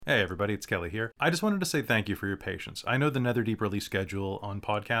Hey everybody, it's Kelly here. I just wanted to say thank you for your patience. I know the Netherdeep release schedule on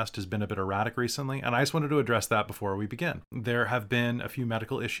podcast has been a bit erratic recently, and I just wanted to address that before we begin. There have been a few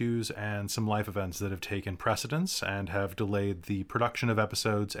medical issues and some life events that have taken precedence and have delayed the production of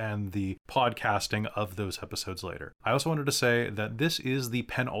episodes and the podcasting of those episodes later. I also wanted to say that this is the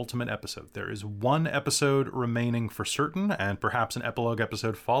penultimate episode. There is one episode remaining for certain, and perhaps an epilogue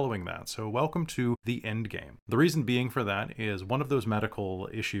episode following that, so welcome to the end game. The reason being for that is one of those medical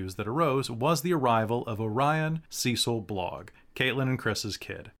issues that arose was the arrival of Orion Cecil Blogg, Caitlin and Chris's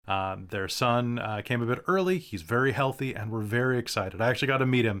kid. Their son came a bit early. He's very healthy, and we're very excited. I actually got to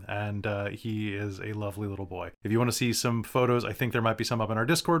meet him, and he is a lovely little boy. If you want to see some photos, I think there might be some up in our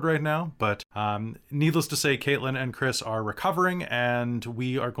Discord right now, but needless to say, Caitlin and Chris are recovering, and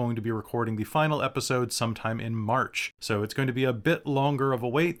we are going to be recording the final episode sometime in March. So it's going to be a bit longer of a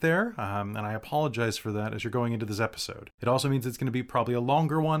wait there, and I apologize for that as you're going into this episode. It also means it's going to be probably a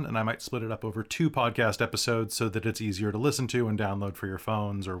longer one, and I might split it up over 2 podcast episodes so that it's easier to listen to and download for your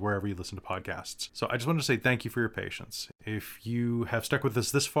phones or wherever you listen to podcasts. So I just wanted to say thank you for your patience. If you have stuck with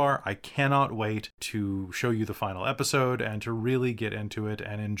us this far, I cannot wait to show you the final episode and to really get into it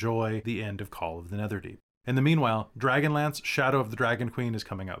and enjoy the end of Call of the Netherdeep. In the meanwhile, Dragonlance Shadow of the Dragon Queen is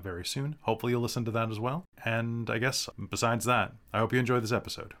coming out very soon. Hopefully you'll listen to that as well. And I guess besides that, I hope you enjoy this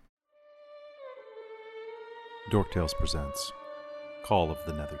episode. Dork Tales presents Call of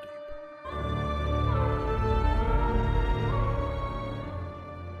the Netherdeep.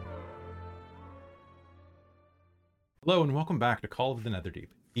 Hello and welcome back to Call of the Netherdeep,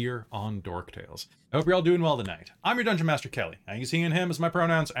 here on Dork Tales. I hope you're all doing well tonight. I'm your Dungeon Master Kelly. I use he and him as my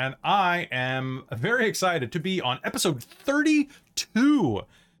pronouns, and I am very excited to be on episode 32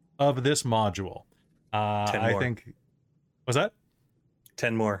 of this module. 10 more. I think... Was that?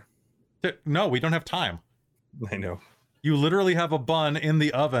 10 more. No, we don't have time. I know. You literally have a bun in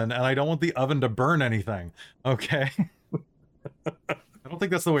the oven, and I don't want the oven to burn anything. Okay? I don't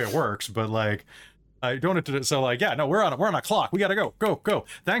think that's the way it works, but like... I don't want it to, so like, yeah, no, we're on a clock. We gotta go.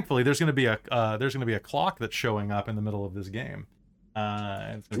 Thankfully, there's gonna be a clock that's showing up in the middle of this game.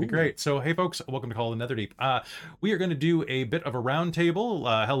 It's gonna be great. So, hey folks, welcome to Call of the Netherdeep. We are gonna do a bit of a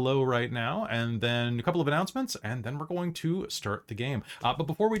roundtable. Hello right now, and then a couple of announcements, and then we're going to start the game. But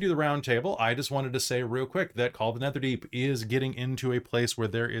before we do the roundtable, I just wanted to say real quick that Call of the Netherdeep is getting into a place where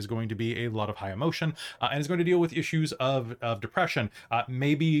there is going to be a lot of high emotion, and is going to deal with issues of depression,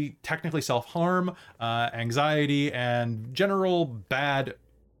 maybe technically self-harm, anxiety, and general bad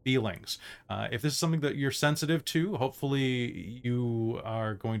feelings. If this is something that you're sensitive to, hopefully you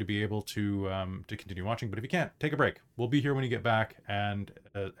are going to be able to continue watching. But if you can't, take a break. We'll be here when you get back, and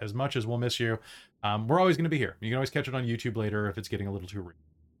as much as we'll miss you, we're always going to be here. You can always catch it on YouTube later if it's getting a little too real.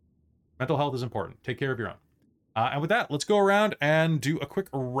 Mental health is important. Take care of your own. And with that, let's go around and do a quick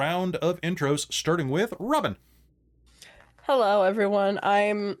round of intros, starting with Robin. Hello, everyone.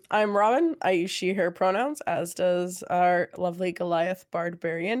 I'm Robin. I use she/her pronouns, as does our lovely Goliath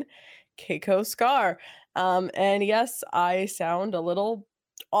barbarian, Keiko Scar. And yes, I sound a little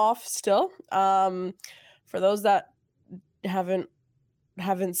off still. For those that haven't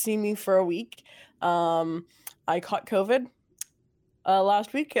seen me for a week, I caught COVID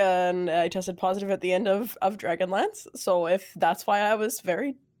last week, and I tested positive at the end of Dragonlance. So if that's why I was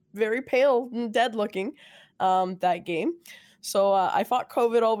very, very pale and dead looking that game. So I fought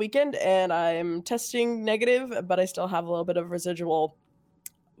COVID all weekend, and I'm testing negative, but I still have a little bit of residual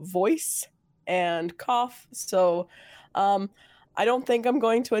voice and cough. So I don't think I'm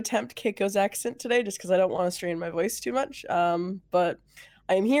going to attempt Keiko's accent today, just because I don't want to strain my voice too much. But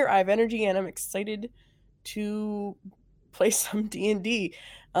I am here, I have energy, and I'm excited to play some D&D,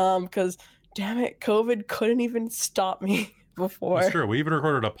 because damn it, COVID couldn't even stop me before. That's true. We even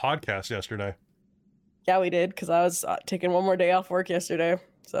recorded a podcast yesterday. Yeah, we did, because I was taking one more day off work yesterday.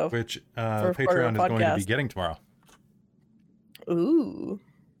 So Which Patreon is going to be getting tomorrow. Ooh.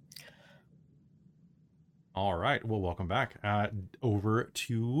 All right. Well, welcome back. Over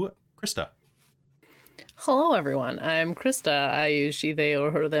to Krista. Hello, everyone. I'm Krista. I use she, they,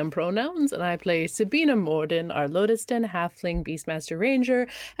 or her, them pronouns, and I play Sabina Morden, our Lotus Den Halfling Beastmaster Ranger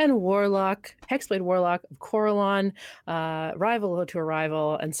and Warlock, Hexblade Warlock of Coralon, rival to a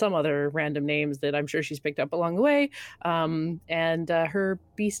rival, and some other random names that I'm sure she's picked up along the way, and her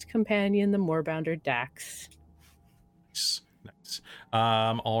beast companion, the Moorbounder Dax. Nice.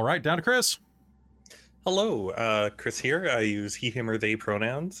 All right, down to Chris. Hello, Chris here. I use he, him, or they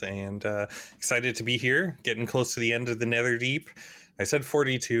pronouns, and excited to be here, getting close to the end of the Netherdeep. I said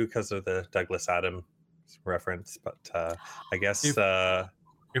 42 because of the Douglas Adams reference, but I guess...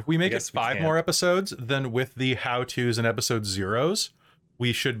 If we make it 5 more episodes, then with the how-tos and episode zeros,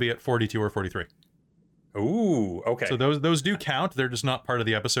 we should be at 42 or 43. Ooh, okay. So those do count. They're just not part of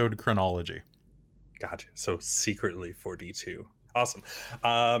the episode chronology. Gotcha. So secretly 42. Awesome.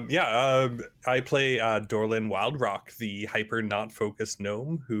 I play Dorlin Wildrock, the hyper not focused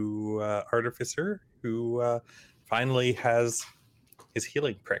gnome artificer who finally has his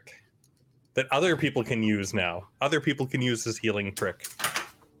healing prick that other people can use now. Other people can use his healing prick.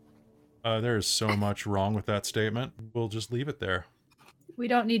 There's so much wrong with that statement. We'll just leave it there. We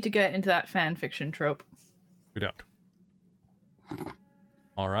don't need to get into that fan fiction trope. We don't.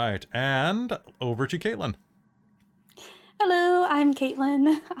 All right, and over to Caitlin. Hello, I'm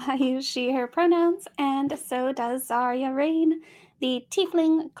Caitlin. I use she, her pronouns, and so does Zarya Rain, the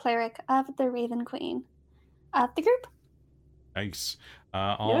tiefling cleric of the Raven Queen of the group. Nice.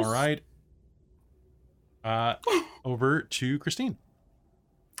 All right. Over to Christine.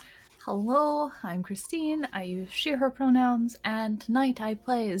 Hello, I'm Christine. I use she, her pronouns, and tonight I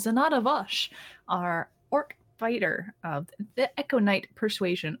play Zanata Vosh, our orc fighter of the Echo Knight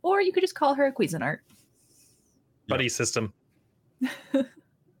Persuasion, or you could just call her a Cuisinart. Buddy system.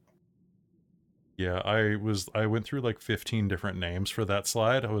 Yeah, I went through like 15 different names for that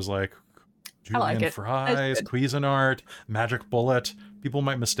slide. I was like, I like Julian it. Fries, Cuisinart, Magic Bullet. People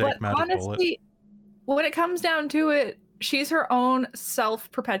might mistake But Magic honestly, when it comes down to it, she's her own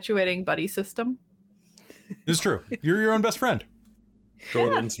self-perpetuating buddy system. Bullet. It's true. You're your own best friend.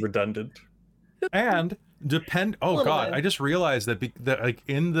 Dorlin's redundant. And oh Little god, bit. I just realized that that like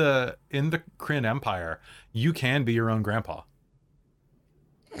in the Kryn Empire, you can be your own grandpa.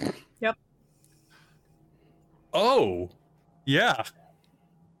 Yep. Oh, Yeah.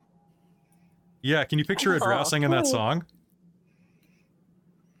 Yeah, can you picture a drow singing that cool. song?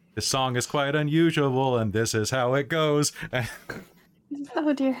 This song is quite unusual, and this is how it goes.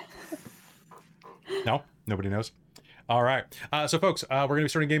 Oh dear. No, nobody knows. All right. So, folks, we're going to be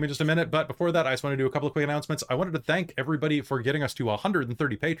starting game in just a minute. But before that, I just want to do a couple of quick announcements. I wanted to thank everybody for getting us to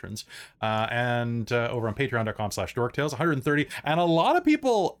 130 patrons and over on patreon.com/dorktales, 130. And a lot of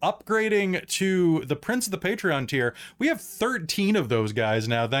people upgrading to the Prince of the Patreon tier. We have 13 of those guys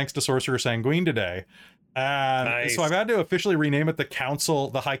now, thanks to Sorcerer Sanguine today. And Nice. so I've had to officially rename it the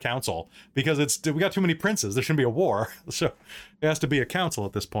High Council, because we got too many princes. There shouldn't be a war. So it has to be a council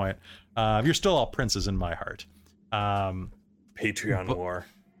at this point. You're still all princes in my heart. Patreon But- war.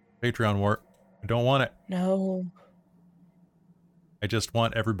 Patreon war. I don't want it. No. I just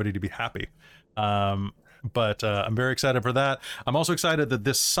want everybody to be happy. But I'm very excited for that. I'm also excited that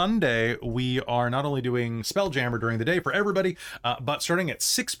this Sunday we are not only doing Spelljammer during the day for everybody, but starting at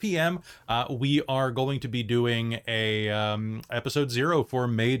 6 p.m. We are going to be doing a episode 0 for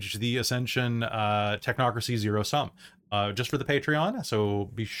Mage the Ascension Technocracy Zero Sum. Just for the Patreon, so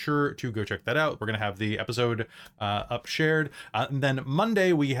be sure to go check that out. We're going to have the episode up shared. And then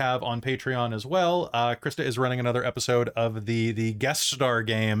Monday we have on Patreon as well, Krista is running another episode of the guest star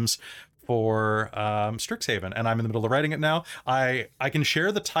games for Strixhaven, and I'm in the middle of writing it now. I can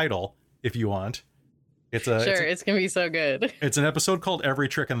share the title if you want. It's It's gonna be so good. it's an episode called Every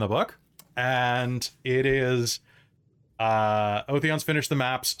Trick in the Book, and it is Otheon's finished the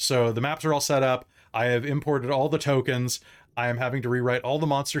maps, so the maps are all set up. I have imported all the tokens. I am having to rewrite all the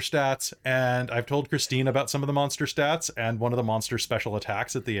monster stats, and I've told Christine about some of the monster stats and one of the monster special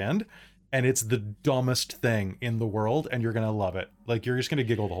attacks at the end, and it's the dumbest thing in the world, and you're gonna love it. Like, you're just gonna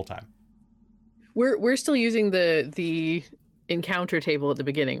giggle the whole time. We're still using the encounter table at the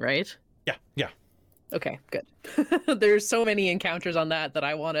beginning, right? Yeah. Okay, good. There's so many encounters on that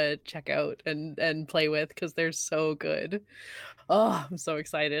I want to check out and play with because they're so good. Oh, I'm so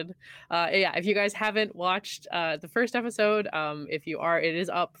excited. Yeah, if you guys haven't watched the first episode, if you are, it is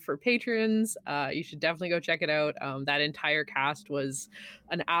up for patrons. You should definitely go check it out. That entire cast was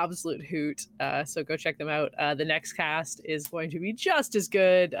an absolute hoot. So go check them out. The next cast is going to be just as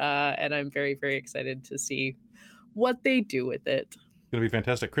good. And I'm very, very excited to see what they do with it. Gonna be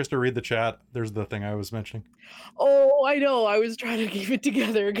fantastic. Krista, read the chat. There's the thing I was mentioning. Oh, I know. I was trying to keep it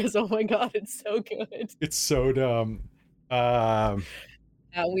together because, oh my God, it's so good. It's so dumb.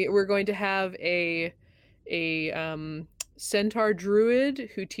 We're going to have a centaur druid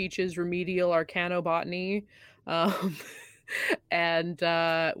who teaches remedial arcanobotany, and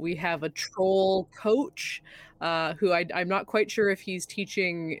we have a troll coach who I'm not quite sure if he's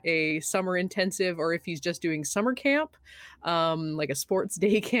teaching a summer intensive or if he's just doing summer camp, like a sports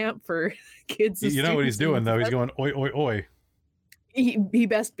day camp for kids. and You know what he's students and doing though? He's stuff. going oi oi oi. He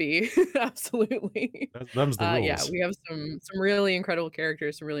best be. Absolutely. Them's the rules. Yeah, we have some really incredible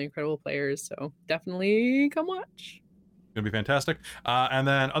characters, some really incredible players, so definitely come watch. Gonna be fantastic. And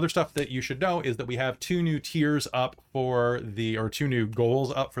then other stuff that you should know is that we have 2 new tiers up for the, or 2 new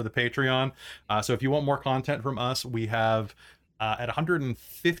goals up for the Patreon. So if you want more content from us, we have at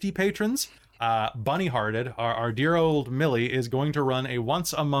 150 patrons, Bunny Hearted, our dear old Millie, is going to run a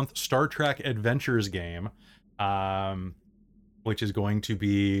once a month Star Trek Adventures game, which is going to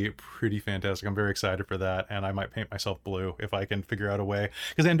be pretty fantastic. I'm very excited for that, and I might paint myself blue if I can figure out a way,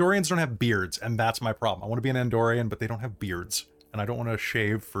 because Andorians don't have beards, and that's my problem. I want to be an Andorian, but they don't have beards, and I don't want to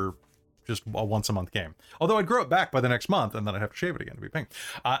shave for just a once a month game. Although I'd grow it back by the next month, and then I'd have to shave it again to be pink.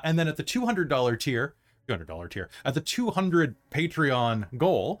 And then at the $200 tier, at the 200 Patreon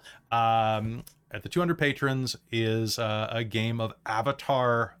goal, at the 200 patrons is a game of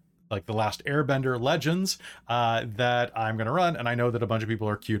Avatar, like The Last Airbender Legends, that I'm going to run. And I know that a bunch of people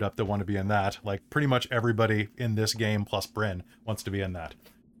are queued up that want to be in that. Like pretty much everybody in this game plus Bryn wants to be in that.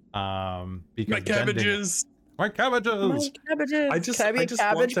 Because My cabbages. My cabbages. Cabbages. I just Can I be I a just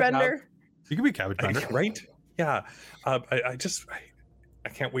cabbage want to bender? You can be cabbage bender. Right? Yeah. I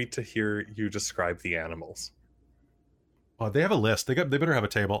can't wait to hear you describe the animals. Oh, they have a list. They better have a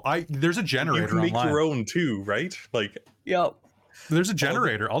table. There's a generator You can make online. your own too, right? Like Yep. There's a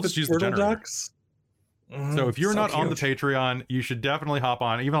generator. I'll just use the turtle generator. ducks. So if you're not on the cute. Patreon, you should definitely hop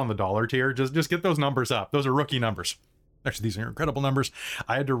on, even on the $1 tier. Just get those numbers up. Those are rookie numbers. Actually, these are incredible numbers.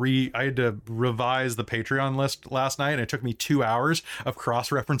 I had to revise the Patreon list last night, and it took me 2 hours of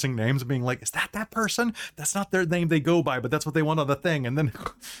cross-referencing names and being like, is that person? That's not their name they go by, but that's what they want on the thing. And then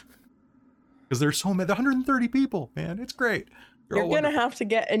because there's so many, 130 people, man, it's great. You're gonna have to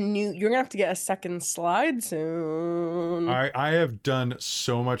get a second slide soon. I have done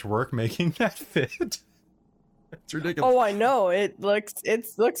so much work making that fit. It's ridiculous. Oh, I know. It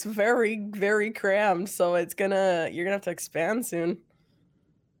looks very, very crammed, so you're gonna have to expand soon.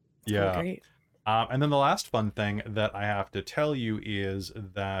 It's gonna be Yeah. great. And then the last fun thing that I have to tell you is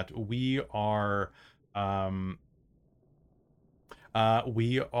that we are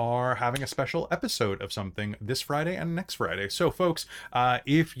having a special episode of something this Friday and next Friday. So folks,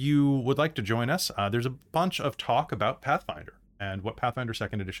 if you would like to join us, there's a bunch of talk about Pathfinder and what Pathfinder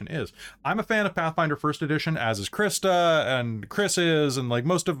 2nd Edition is. I'm a fan of Pathfinder 1st Edition, as is Krista, and Chris is, and like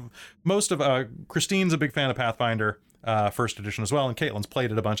most of Christine's a big fan of Pathfinder 1st Edition as well, and Caitlin's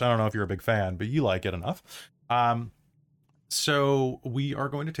played it a bunch. I don't know if you're a big fan, but you like it enough. So we are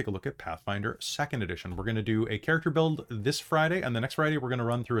going to take a look at Pathfinder 2nd Edition. We're going to do a character build this Friday, and the next Friday we're going to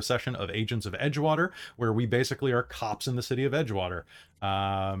run through a session of Agents of Edgewater, where we basically are cops in the city of Edgewater,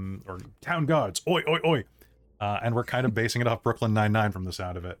 or town guards. Oi, oi, oi. And we're kind of basing it off Brooklyn Nine-Nine from the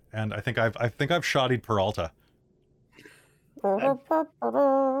sound of it. And I think I've shottied Peralta. I'm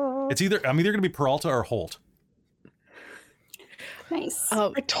either going to be Peralta or Holt. Nice.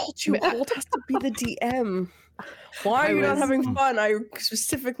 I told you, Holt has to be the DM. Why are you not having fun? I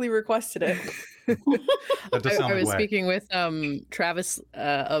specifically requested it. That does sound I was like speaking with Travis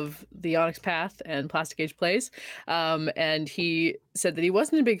of the Onyx Path and Plastic Age Plays, and he said that he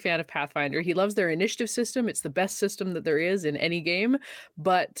wasn't a big fan of Pathfinder. He loves their initiative system. It's the best system that there is in any game,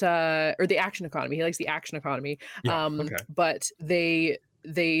 but or the action economy. He likes the action economy. Yeah, okay. But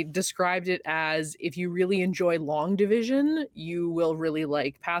they described it as, if you really enjoy Long Division, you will really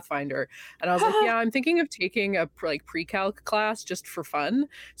like Pathfinder. And I was like, yeah, I'm thinking of taking a pre-calc class just for fun.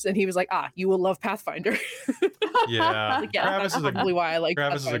 So then he was like, you will love Pathfinder. Yeah, Like, yeah, Travis that's is probably why I like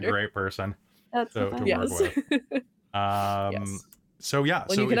Travis Pathfinder. is a great person That's to funny. work with. Yes. So yeah,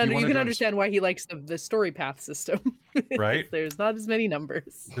 Well, so you can if you wanna join us- understand why he likes the story path system. Right? There's not as many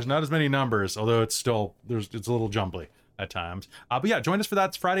numbers. There's not as many numbers, although it's a little jumbly at times. But yeah, join us for that.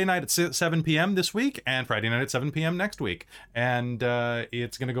 It's Friday night at 7 p.m. this week, and Friday night at 7 p.m. next week. And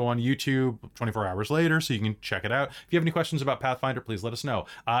it's going to go on YouTube 24 hours later, so you can check it out. If you have any questions about Pathfinder, please let us know.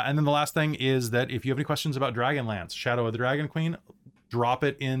 And then the last thing is that if you have any questions about Dragonlance, Shadow of the Dragon Queen, drop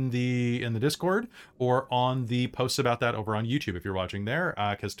it in the Discord or on the posts about that over on YouTube if you're watching there,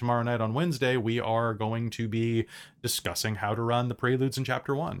 because tomorrow night on Wednesday we are going to be discussing how to run the Preludes in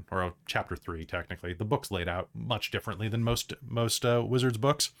Chapter 1, or Chapter 3 technically. The book's laid out much differently than most Wizards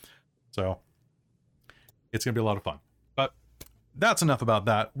books, so it's gonna be a lot of fun. But that's enough about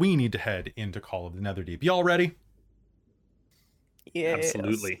that. We need to head into Call of the Netherdeep. Y'all ready? Yeah,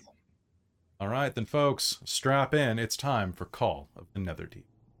 Absolutely. All right, then, folks, strap in. It's time for Call of the Netherdeep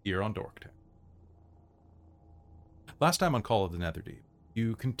here on Dorktown. Last time on Call of the Netherdeep,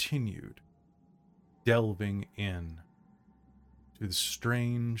 you continued delving in to the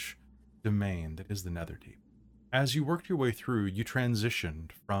strange domain that is the Netherdeep. As you worked your way through, you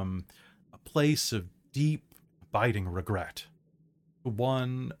transitioned from a place of deep, biting regret to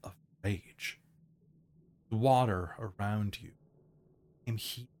one of rage. The water around you became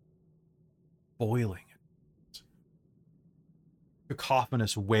heat, boiling.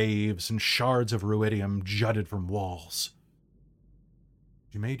 Cacophonous waves and shards of ruidium jutted from walls.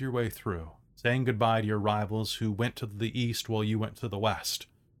 You made your way through, saying goodbye to your rivals who went to the east while you went to the west.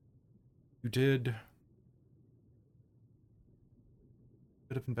 You did a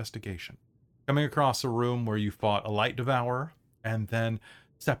bit of investigation, coming across a room where you fought a light devourer and then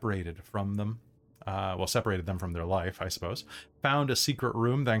separated them from their life, I suppose, found a secret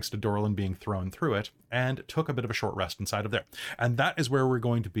room thanks to Dorlin being thrown through it, and took a bit of a short rest inside of there. And that is where we're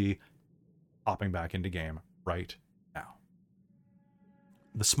going to be hopping back into game right now.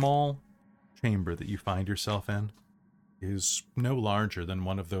 The small chamber that you find yourself in is no larger than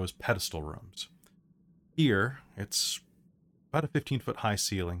one of those pedestal rooms. Here, it's about a 15-foot high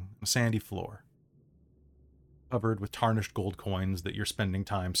ceiling, a sandy floor, covered with tarnished gold coins that you're spending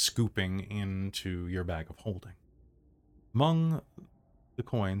time scooping into your bag of holding. Among the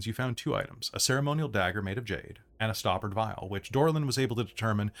coins, you found 2 items, a ceremonial dagger made of jade and a stoppered vial, which Dorlin was able to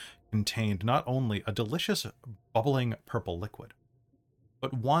determine contained not only a delicious bubbling purple liquid,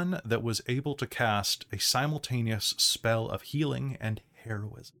 but one that was able to cast a simultaneous spell of healing and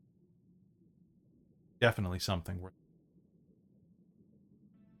heroism. Definitely something worth.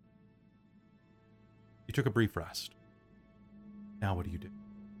 You took a brief rest. Now what do you do?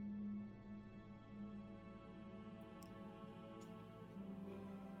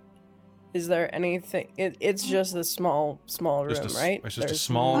 Is there anything? It's just a small room, right? It's just a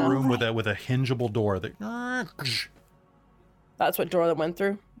small room with a hingeable door that. That's what door that went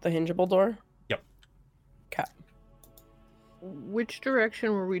through? The hingeable door? Yep. Okay. Which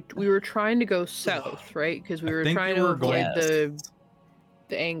direction were we? We were trying to go south, right? Because we were think trying you to were avoid going-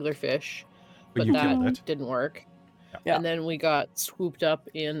 the anglerfish, But but you killed that it. didn't work. Yeah. And then we got swooped up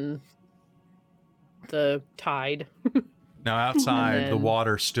in the tide. Now outside, And the then-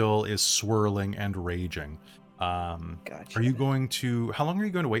 water still is swirling and raging. Gotcha. Are you going to? How long are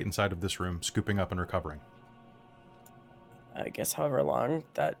you going to wait inside of this room, scooping up and recovering? I guess however long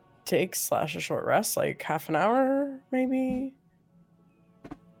that takes / a short rest, like half an hour, maybe.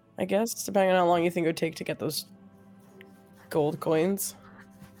 I guess, depending on how long you think it would take to get those gold coins.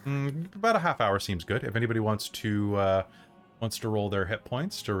 About a half hour seems good. If anybody wants to roll their hit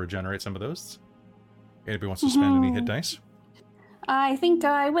points to regenerate some of those, anybody wants to spend any hit dice? I think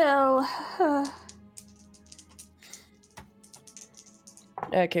I will.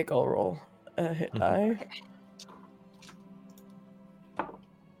 Yeah, okay, go roll a hit die.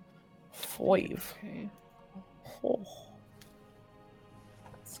 5. Okay.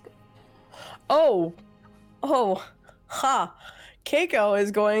 Oh, ha. Keiko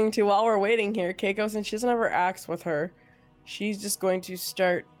is going to, while we're waiting here, Keiko, since she doesn't have her axe with her, she's just going to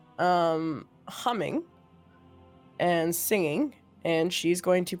start humming and singing, and she's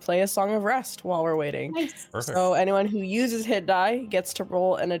going to play a song of rest while we're waiting. Nice. Perfect. So anyone who uses hit die gets to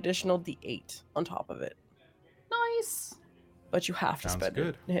roll an additional d8 on top of it. Nice. But you have to Sounds spend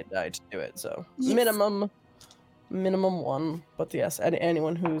good. a hit die to do it, so Yes. minimum 1. But yes,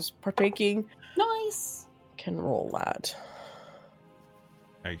 anyone who's partaking Nice. can roll that.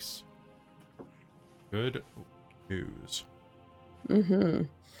 Nice. Good news. Mm-hmm.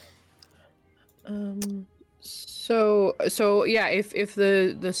 So yeah, if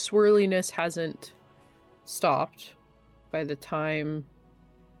the swirliness hasn't stopped by the time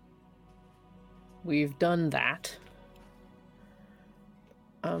we've done that,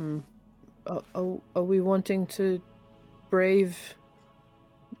 are we wanting to brave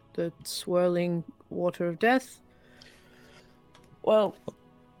the swirling water of death? Well,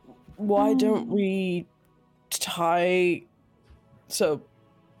 why don't we tie... So,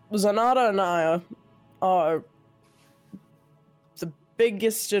 Zanata and I are the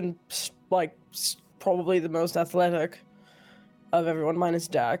biggest and, like, probably the most athletic of everyone, minus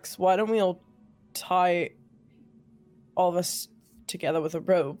Dax. Why don't we all tie all of us together with a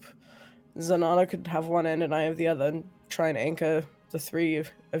rope? Zanata could have one end and I have the other, and try and anchor the 3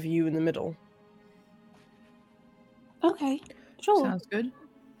 of you in the middle. Okay. Sure. Sounds good.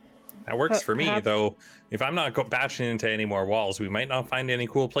 That works for me, Perhaps- though. If I'm not bashing into any more walls, we might not find any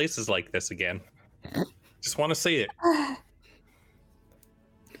cool places like this again. Just want to say it. All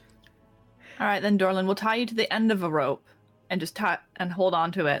right, then, Dorlin, we'll tie you to the end of a rope and just tie and hold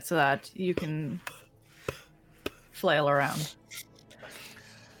on to it so that you can flail around.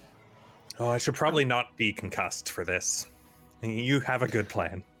 Oh, I should probably not be concussed for this. You have a good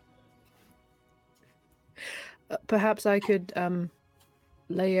plan. Perhaps I could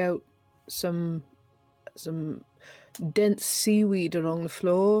lay out some dense seaweed along the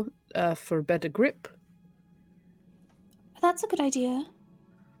floor for better grip. That's a good idea.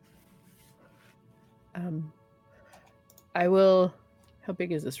 I will. How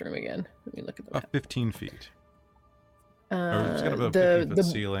big is this room again? Let me look at the map. 15 feet. It's got about 50 foot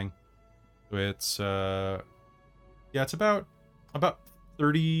ceiling. It's it's about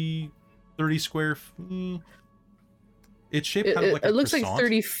 30 square feet. It's shaped kind of like a it looks croissant.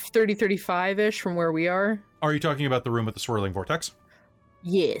 like 35-ish from where we are. Are you talking about the room with the swirling vortex?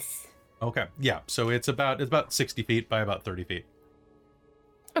 Yes. Okay, yeah. So it's about 60 feet by about 30 feet.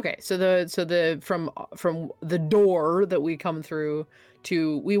 Okay, so the from the door that we come through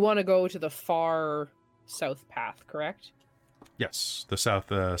to, we want to go to the far south path, correct? Yes, the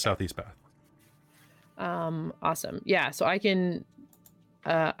southeast path. Awesome. Yeah, so I can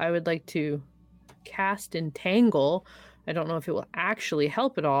I would like to cast Entangle. I don't know if it will actually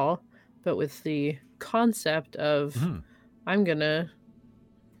help at all, but with the concept of I'm gonna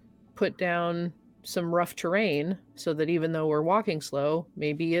put down some rough terrain so that even though we're walking slow,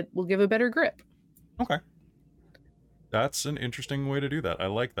 maybe it will give a better grip. Okay. That's an interesting way to do that. I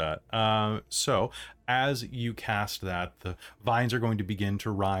like that. So as you cast that, the vines are going to begin to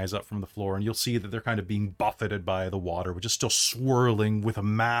rise up from the floor, and you'll see that they're kind of being buffeted by the water, which is still swirling with a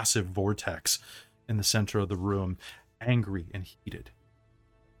massive vortex in the center of the room, angry and heated.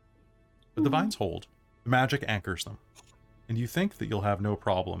 But the vines hold. The magic anchors them. And you think that you'll have no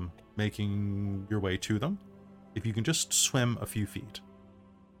problem making your way to them if you can just swim a few feet.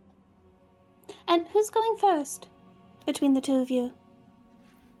 And who's going first between the two of you?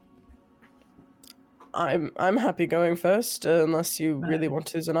 I'm happy going first, unless you really want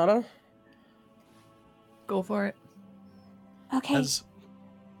to, Zanata. Go for it. Okay.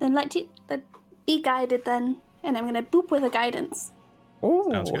 Then let be guided then, and I'm gonna boop with a guidance.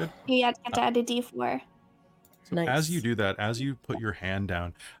 Oh, Sounds good. You have to add a D4. Nice. As you do that, as you put your hand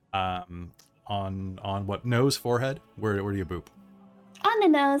down on what nose, forehead, where do you boop? On the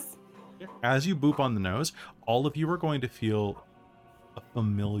nose. As you boop on the nose, all of you are going to feel a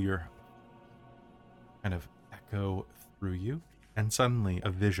familiar kind of echo through you, and suddenly a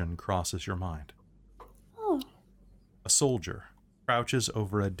vision crosses your mind. Oh. A soldier crouches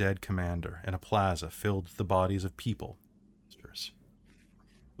over a dead commander in a plaza filled with the bodies of people.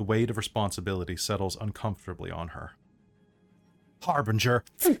 The weight of responsibility settles uncomfortably on her. Harbinger!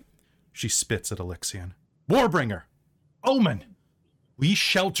 She spits at Alexian. Warbringer! Omen! We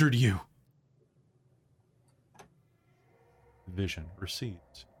sheltered you! Vision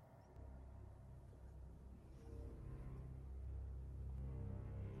recedes.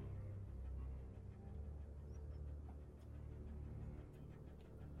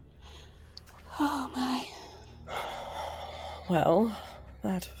 Oh my. Well,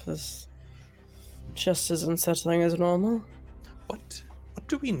 that was just as unsettling as normal. What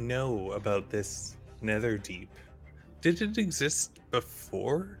do we know about this Netherdeep? Did it exist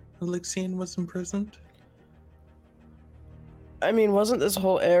before Alexian was imprisoned? I mean, wasn't this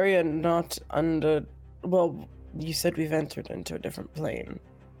whole area not under... Well, you said we've entered into a different plane.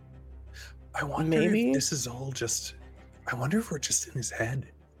 I wonder Maybe? if this is all just... I wonder if we're just in his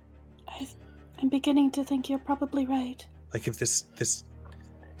head. I'm beginning to think you're probably right. Like if this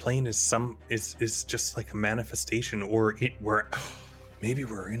plane is just like a manifestation, or maybe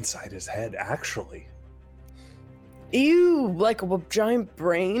we're inside his head actually. Ew, like a giant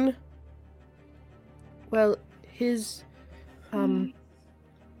brain? Well, his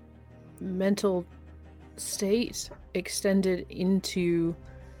mental state extended into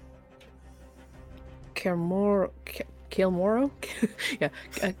Kael'moro, yeah,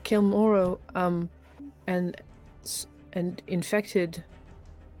 Kael'moro, and infected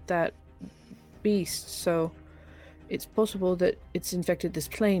that beast. So it's possible that it's infected this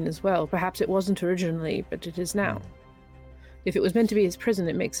plane as well. Perhaps it wasn't originally, but it is now. If it was meant to be his prison,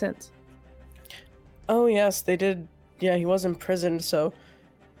 it makes sense. Oh yes, they did. Yeah, he was imprisoned, so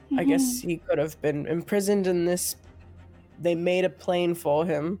I guess he could have been imprisoned in this. They made a plane for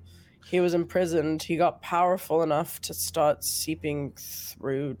him. He was imprisoned. He got powerful enough to start seeping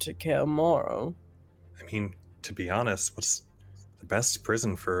through to Kael'moro. I mean, to be honest, what's the best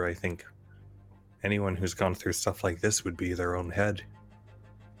prison for, I think, anyone who's gone through stuff like this would be their own head.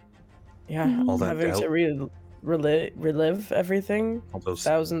 Yeah, All that having doubt. to relive everything All those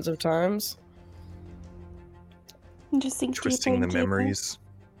thousands of times. Just think twisting deeper the and deeper. memories,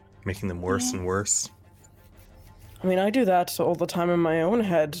 making them worse and worse. I mean, I do that all the time in my own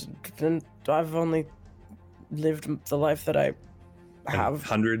head, and I've only lived the life that I And have.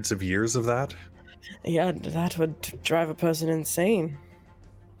 hundreds of years of that. Yeah, that would drive a person insane.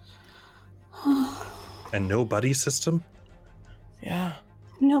 And no buddy system. Yeah.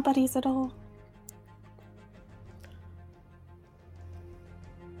 Nobody's at all.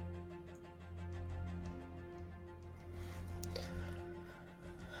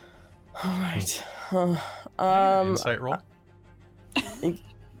 All right. Insight roll.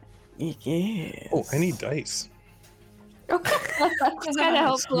 Yes. Oh, I need dice. That's kind of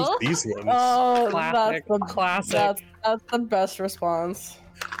helpful. These ones. Oh, Classic. that's the Classic. That's the best response.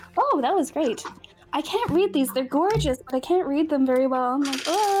 Oh, that was great. I can't read these. They're gorgeous, but I can't read them very well. I'm like,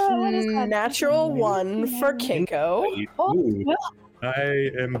 oh, what is that? Natural 1 for Keiko. Ooh, I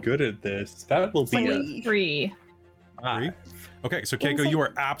am good at this. That will be a 3. 3. Okay, so Keiko, you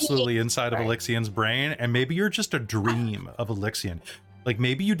are absolutely inside of Elixian's brain, and maybe you're just a dream of Elixian. Like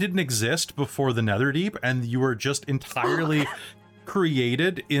maybe you didn't exist before the Netherdeep, and you were just entirely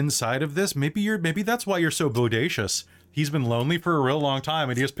created inside of this. Maybe that's why you're so bodacious. He's been lonely for a real long time,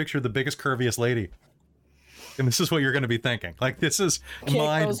 and he just pictured the biggest, curviest lady. And this is what you're going to be thinking. Like this is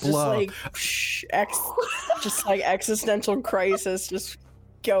mind blow. Just like existential crisis just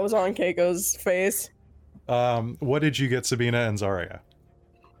goes on Keiko's face. What did you get, Sabina and Zarya?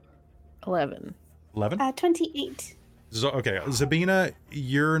 11. 11? 28. Okay, Sabina,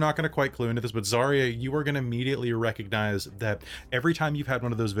 you're not going to quite clue into this, but Zarya, you are going to immediately recognize that every time you've had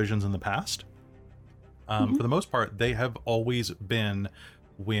one of those visions in the past, for the most part, they have always been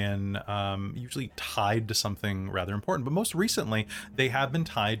when usually tied to something rather important. But most recently, they have been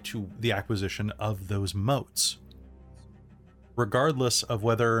tied to the acquisition of those moats, regardless of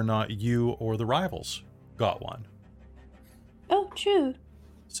whether or not you or the rivals got one. Oh, true.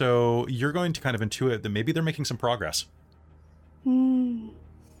 So you're going to kind of intuit that maybe they're making some progress. I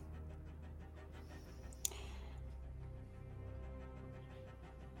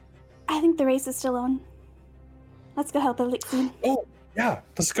think the race is still on. Let's go help Elixian. Oh, yeah,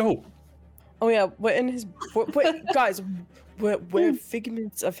 let's go. Oh yeah, we're in his. Wait, guys, we're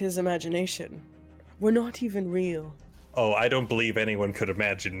figments of his imagination. We're not even real. Oh, I don't believe anyone could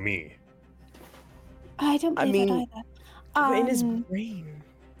imagine me. I don't believe it either. We're in his brain.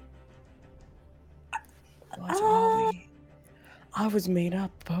 What are we? I was made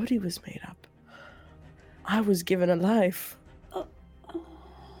up. Bodhi was made up. I was given a life.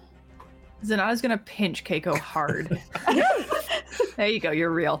 Zanata's gonna pinch Keiko hard. There you go,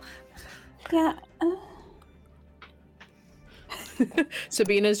 you're real. Yeah.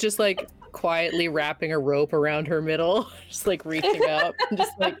 Sabina's just like quietly wrapping a rope around her middle, just like reaching up and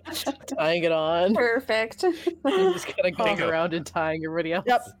just like tying it on. Perfect. And just kind of going around and tying everybody else.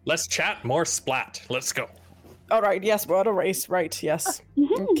 Yep. Let's chat more splat. Let's go. All right. Yes, we're on a race. Right. Yes.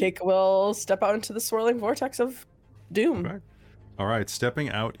 Keiko will step out into the swirling vortex of doom. Okay. All right,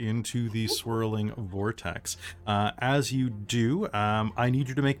 stepping out into the swirling vortex. As you do, I need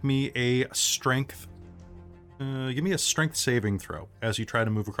you to make me a strength. Give me a strength saving throw as you try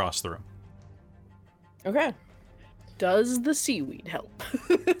to move across the room. Okay. Does the seaweed help?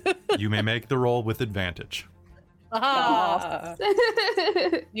 You may make the roll with advantage. Ah,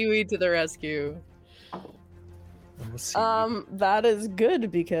 seaweed to the rescue. Let's see. That is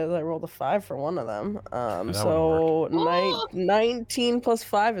good because I rolled a 5 for one of them. That So would 19 plus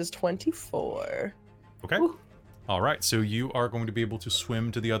 5 is 24. Okay. All right, so you are going to be able to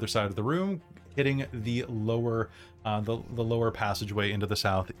swim to the other side of the room, hitting the lower, the lower passageway into the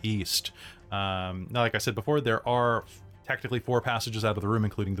southeast. Now, like I said before, there are technically 4 passages out of the room,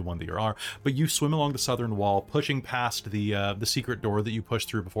 including the one that you are. But you swim along the southern wall, pushing past the secret door that you pushed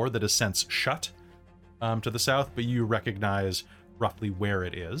through before, that is since shut to the south, but you recognize roughly where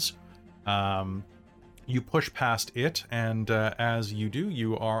it is. You push past it, and as you do,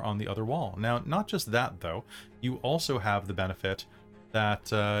 you are on the other wall. Now, not just that, though, you also have the benefit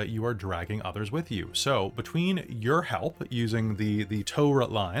that you are dragging others with you. So between your help using the tow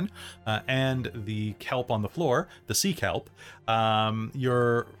line and the kelp on the floor, the sea kelp,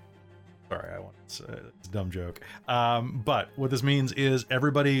 you're... Sorry, it's a dumb joke. But what this means is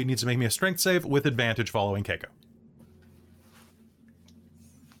everybody needs to make me a strength save with advantage following Keiko.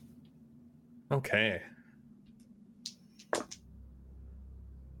 Okay.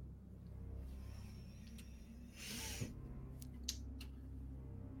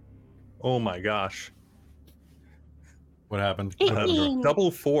 Oh my gosh. What happened? 18.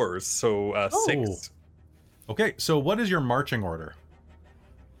 Double 4s, so 6. Okay, so what is your marching order?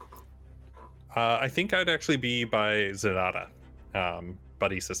 I think I'd actually be by Zanata.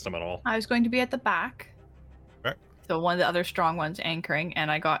 Buddy system and all. I was going to be at the back. Okay. So one of the other strong ones anchoring, and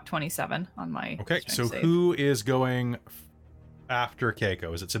I got 27 on my Okay, strength so save. who is going after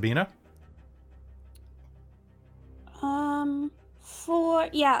Keiko? Is it Sabina?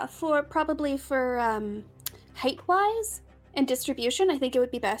 For height wise and distribution, I think it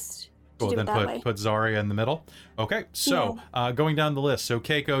would be best to Cool, do then it that way. put Zarya in the middle. Okay, so going down the list. So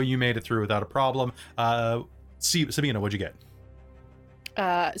Keiko, you made it through without a problem. Sabina, what'd you get?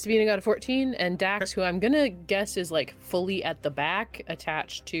 Sabina got a 14, and Dax, who I'm gonna guess is like fully at the back,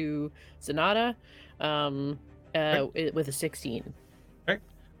 attached to Zanata, with a 16. Okay.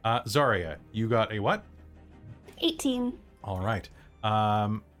 Zarya, you got a what? 18. All right.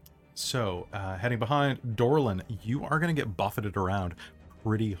 So heading behind Dorlin, you are going to get buffeted around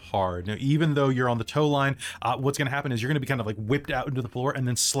pretty hard. Now, even though you're on the tow line, what's going to happen is you're going to be kind of like whipped out into the floor and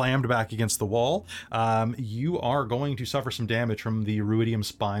then slammed back against the wall. You are going to suffer some damage from the ruidium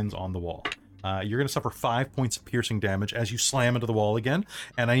spines on the wall. You're going to suffer 5 points of piercing damage as you slam into the wall again,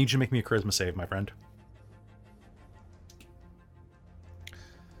 and I need you to make me a charisma save, my friend.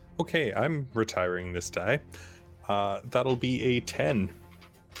 Okay, I'm retiring this die. That'll be a 10.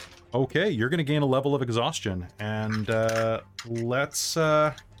 Okay, you're going to gain a level of exhaustion, and let's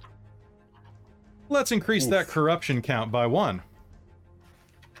increase that corruption count by 1.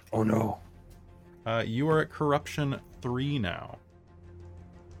 Oh no. You are at corruption 3 now.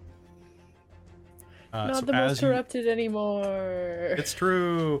 Not the most corrupted anymore. It's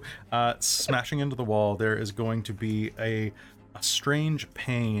true. Smashing into the wall, there is going to be a strange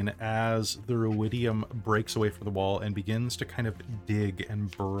pain as the ruidium breaks away from the wall and begins to kind of dig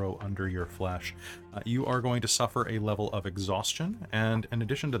and burrow under your flesh. You are going to suffer a level of exhaustion, and in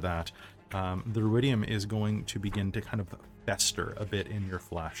addition to that, the ruidium is going to begin to kind of fester a bit in your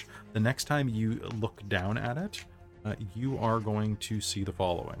flesh. The next time you look down at it, you are going to see the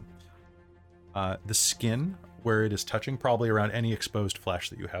following. The skin where it is touching, probably around any exposed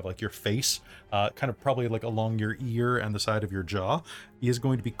flesh that you have, like your face, kind of probably like along your ear and the side of your jaw, is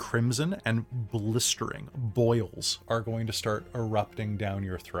going to be crimson and blistering. Boils are going to start erupting down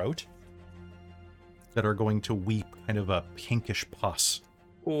your throat that are going to weep kind of a pinkish pus.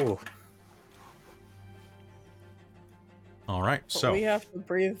 Oh. All right, so we have to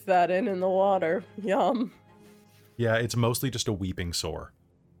breathe that in the water. Yum. Yeah, it's mostly just a weeping sore.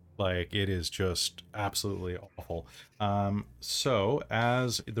 Like, it is just absolutely awful. So,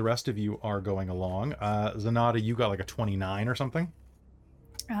 as the rest of you are going along, Zanata, you got like a 29 or something?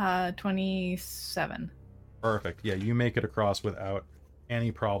 27. Perfect. Yeah, you make it across without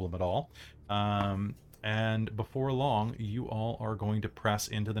any problem at all. And before long, you all are going to press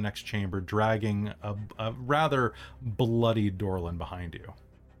into the next chamber, dragging a rather bloody Dorlin behind you.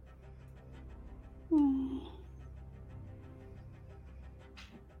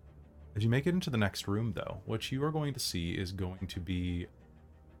 As you make it into the next room, though, what you are going to see is going to be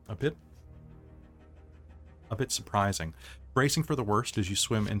a bit surprising. Bracing for the worst as you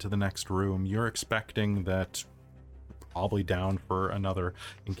swim into the next room, you're expecting that you're probably down for another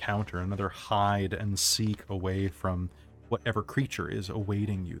encounter, another hide and seek away from whatever creature is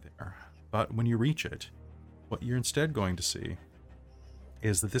awaiting you there. But when you reach it, what you're instead going to see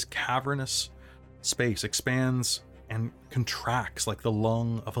is that this cavernous space expands and contracts like the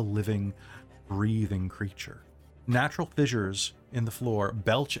lung of a living, breathing creature. Natural fissures in the floor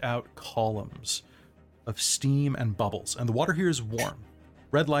belch out columns of steam and bubbles, and the water here is warm.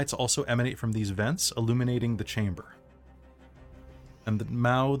 Red lights also emanate from these vents, illuminating the chamber and the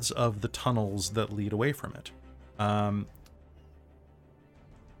mouths of the tunnels that lead away from it.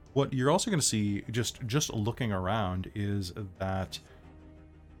 What you're also going to see, just looking around, is that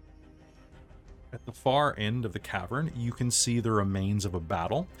at the far end of the cavern, you can see the remains of a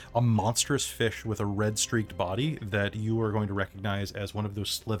battle. A monstrous fish with a red-streaked body that you are going to recognize as one of those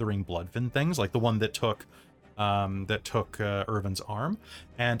slithering bloodfin things, like the one that took Irvin's arm,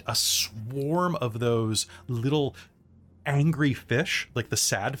 and a swarm of those little angry fish, like the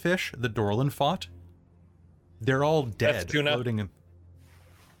sad fish that Dorlin fought. They're all dead, floating in.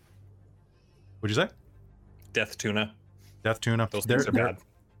 What'd you say? Death tuna. Death tuna. Those things are bad.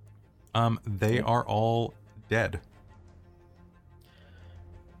 They are all dead.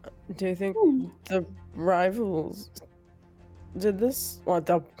 Do you think the rivals did this? What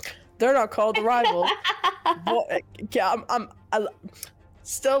they're not called the rivals. Yeah, I'm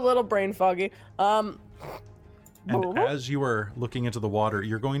still a little brain foggy. And as you are looking into the water,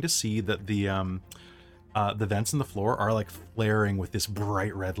 you're going to see that the vents in the floor are like flaring with this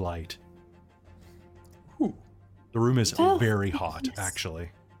bright red light. Ooh. The room is very hot,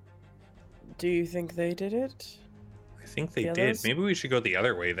 actually. Do you think they did it? I think they did. Maybe we should go the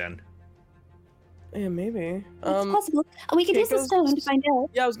other way then. Yeah, maybe. It's possible. We could use the stone to find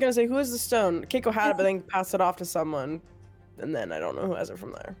out. Yeah, I was gonna say, who is the stone? Keiko had it, but then passed it off to someone, and then I don't know who has it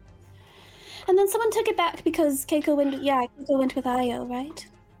from there. And then someone took it back because Keiko went with Io, right?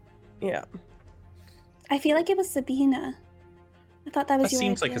 Yeah. I feel like it was Sabina. I thought that was your idea.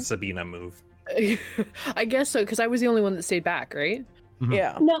 Seems like a Sabina move. I guess so, because I was the only one that stayed back, right? Mm-hmm.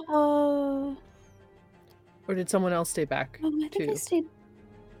 Yeah. No. Or did someone else stay back? I think I stayed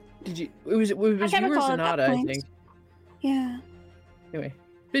Did you? It was I you can't or recall at that Zanata, I point. think. Yeah. Anyway,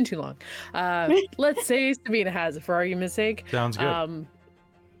 been too long. Let's say Sabina has it for argument's sake. Sounds good.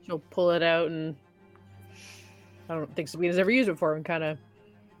 She'll pull it out, and I don't think Sabina's ever used it before, and kind of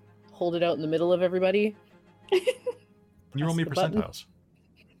hold it out in the middle of everybody. You roll me press the button. percentiles.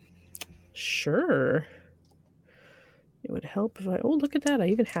 Sure. It would help if I. Oh, look at that! I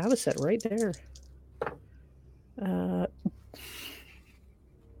even have a set right there.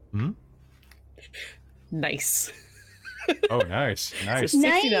 Nice. Oh, nice, nice.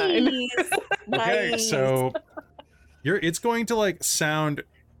 69. Okay, so it's going to like sound.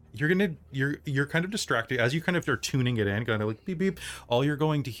 You're kind of distracted as you kind of are tuning it in, kind of like beep beep. All you're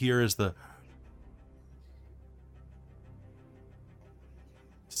going to hear is the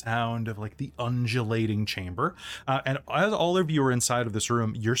sound of like the undulating chamber, and as all of you are inside of this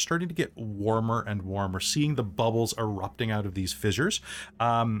room, you're starting to get warmer and warmer, seeing the bubbles erupting out of these fissures.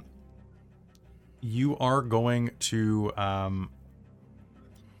 You are going to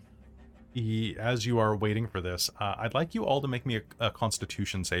as you are waiting for this, I'd like you all to make me a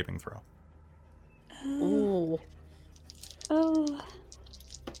Constitution saving throw. Ooh. Oh.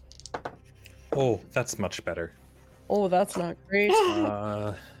 Oh, that's much better. Oh, that's not great.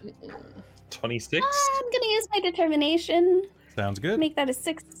 26. I'm gonna use my determination. Sounds good. Make that a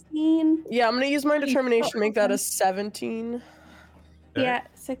 16. Yeah, I'm gonna use my determination to make that a 17. Okay. Yeah,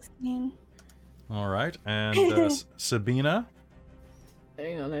 16. All right, and Sabina.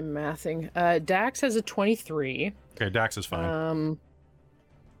 Hang on, I'm mathing. Dax has a 23. Okay, Dax is fine.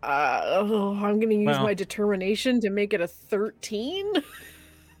 I'm gonna use Well. my determination to make it a 13.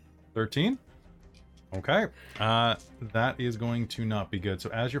 13. Okay, that is going to not be good. So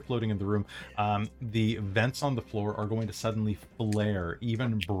as you're floating in the room, the vents on the floor are going to suddenly flare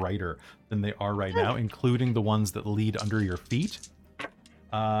even brighter than they are right now, including the ones that lead under your feet.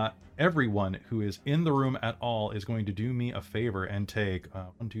 Everyone who is in the room at all is going to do me a favor and take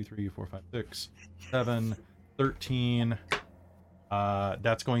 1, 2, 3, 4, 5, 6, 7, 13.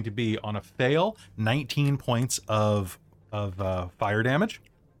 That's going to be on a fail, 19 points of fire damage.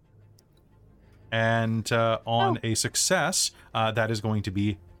 And on a success, that is going to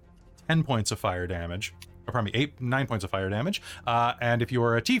be 10 points of fire damage. Or pardon me, 9 points of fire damage. And if you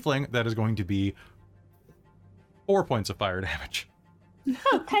are a tiefling, that is going to be 4 points of fire damage.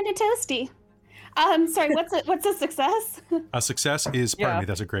 Oh, kind of toasty. Sorry, what's a success? A success is, pardon me,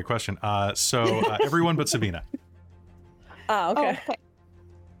 that's a great question. So everyone but Sabina. Ah, okay. Oh, okay.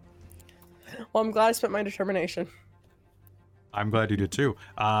 Well, I'm glad I spent my determination. I'm glad you did too.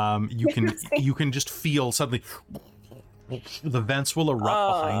 You can just feel suddenly the vents will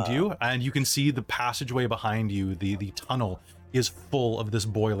erupt behind you, and you can see the passageway behind you. The tunnel is full of this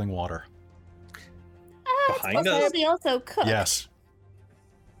boiling water. Behind it's us? supposed to be also cooked. Yes.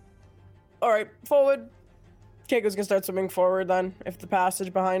 All right, forward. Keiko's gonna start swimming forward then, if the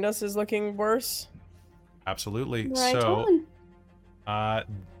passage behind us is looking worse. Absolutely. Right So on.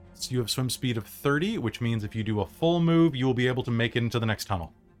 you have swim speed of 30, which means if you do a full move, you will be able to make it into the next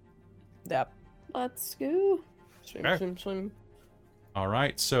tunnel. Yep. Let's go. Swim, Okay. swim, swim. All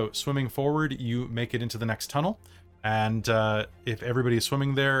right, so swimming forward, you make it into the next tunnel. And if everybody is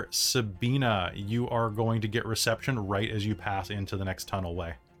swimming there, Sabina, you are going to get reception right as you pass into the next tunnel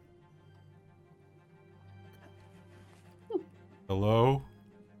way. Hello?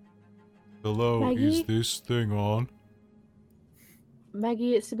 Hello, Maggie? is this thing on?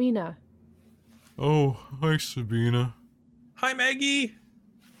 Maggie, it's Sabina. Oh, hi, Sabina. Hi, Maggie.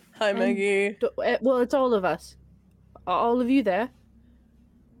 Hi, Maggie. Well, it's all of us. Are all of you there?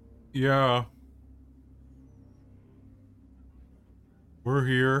 Yeah. We're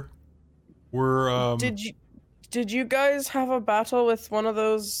here. We're, Did you guys have a battle with one of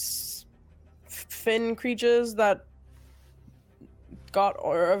those fin creatures that got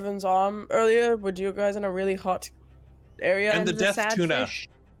Irvin's arm earlier? Were you guys in a really hot area? And the death sad tuna. fish?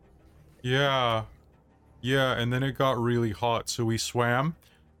 Yeah. Yeah, and then it got really hot, so we swam,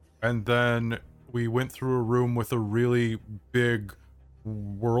 and then we went through a room with a really big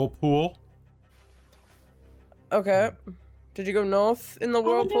whirlpool. Okay. Did you go north in the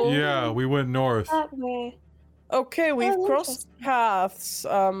whirlpool? Yeah, we went north. That way. Okay, we've Oh, crossed paths.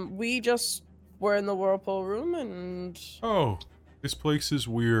 We just were in the whirlpool room and Oh, this place is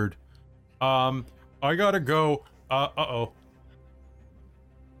weird. I gotta go. Uh-oh.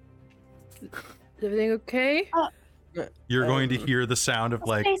 Is everything okay? You're going to hear the sound of,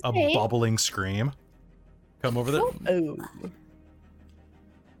 like, a Stay safe. bubbling scream come over there. oh.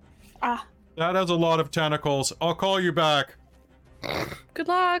 Ah, That has a lot of tentacles. I'll call you back. Good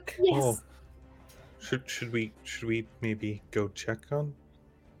luck. yes. Oh. Should we maybe go check on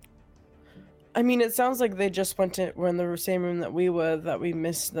I mean, it sounds like they just were in the same room that we were, that we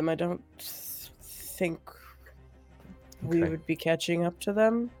missed them. I don't think we Okay. would be catching up to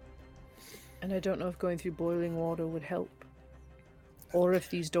them. And I don't know if going through boiling water would help. Or if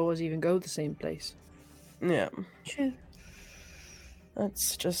these doors even go the same place. Yeah. True.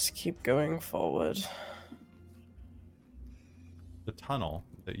 Let's just keep going forward. The tunnel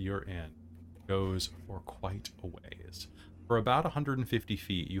that you're in goes for quite a ways. For about 150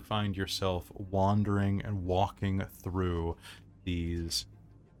 feet, you find yourself wandering and walking through these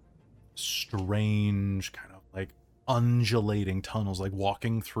strange, kind of like undulating tunnels, like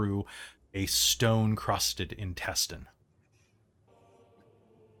walking through a stone-crusted intestine.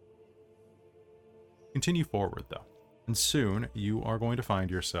 Continue forward, though, and soon you are going to find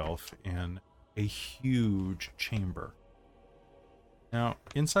yourself in a huge chamber. Now,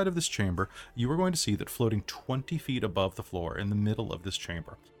 inside of this chamber, you are going to see that floating 20 feet above the floor in the middle of this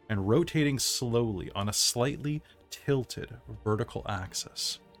chamber, and rotating slowly on a slightly tilted vertical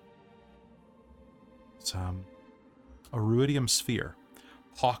axis, it's a ruidium sphere,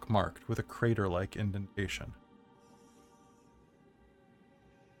 pockmarked with a crater-like indentation.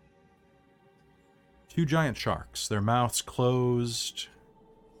 Two giant sharks, their mouths closed,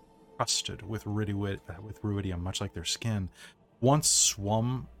 crusted with ruidium, much like their skin, once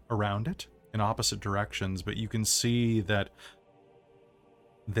swum around it in opposite directions, but you can see that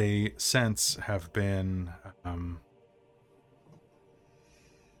they since have been,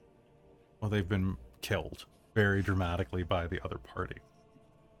 they've been killed very dramatically by the other party.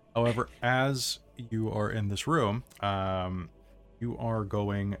 However, as you are in this room, you are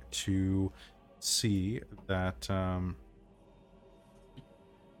going to see that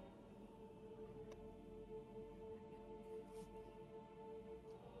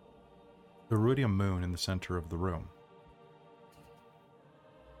the ruidium moon in the center of the room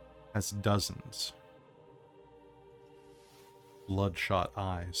has dozens bloodshot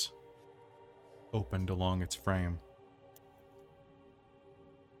eyes opened along its frame.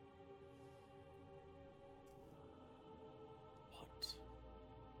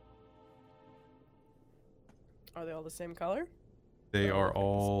 Are they all the same color? They Oh, are okay.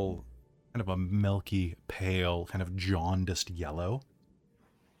 all kind of a milky, pale, kind of jaundiced yellow.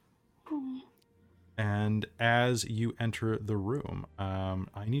 Hmm. And as you enter the room,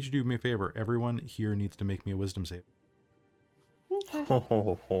 I need you to do me a favor. Everyone here needs to make me a wisdom save. Okay.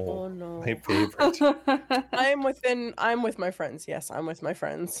 Oh no. My favorite. I'm with my friends. Yes, I'm with my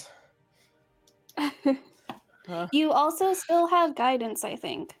friends. You also still have guidance, I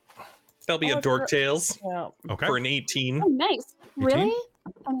think. That'll be Oh, a I Dork forgot- Tales Yeah. Okay, for an 18. Oh, nice. 18? Really?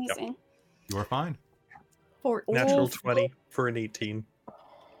 Amazing. you are fine. 14. Natural Oh, 20 for an 18.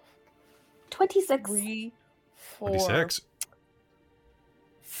 26. 3, 4, 26.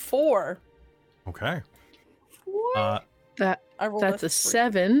 4. Okay. What? I rolled That's a 3.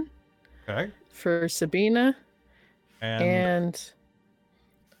 7 Okay. for Sabina. And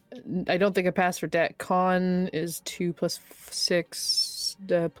And I don't think I passed for deck. Con is 2 plus 6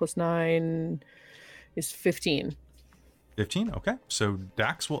 plus 9 is 15. 15. Okay. So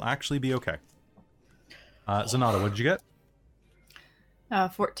Dax will actually be okay. Zanata, what did you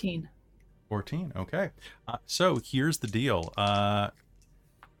get? 14. 14. Okay. So here's the deal.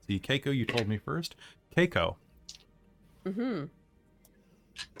 The Keiko, you told me first. Keiko. Mm-hmm.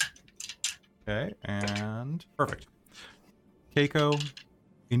 Okay, and perfect. Keiko,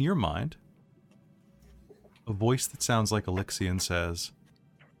 in your mind, a voice that sounds like Elixian says,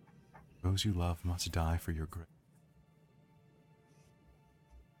 "Those you love must die for your grace."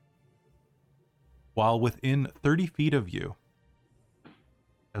 While within 30 feet of you,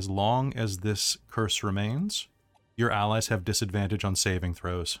 as long as this curse remains, your allies have disadvantage on saving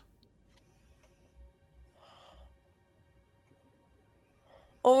throws.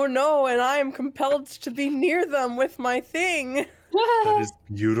 Oh no, and I am compelled to be near them with my thing. That is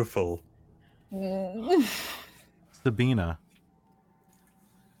beautiful. Sabina.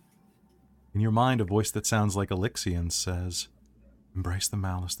 In your mind, a voice that sounds like Elixian says, "Embrace the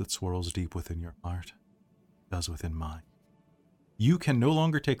malice that swirls deep within your heart, does within mine. You can no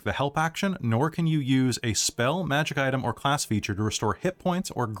longer take the help action, nor can you use a spell, magic item, or class feature to restore hit points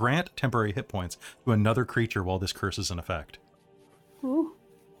or grant temporary hit points to another creature while this curse is in effect." Ooh.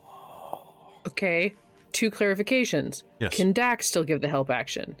 Okay, 2 clarifications. Yes. Can Dax still give the help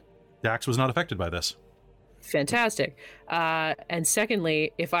action? Dax was not affected by this. Fantastic. And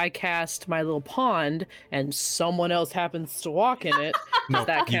secondly, if I cast my little pond and someone else happens to walk in it, No, does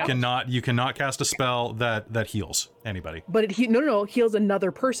that count? you cannot cast a spell that heals anybody. But no, heals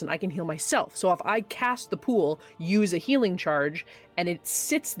another person. I can heal myself. So if I cast the pool, use a healing charge, and it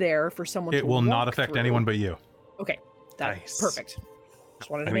sits there for someone to It will not walk affect through. anyone but you. Okay, that's Nice. perfect. Just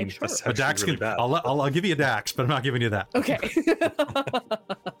wanted to I mean, make sure. that's A actually dax really can. bad. I'll give you a dax, but I'm not giving you that. Okay.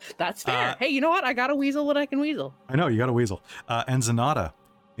 That's fair. Hey, you know what? I got to weasel what I can weasel. I know you got a weasel. And Zanata,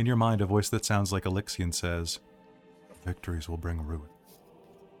 in your mind, a voice that sounds like Elixian says, "Victories will bring ruin.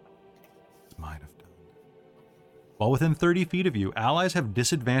 It might have done." While within 30 feet of you, allies have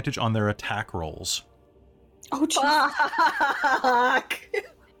disadvantage on their attack rolls. Oh, jeez. Fuck.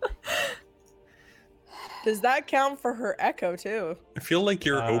 Does that count for her echo too? I feel like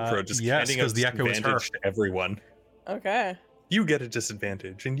you're Oprah just yes, handing 'cause out the echo is her. disadvantage to everyone. Okay. You get a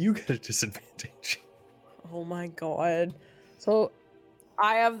disadvantage, and you get a disadvantage. Oh my god. So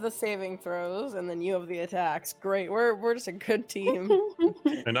I have the saving throws and then you have the attacks. Great. We're just a good team.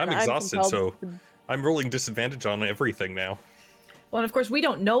 And I'm exhausted, compelled so to- I'm rolling disadvantage on everything now. Well, and of course, we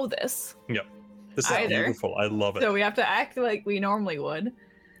don't know this, Yep. This is Either. beautiful. I love it. so we have to act like we normally would.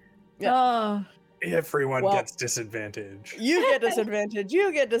 Yeah. Oh, Everyone Well- gets disadvantage. You get disadvantage.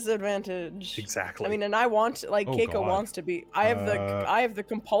 You get disadvantage. Exactly. I mean, and I want like Oh, Keiko God. wants to be. I have Uh, I have the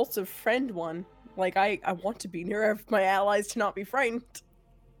compulsive friend one. Like I want to be near my allies to not be frightened.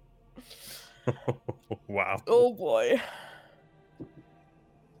 Wow. Oh boy.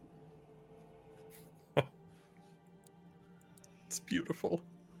 It's beautiful.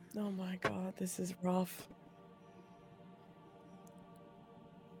 Oh my god, this is rough.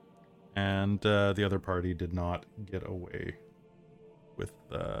 And the other party did not get away with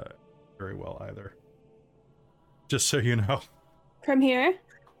very well either. Just so you know, From here?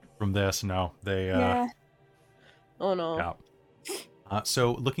 from this, no, they Yeah. Oh no. yeah.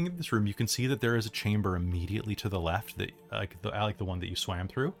 So looking at this room, you can see that there is a chamber immediately to the left that like the one that you swam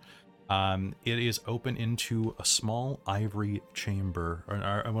through. It is open into a small ivory chamber, or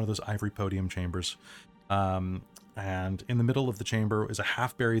one of those ivory podium chambers. And in the middle of the chamber is a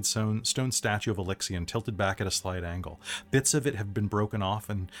half-buried stone statue of Elixian tilted back at a slight angle. Bits of it have been broken off,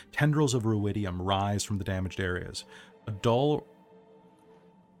 and tendrils of ruidium rise from the damaged areas. A dull...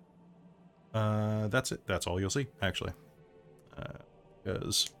 that's it. That's all you'll see, actually.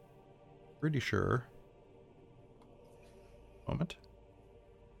 Because... pretty sure... Moment.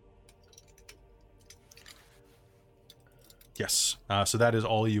 Yes, so that is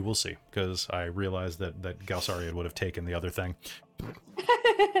all you will see, because I realized that Galsariad would have taken the other thing.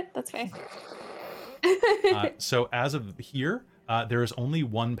 That's fair. So as of here, there is only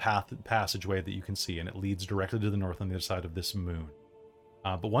one passageway that you can see, and it leads directly to the north on the other side of this moon.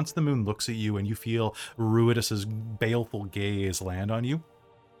 But once the moon looks at you and you feel Ruidus's baleful gaze land on you,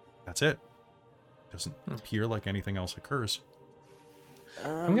 that's it. Doesn't appear like anything else occurs.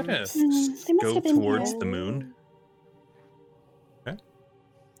 I'm gonna they must go have been towards here. the moon. Okay.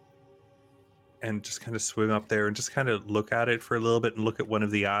 And just kind of swim up there and just kind of look at it for a little bit and look at one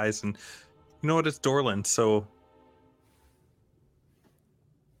of the eyes. And you know what? It's Dorland, so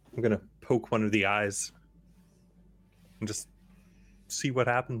I'm gonna poke one of the eyes and just see what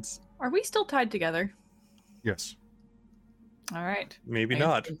happens. are we still tied together? Yes. All right. Maybe I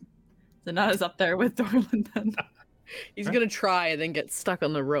not. guess Zanata's up there with Dorland then. He's gonna try and then get stuck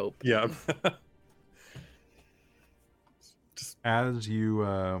on the rope. Yeah. As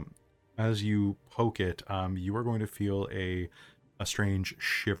you poke it, you are going to feel a strange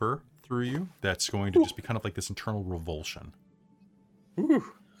shiver through you. That's going to just be kind of like this internal revulsion. Ooh.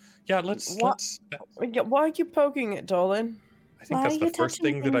 Yeah, let's. What? Why are you poking it, Dolan? I think Why that's are the you first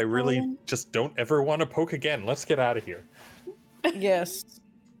touching thing that I things, really Dorland? just don't ever want to poke again. Let's get out of here. Yes.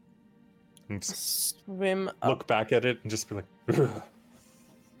 And just Swim up. look back at it and just be like, "Ugh."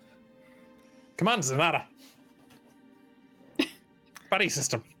 Come on, Zanata. Buddy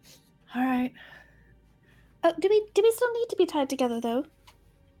system. All right. Oh, do we still need to be tied together though?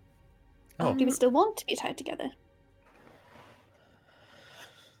 Oh. Do we still want to be tied together?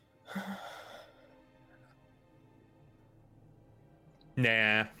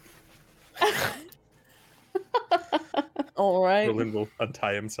 Nah. All right. Roland will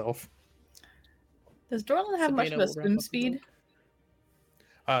untie himself. Does Dorland have much of Sabina a will wrap swim up the speed?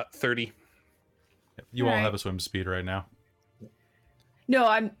 30. You all Alright. have a swim speed right now. No,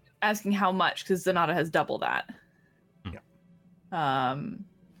 I'm asking how much because Zanata has double that. Yeah. I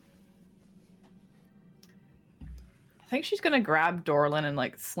think she's gonna grab Dorland and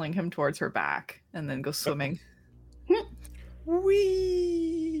like sling him towards her back and then go swimming.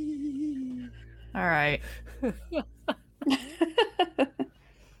 Whee! All right.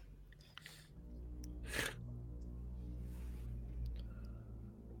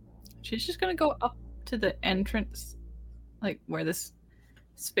 She's just gonna go up to the entrance, like where this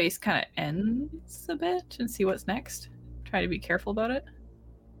space kind of ends a bit, and see what's next. Try to be careful about it.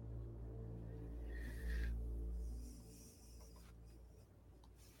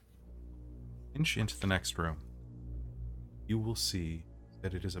 Inch into the next room. You will see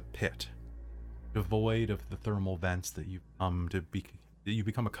that it is a pit, devoid of the thermal vents that you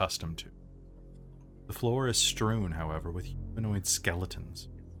become accustomed to. The floor is strewn, however, with humanoid skeletons,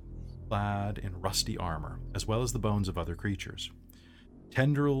 clad in rusty armor, as well as the bones of other creatures.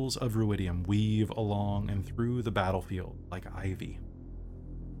 Tendrils of ruidium weave along and through the battlefield like ivy.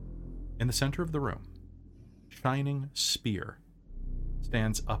 In the center of the room, a shining spear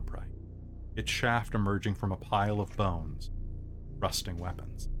stands upright, its shaft emerging from a pile of bones, rusting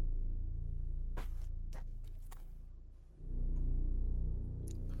weapons.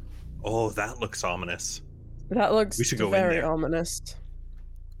 Oh, that looks ominous. That looks We should go in very there. ominous.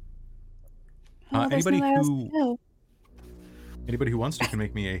 Oh, there's Anybody nowhere else to go. who wants to can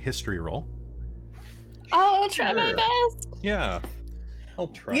make me a history roll. I'll try my Sure. best. Yeah. I'll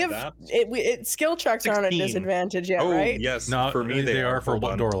try We have that. skill checks aren't a 16. disadvantage yet, Oh, right? yes. No, for me, they are for Hold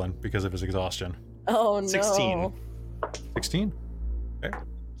on. Dorlin because of his exhaustion. Oh no. 16. 16?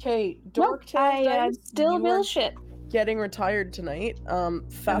 Okay, Nope, Dork I Tail still you are bullshit. getting retired tonight.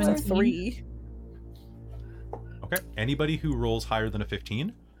 Fats 17. 3. Okay. Anybody who rolls higher than a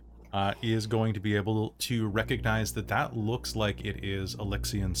 15 is going to be able to recognize that looks like it is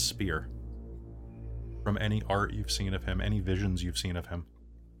Alexian's spear. From any art you've seen of him, any visions you've seen of him.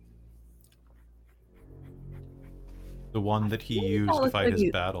 The one that he used to looks fight like his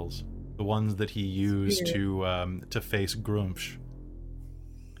he- battles. The ones that he used Spear. to face Grumsh.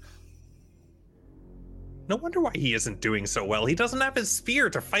 No wonder why he isn't doing so well. He doesn't have his spear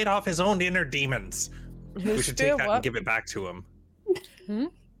to fight off his own inner demons. We should take that and give it back to him.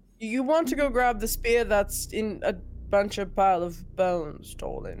 You want to go grab the spear that's in a bunch of pile of bones,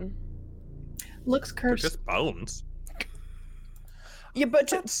 Dolan. Looks They're cursed. just bones. Yeah, but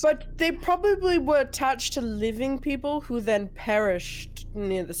That's- they probably were attached to living people who then perished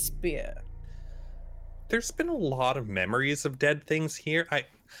near the spear. There's been a lot of memories of dead things here.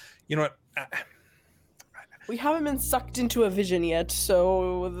 You know what? We haven't been sucked into a vision yet,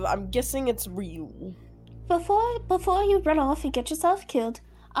 so I'm guessing it's real. Before you run off and get yourself killed,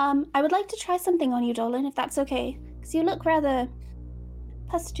 I would like to try something on you, Dolan, if that's okay. Because you look rather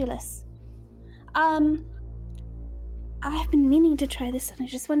pustulous. I've been meaning to try this, and I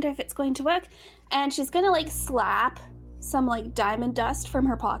just wonder if it's going to work. And she's gonna like slap some like diamond dust from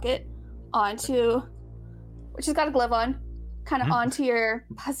her pocket onto, she's got a glove on, kind of Mhm. onto your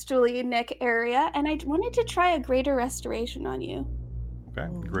pustily neck area. And I wanted to try a greater restoration on you. Okay.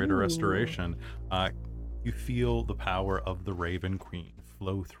 Greater Ooh. restoration. You feel the power of the Raven Queen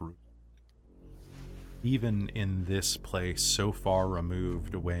flow through. Even in this place so far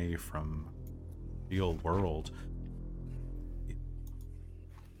removed away from the old world, it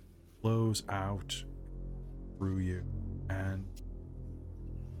flows out through you, and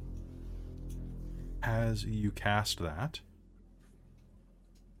as you cast that,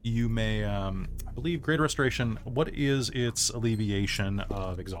 you may, I believe, Greater Restoration, what is its alleviation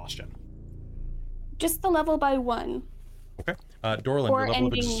of exhaustion? Just the level by 1. Okay. Dorlin, Or your level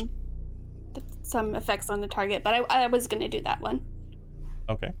of ending some effects on the target, but I was going to do that one.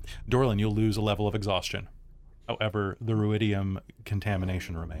 Okay. Dorlin, you'll lose a level of exhaustion. However, the ruidium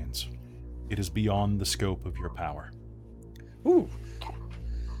contamination remains. It is beyond the scope of your power. Ooh.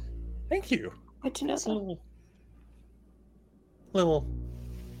 Thank you. Good to know It's a that. little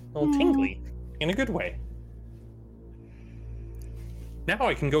tingly in a good way. Now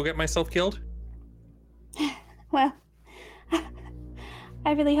I can go get myself killed. Well,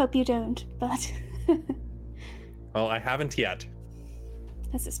 I really hope you don't, but Well, I haven't yet.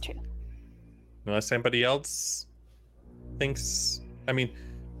 this is true. Unless anybody else thinks. I mean,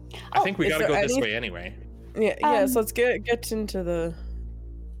 I Oh, think we is gotta there go this any- way anyway. Yeah, so Um, let's get into the.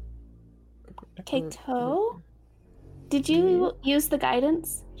 Kato, did you use the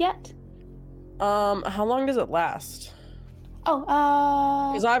guidance yet? How long does it last?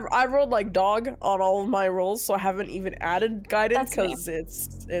 Oh, Because I've rolled like dog on all of my rolls, so I haven't even added guidance That's me.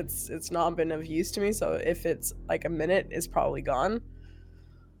 because it's not been of use to me. So if it's like a minute, it's probably gone.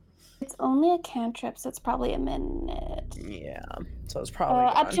 it's only a cantrip, so it's probably a minute. Yeah, so it's probably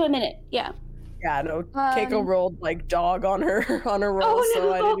Up gone. to a minute, yeah. Yeah, no. Keiko Um, rolled like dog on her roll, Oh,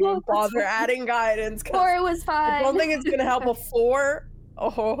 so I didn't no, even that's bother fine. adding guidance. 'cause 4 was fine. I don't think it's gonna help a 4.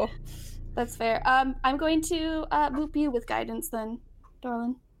 Oh, That's fair. I'm going to boop you with guidance then,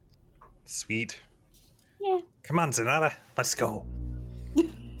 darling. Sweet. Yeah. Come on, Zanata. Let's go.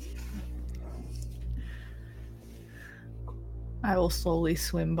 I will slowly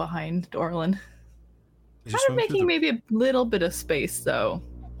swim behind Dorlin. As you Kind of swim through making the- maybe a little bit of space, though.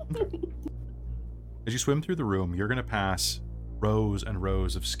 As you swim through the room, you're going to pass rows and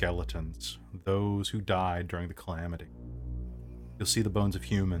rows of skeletons, those who died during the calamity. You'll see the bones of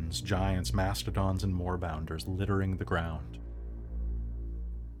humans, giants, mastodons, and moorbounders littering the ground.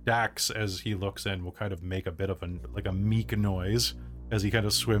 Dax, as he looks in, will kind of make a bit of a meek noise as he kind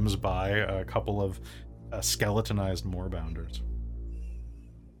of swims by a couple of skeletonized moorbounders.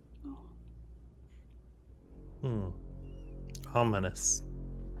 Ominous.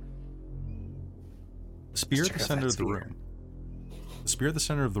 The spear at the center of the room. The spear at the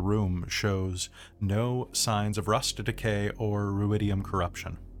center of the room shows no signs of rust, decay, or ruidium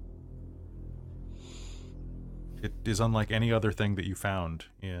corruption. It is unlike any other thing that you found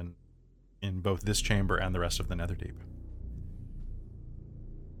in both this chamber and the rest of the Netherdeep.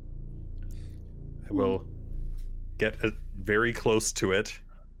 I will get very close to it,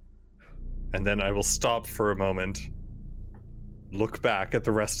 and then I will stop for a moment, look back at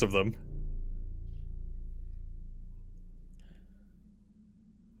the rest of them.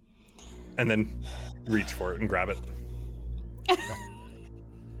 And then reach for it and grab it.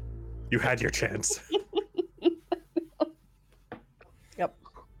 You had your chance. Yep.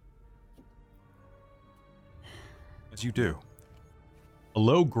 As you do, a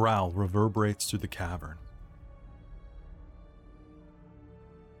low growl reverberates through the cavern.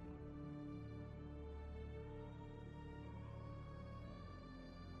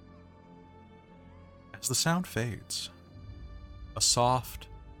 As the sound fades, a soft,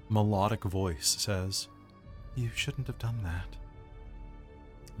 melodic voice says, "You shouldn't have done that."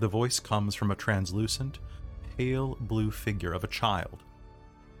 The voice comes from a translucent, pale blue figure of a child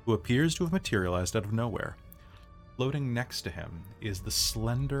who appears to have materialized out of nowhere. Floating next to him is the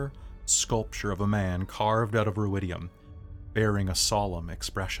slender sculpture of a man carved out of ruidium, bearing a solemn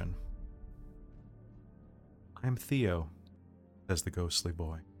expression. "I am Theo," says the ghostly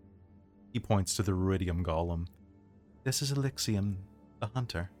boy. He points to the ruidium golem. "This is Elixium, the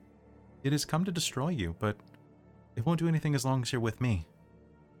hunter. It has come to destroy you, but it won't do anything as long as you're with me.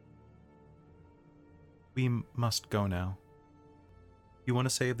 We must go now. You want to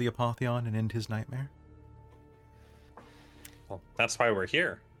save the Apotheon and end his nightmare?" Well, that's why we're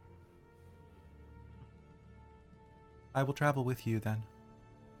here. "I will travel with you then.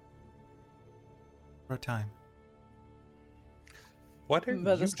 For a time." What are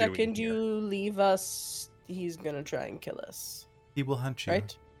But you the second doing here? you leave us, he's gonna try and kill us. "He will hunt you.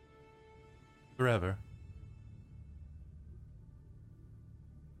 Right? Forever."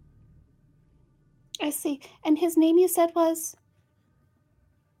 I see. And his name you said was?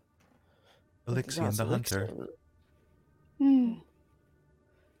 Elixium the hunter. Hmm.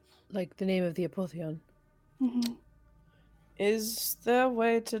 Like the name of the Apotheon. Mm-hmm. Is there a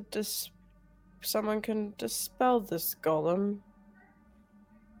way to someone can dispel this golem?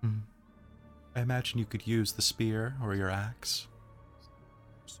 I imagine you could use the spear or your axe.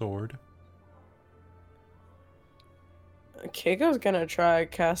 Sword. Keiko's gonna try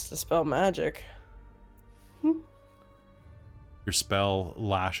cast dispel magic. Your spell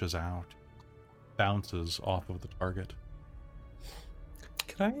lashes out, bounces off of the target.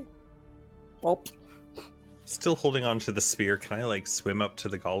 Can I? Well, Still holding on to the spear, can I swim up to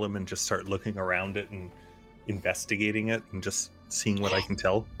the golem and just start looking around it and investigating it and just seeing what I can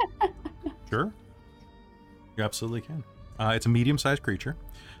tell? Sure. You absolutely can. It's a medium-sized creature,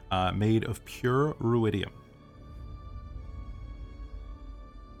 made of pure ruidium.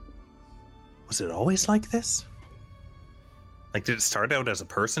 Was it always like this? Did it start out as a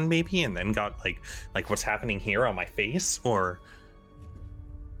person maybe and then got like what's happening here on my face, or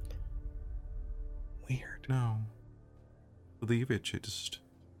weird? No. Believe it just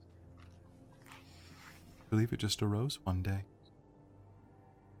arose one day.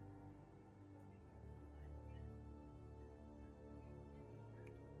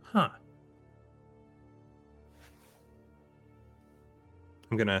 Huh.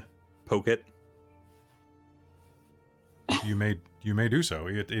 I'm gonna poke it. You may do so.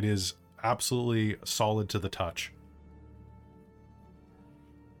 It is absolutely solid to the touch.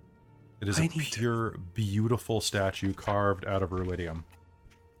 It is a pure, beautiful statue carved out of ruidium.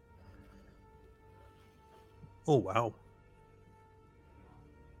 Oh wow.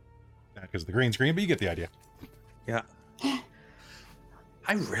 Because the green screen, but you get the idea. Yeah.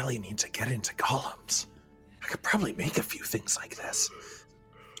 I really need to get into golems. I could probably make a few things like this.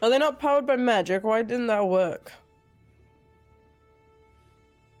 Are they not powered by magic? Why didn't that work?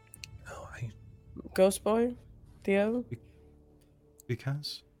 Oh, Ghost Boy? Theo?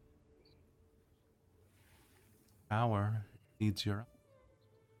 Because power feeds your.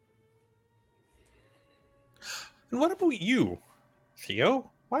 And what about you, Theo?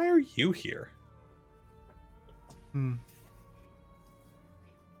 Why are you here? I'm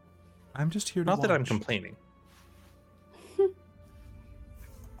just here to Not that I'm watch. complaining.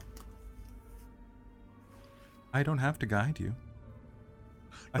 I don't have to guide you.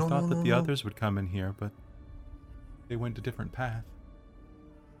 I No, thought no, that no, the no. others would come in here, but they went a different path.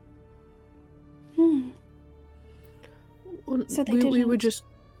 Well, So they we were didn't- just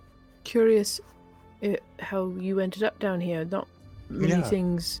curious how you ended up down here. Not many Yeah.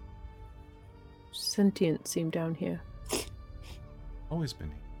 things sentient seem down here. Always been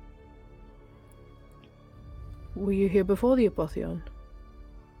here. Were you here before the Apotheon?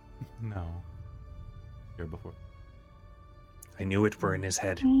 No. Here before. I knew it were in his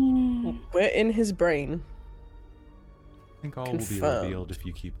head. We're in his brain. I think all will be Confirmed. revealed if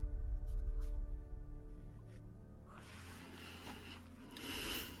you keep.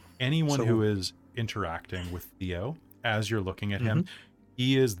 Anyone So- who is interacting with Theo, as you're looking at him,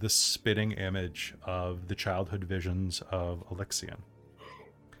 he is the spitting image of the childhood visions of Elixion.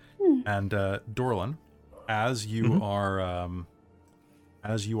 And Dorlin, as you are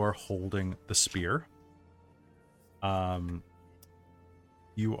holding the spear,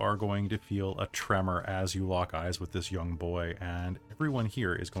 you are going to feel a tremor as you lock eyes with this young boy, and everyone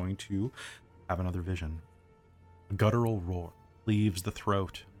here is going to have another vision. A guttural roar cleaves the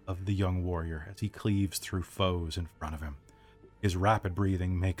throat of the young warrior as he cleaves through foes in front of him. His rapid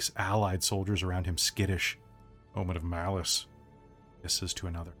breathing makes allied soldiers around him skittish. Moment of malice. Hisses to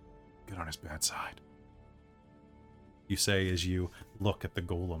another. Get on his bad side. You say as you look at the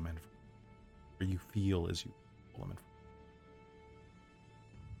golem, or you feel as you golem,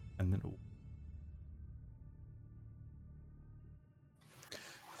 and then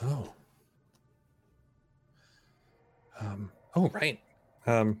Oh. Oh, right.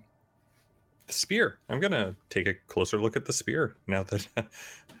 The spear. I'm gonna take a closer look at the spear now that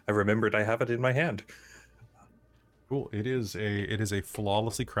I remembered I have it in my hand. cool. It is a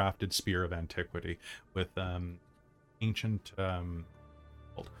flawlessly crafted spear of antiquity with ancient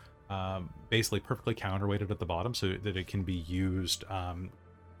basically perfectly counterweighted at the bottom so that it can be used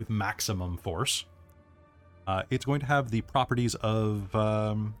with maximum force. It's going to have the properties of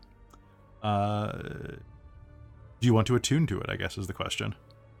do you want to attune to it, I guess is the question.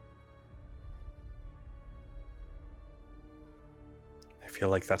 I feel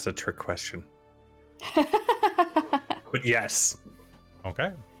like that's a trick question. But yes.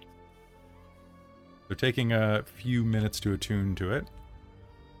 Okay. So taking a few minutes to attune to it.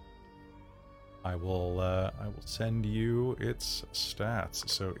 I will send you its stats.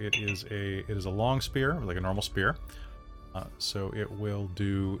 So it is a long spear, like a normal spear. So it will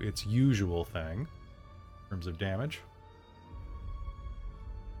do its usual thing in terms of damage.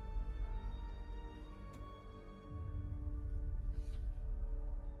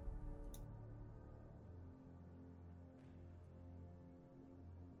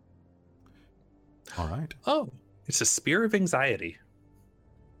 All right. Oh, it's a spear of anxiety.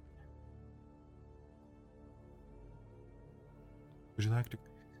 Would you like to?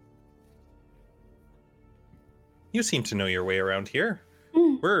 You seem to know your way around here.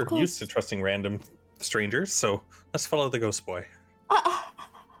 We're used to trusting random strangers, so let's follow the ghost boy.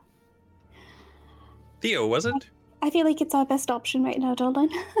 Theo, was it? I feel like it's our best option right now, Dolan.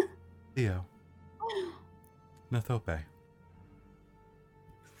 Theo. Nathope.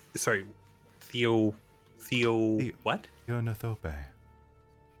 Sorry, Theo, what? Theo Nathope.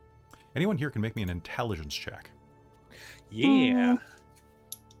 Anyone here can make me an intelligence check. Yeah.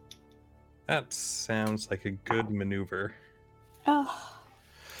 That sounds like a good maneuver. Oh,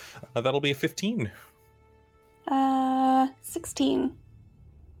 That'll be a 15. 16.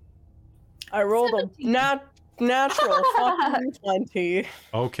 I rolled 17. a natural fucking 20.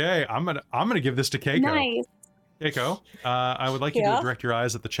 Okay, I'm gonna give this to Keiko. Nice. Keiko, I would like you Yeah? to direct your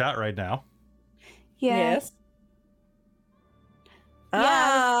eyes at the chat right now. Yeah. Yes. Yeah,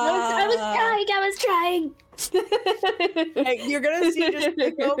 I was trying. Hey, you're gonna see just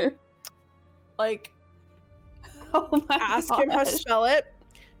Keiko, like, Oh my ask him how to gosh. spell it.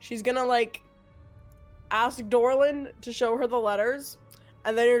 She's gonna like ask Dorlin to show her the letters,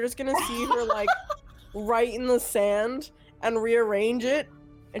 and then you're just gonna see her like write in the sand and rearrange it,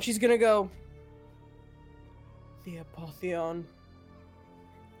 and she's gonna go, the Apotheon.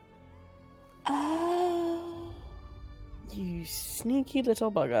 Oh. You sneaky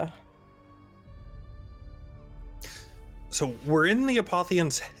little bugger. So we're in the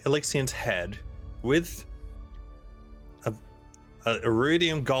Elyxion's head with a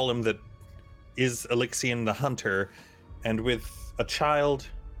Iridium golem that is Elyxion the hunter, and with a child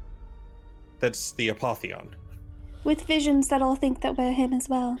that's the Apotheon. With visions that all think that we're him as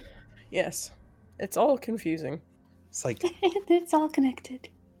well. Yes. It's all confusing. It's like It's all connected.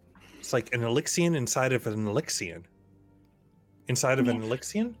 it's like an Elyxion inside of an Elyxion. Inside of an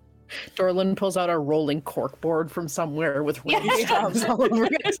Elyxion? Dorlin pulls out a rolling corkboard from somewhere with Yeah. red strings all over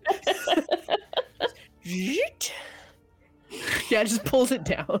it. Yeet. Yeah, just pulls it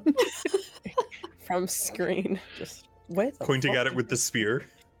down. From screen. Just wait. Pointing at it with the spear.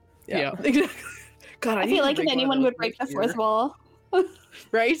 Yeah, exactly. God, I need feel to like if make one of anyone those would break the next fourth year. wall.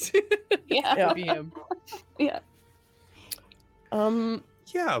 Right? Yeah. Yeah. Would be him. Yeah.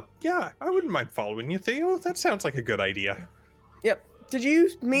 Yeah, I wouldn't mind following you, Theo. That sounds like a good idea. Yep. Did you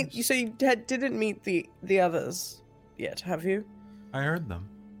meet? You so you didn't meet the others yet, have you? I heard them.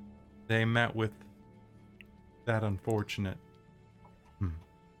 They met with that unfortunate.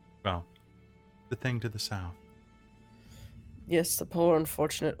 Well, the thing to the south. Yes, the poor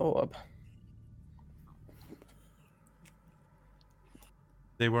unfortunate orb.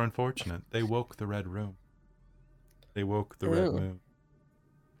 They were unfortunate. They woke the Red Room. They woke the Red Ooh.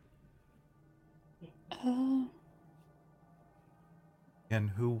 Moon.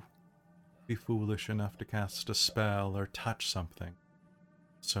 And who would be foolish enough to cast a spell or touch something?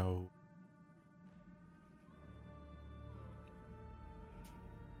 So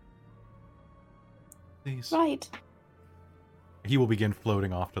please. Right. He will begin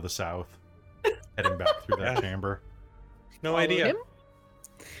floating off to the south, heading back through that Yeah. chamber. No Follow idea.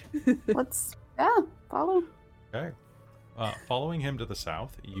 him? Let's follow. Okay. Following him to the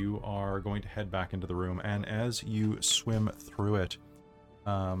south, you are going to head back into the room, and as you swim through it,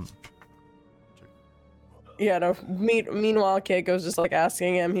 Yeah, no. Meanwhile, Keiko's just like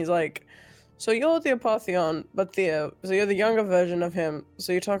asking him. He's like, "So you're the Apotheon, but Theo. So you're the younger version of him.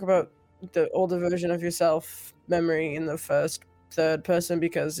 So you talk about the older version of yourself, memory in the third person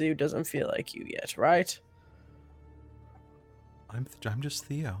because he doesn't feel like you yet, right?" I'm just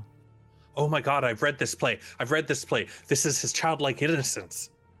Theo. Oh my god, I've read this play. This is his childlike innocence.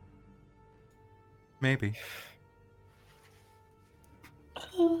 Maybe.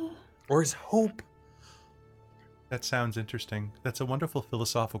 Or his hope. That sounds interesting. That's a wonderful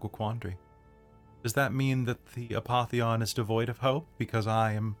philosophical quandary. Does that mean that the Apotheon is devoid of hope because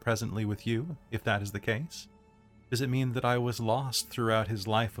I am presently with you, if that is the case? Does it mean that I was lost throughout his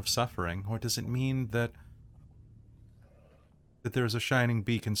life of suffering, or does it mean that there is a shining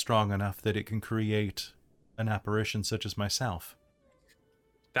beacon strong enough that it can create an apparition such as myself?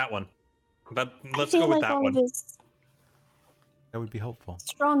 That one. But I let's feel go with like that all one. of his That would be helpful.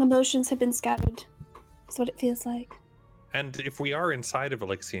 strong emotions have been scattered. That's what it feels like. And if we are inside of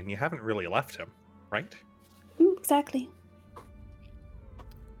Elyxion, you haven't really left him, right? Exactly.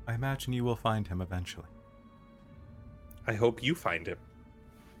 I imagine you will find him eventually. I hope you find him.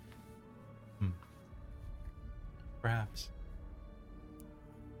 Perhaps.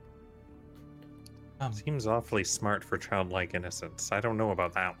 Seems awfully smart for childlike innocence. I don't know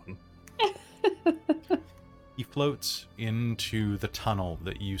about that one. He floats into the tunnel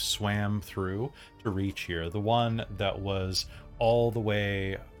that you swam through to reach here, the one that was all the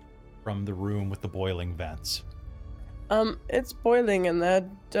way from the room with the boiling vents. It's boiling in there.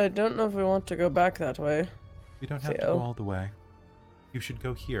 I don't know if we want to go back that way. You don't have to Theo. go all the way. You should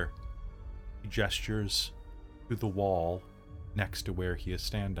go here. He gestures to the wall next to where he is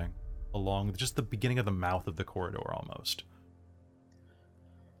standing, along just the beginning of the mouth of the corridor almost.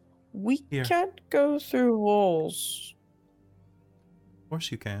 We Here. can't go through walls. Of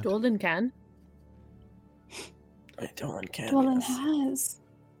course you can. Golden can. I don't can. Dolan yes. has.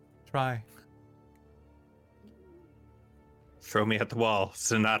 Try. Throw me at the wall,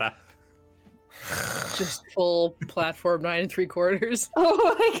 Sonata. Just full platform 9 3/4.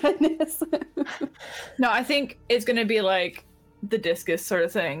 Oh my goodness. No, I think it's gonna be like the discus sort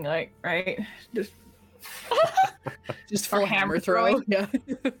of thing, like, right? Just Just Or full hammer hammer throw. throwing. Yeah.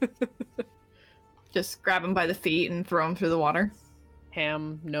 just grab him by the feet and throw him through the water.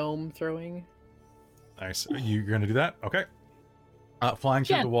 Ham gnome throwing. Nice. You're gonna do that? Okay. Flying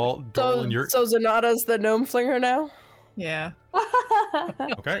through Yeah. the wall, So, Dolan, you're so Zanata's the gnome flinger now? Yeah.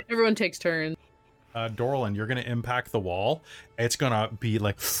 okay. Everyone takes turns. Dorlin, you're gonna impact the wall. It's gonna be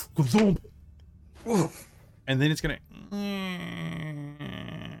like, and then it's gonna, and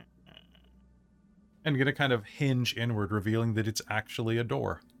gonna kind of hinge inward, revealing that it's actually a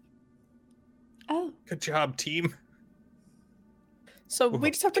door. Oh. Good job, team. So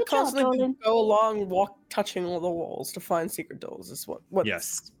we just have to Good job, constantly Dolan. go along, touching all the walls to find secret doors. Is what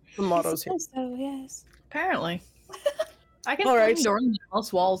Yes. the I motto's here. suppose so, yes. Apparently. I can All right. find doors in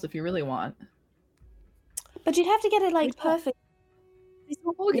house walls if you really want. But you'd have to get it like We don't. perfect.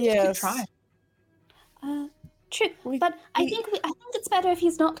 Well, we can just keep Yes. trying. True, We- but I we- think it's better if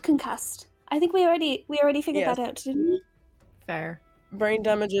he's not concussed. I think we already figured Yes. that out, didn't we? Fair. Brain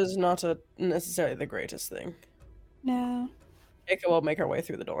damage is not necessarily the greatest thing. No. Ika will make her way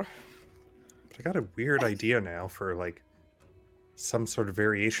through the door. But I got a weird idea now for like some sort of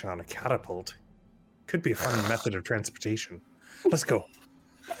variation on a catapult. Could be a fun method of transportation. Let's go.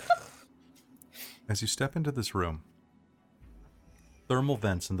 As you step into this room, thermal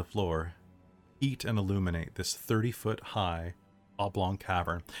vents in the floor heat and illuminate this 30-foot high oblong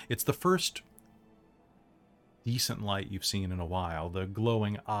cavern. It's the first decent light you've seen in a while. The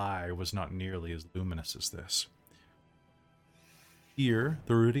glowing eye was not nearly as luminous as this. Here,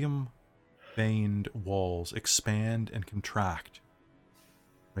 the ruidium veined walls expand and contract,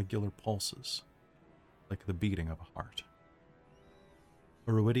 regular pulses, like the beating of a heart.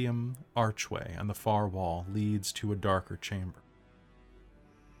 A ruidium archway on the far wall leads to a darker chamber.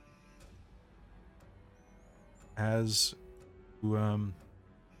 As you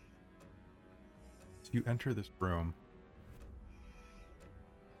enter this room,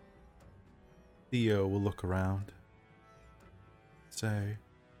 Theo will look around, say,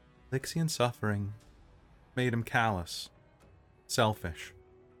 Lixian suffering made him callous, selfish.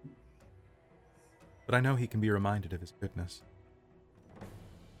 But I know he can be reminded of his goodness.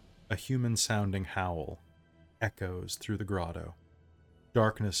 A human-sounding howl echoes through the grotto.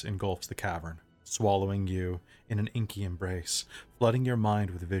 Darkness engulfs the cavern, swallowing you in an inky embrace, flooding your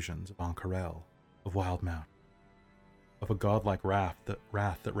mind with visions of Ank'Harel, of Wildmount, of a godlike wrath that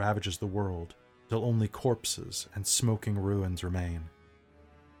ravages the world till only corpses and smoking ruins remain.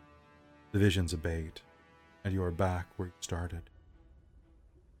 The visions abate, and you are back where you started.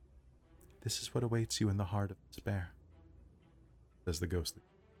 This is what awaits you in the heart of despair, says the ghostly.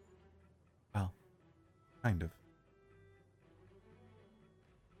 Well, kind of.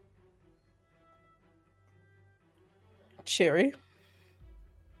 Cheery.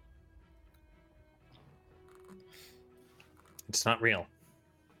 It's not real.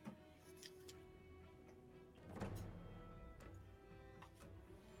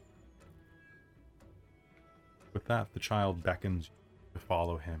 With that, the child beckons you to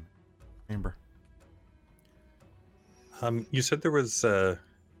follow him. Chamber. You said there was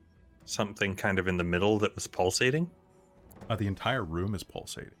something kind of in the middle that was pulsating? The entire room is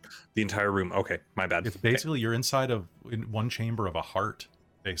pulsating. The entire room. Okay, my bad. It's basically you're inside of in one chamber of a heart,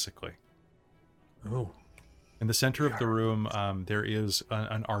 basically. Okay. Oh. In the center of the room, there is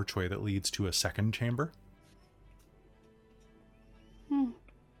an archway that leads to a second chamber.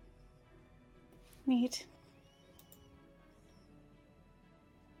 Neat.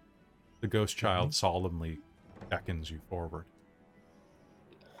 The ghost child solemnly beckons you forward.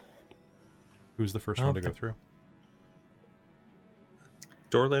 Who's the first one to go Okay. through?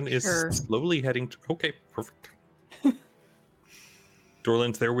 Dorlin is Sure. slowly heading to... Okay, perfect.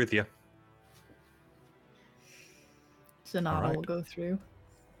 Dorlin's there with you. Zanata Alright. will go through.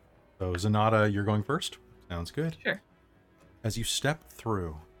 So, Zanata, you're going first? Sounds good. Sure. As you step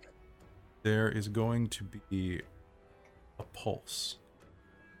through, there is going to be a pulse.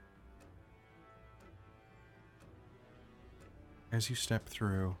 As you step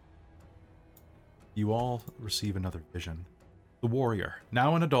through, you all receive another vision. The warrior,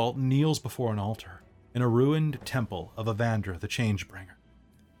 now an adult, kneels before an altar in a ruined temple of Avandra the Changebringer.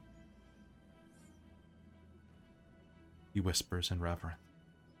 He whispers in reverence.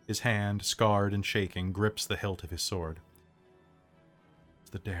 His hand, scarred and shaking, grips the hilt of his sword.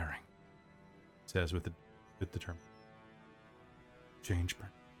 It's the daring, he says with determination. Changebringer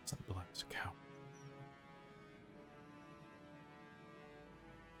doesn't bless a cow.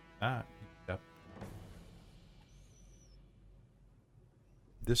 That, yep.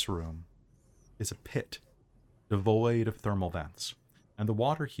 This room is a pit devoid of thermal vents, and the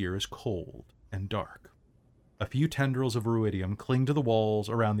water here is cold and dark. A few tendrils of ruidium cling to the walls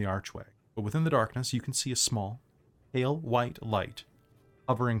around the archway, but within the darkness you can see a small, pale white light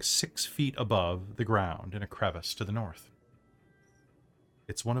hovering 6 feet above the ground in a crevice to the north.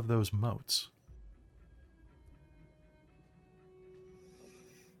 It's one of those moats.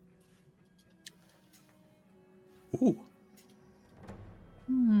 Ooh.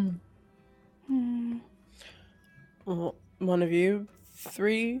 Hmm. Well, one of you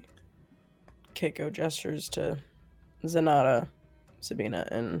three, Keiko gestures to Zanata, Sabina,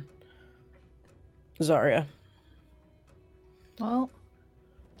 and Zarya. Well,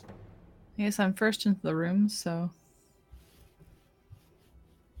 Yes, I'm first into the room, so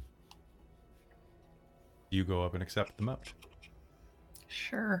You go up and accept the moat.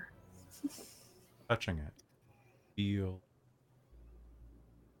 sure. Touching it. Feel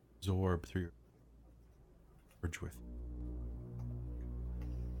absorb through your bridge with you.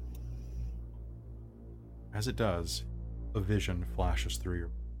 As it does, a vision flashes through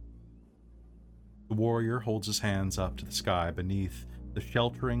your. The warrior holds his hands up to the sky beneath the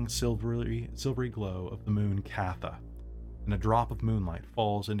sheltering silvery glow of the moon Katha, and a drop of moonlight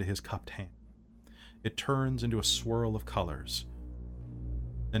falls into his cupped hand. It turns into a swirl of colors,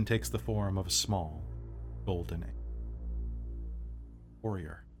 then takes the form of a small, golden egg.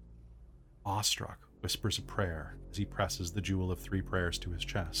 Warrior, awestruck, whispers a prayer as he presses the jewel of 3 prayers to his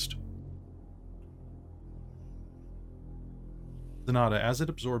chest. Zanata, as it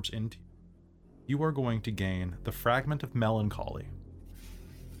absorbs into you, you are going to gain the Fragment of Melancholy.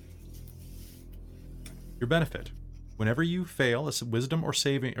 Your benefit: whenever you fail a wisdom or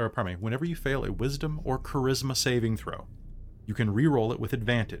whenever you fail a wisdom or charisma saving throw, you can re-roll it with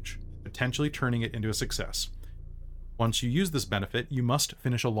advantage, potentially turning it into a success. Once you use this benefit, you must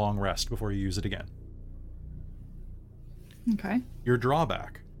finish a long rest before you use it again. Okay. Your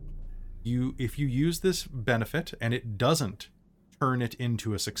drawback: if you use this benefit and it doesn't turn it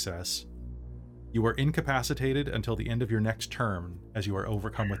into a success, you are incapacitated until the end of your next turn as you are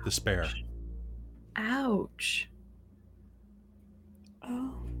overcome with despair. Ouch.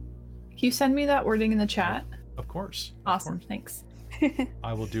 Oh. Can you send me that wording in the chat? Of course. Awesome, Of course. thanks.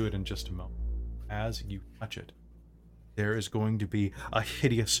 I will do it in just a moment. As you touch it, there is going to be a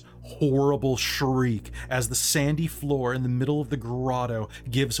hideous, horrible shriek as the sandy floor in the middle of the grotto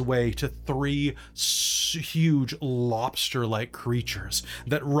gives way to 3 huge lobster-like creatures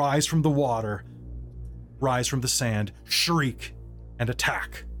that rise from the water, rise from the sand, shriek, and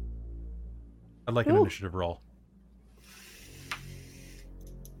attack. I'd like an initiative roll.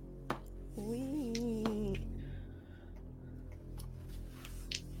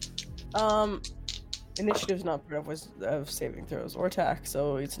 Initiative's not part of saving throws or attack,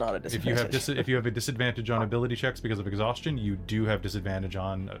 so it's not a disadvantage. If you have a disadvantage on ability checks because of exhaustion, you do have disadvantage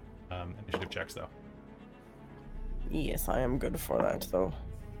on initiative checks, though. Yes, I am good for that, though.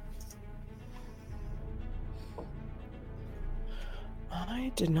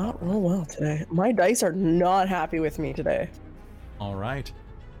 I did not roll well today. My dice are not happy with me today. All right.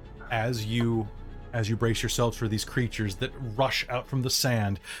 As you brace yourselves for these creatures that rush out from the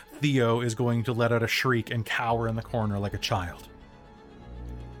sand, Theo is going to let out a shriek and cower in the corner like a child.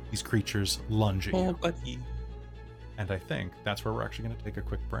 These creatures lunge at you. Buddy. And I think that's where we're actually going to take a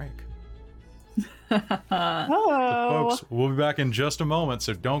quick break. Oh. Folks, we'll be back in just a moment,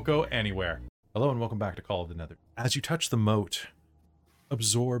 so don't go anywhere. Hello and welcome back to Call of the Nether. As you touch the moat,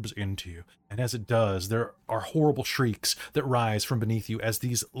 absorbs into you, and as it does, there are horrible shrieks that rise from beneath you as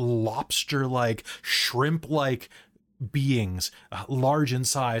these lobster-like, shrimp-like beings, large in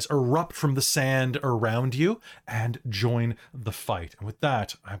size, erupt from the sand around you and join the fight. And with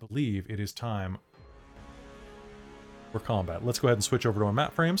that, I believe it is time for combat. Let's go ahead and switch over to our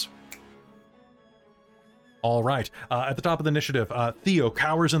map frames. All right, at the top of the initiative, Theo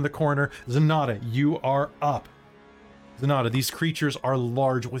cowers in the corner. Zanata, you are up. Zanata, these creatures are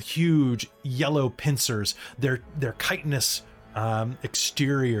large with huge yellow pincers. Their chitinous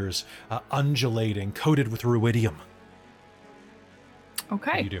exteriors undulating, coated with ruidium.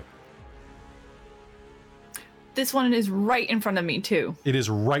 Okay. What do you do? This one is right in front of me, too. It is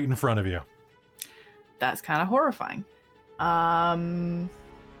right in front of you. That's kind of horrifying.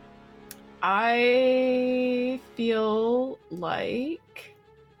 I feel like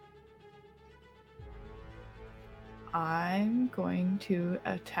I'm going to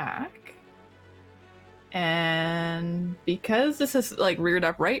attack. And because this is like reared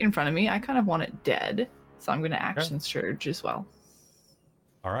up right in front of me, I kind of want it dead. So I'm going to action surge as well.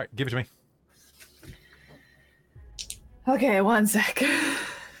 All right, give it to me. Okay, one sec.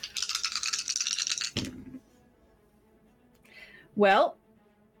 Well,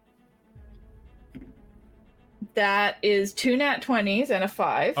 that is 2 nat 20s and a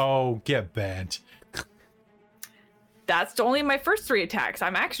 5. Oh, get bent. That's only my first 3 attacks.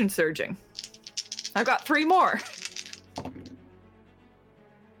 I'm action surging. I've got 3 more.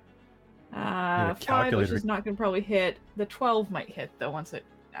 5, which is not going to probably hit. The 12 might hit, though, once it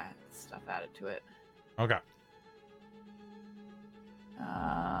stuff added to it. Okay.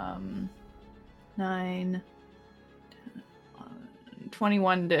 9, 10,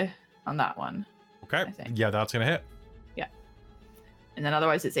 21 on that one. Okay. I think. Yeah, that's going to hit. Yeah. And then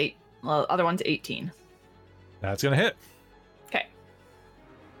otherwise it's 8. Well, other one's 18. That's going to hit. Okay.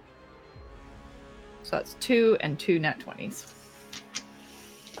 So that's 2 and 2 nat 20s.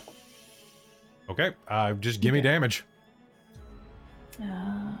 Okay, just give me damage.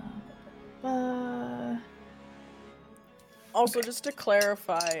 Also, just to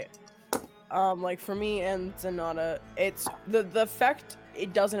clarify, like for me and Zenata, it's the effect.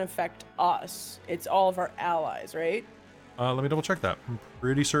 It doesn't affect us. It's all of our allies, right? Let me double check that. I'm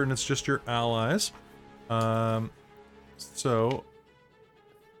pretty certain it's just your allies. So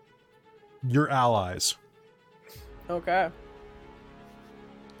your allies. Okay.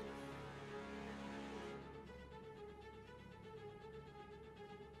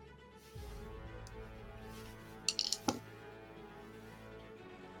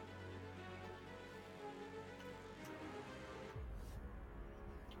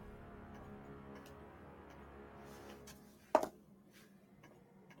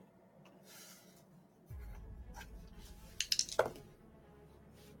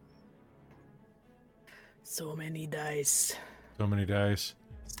 So many dice. So many dice.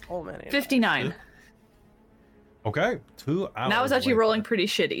 Oh man. 59. Okay, 2 hours. And that was actually later. rolling pretty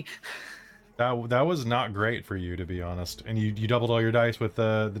shitty. That was not great for you, to be honest. And you doubled all your dice with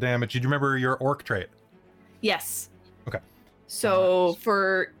the damage. Did you remember your orc trait? Yes. Okay. So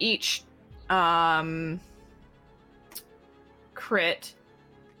for each crit,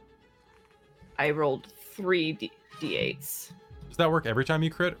 I rolled 3 d8s. Does that work every time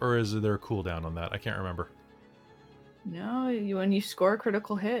you crit, or is there a cooldown on that? I can't remember. No, when you score a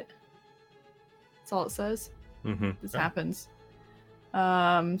critical hit, that's all it says. Mm-hmm. This Okay. happens.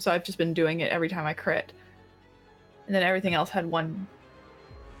 So I've just been doing it every time I crit, and then everything else had one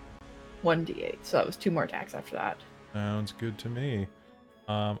d8. So that was 2 more attacks after that. Sounds good to me.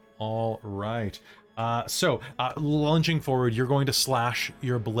 All right. So lunging forward, you're going to slash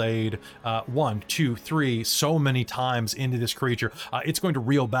your blade 1, 2, 3 so many times into this creature. It's going to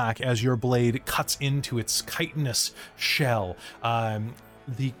reel back as your blade cuts into its chitinous shell.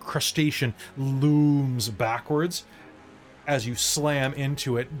 The crustacean looms backwards as you slam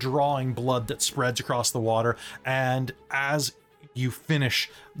into it, drawing blood that spreads across the water. And as you finish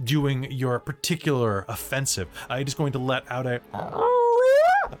doing your particular offensive, it is going to let out a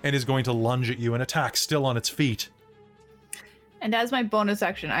and is going to lunge at you and attack, still on its feet. And as my bonus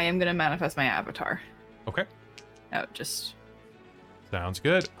action, I am going to manifest my avatar. Okay, Oh, just sounds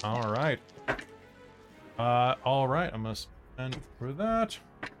good. All right. All right, I'm gonna spend for that.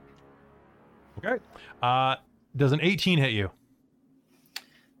 Okay. Does an 18 hit you?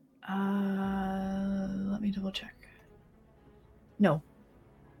 let me double check. No,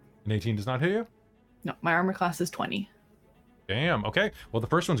 An 18 does not hit you? no, my armor class is 20. Damn. Okay. Well, the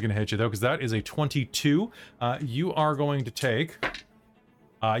first one's going to hit you though, because that is a 22. You are going to take.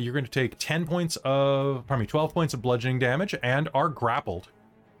 You're going to take 12 points of bludgeoning damage, and are grappled.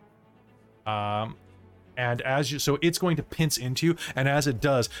 And so it's going to pinch into you, and as it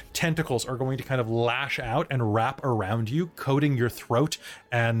does, tentacles are going to kind of lash out and wrap around you, coating your throat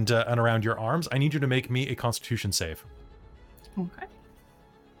and around your arms. I need you to make me a Constitution save. Okay.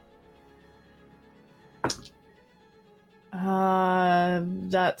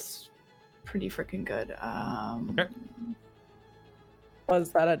 That's pretty freaking good. Okay.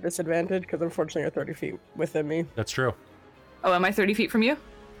 Was that at disadvantage? Because unfortunately, you're 30 feet within me. That's true. Oh, am I 30 feet from you?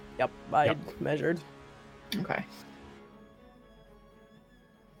 Yep, I Yep. measured. Okay.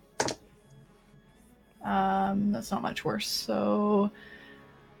 That's not much worse. So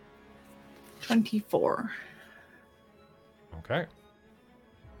 24. Okay.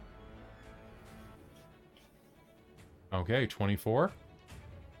 Okay, 24.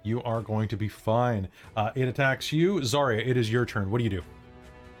 You are going to be fine. It attacks you. Zarya, it is your turn. What do you do?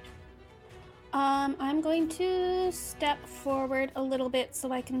 I'm going to step forward a little bit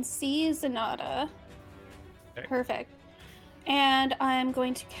so I can see Zenata. Okay. Perfect. And I'm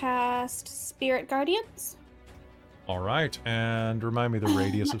going to cast Spirit Guardians. All right, and remind me the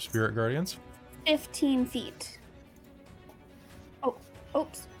radius of Spirit Guardians. 15 feet. Oh,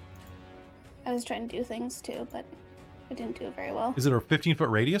 oops. I was trying to do things too, but I didn't do it very well. Is it a 15-foot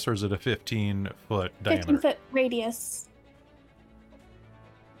radius, or is it a 15-foot diameter? 15-foot radius.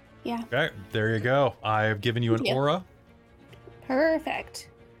 Yeah, Okay, there you go. I've given you an Yeah. aura. perfect.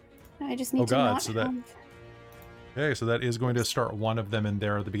 I just need Oh to God, not so that- have... Okay, so that is going to start one of them in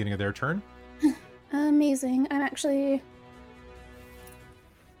there at the beginning of their turn. Amazing. I'm actually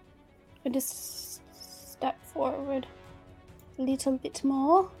going to step forward a little bit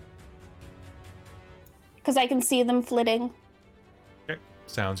more. Because I can see them flitting. Okay,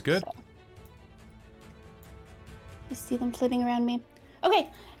 sounds good. I see them flitting around me. Okay,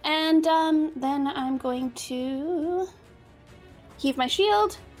 and then I'm going to heave my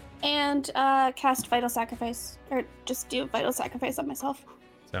shield and cast Vital Sacrifice, or just do Vital Sacrifice on myself.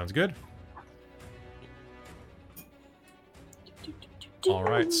 Sounds good. All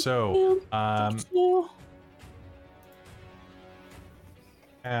right, so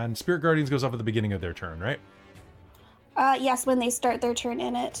and Spirit Guardians goes off at the beginning of their turn, right? Yes, when they start their turn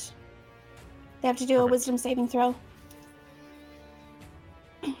in it. They have to do a Perfect. Wisdom saving throw.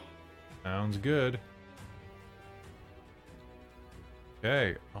 Sounds good.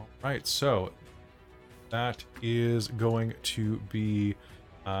 Okay, all right, so that is going to be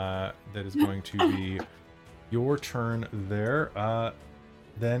your turn there.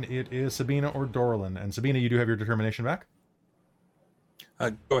 Then it is Sabina or Dorlin. And Sabina, you do have your determination back?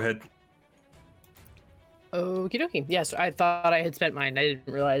 Go ahead. Okie dokie. Yes, I thought I had spent mine. I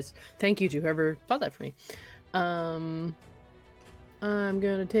didn't realize. Thank you to whoever thought that for me. I'm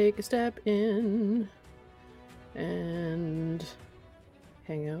gonna take a step in and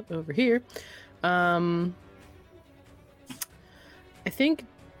hang out over here. I think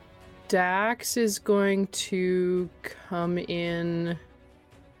Dax is going to come in.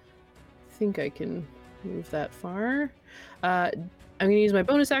 I think I can move that far. I'm going to use my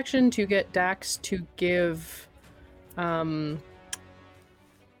bonus action to get Dax to give Keiko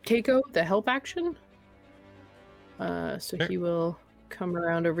the help action. So Okay. he will come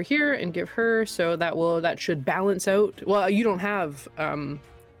around over here and give her, so that should balance out. Well, you don't have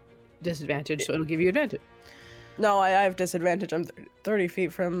disadvantage, so it'll give you advantage. No, I have disadvantage. I'm 30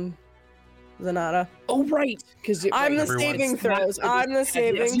 feet from Zanata. Oh, right. Because I'm the Everyone's- saving throws. I'm the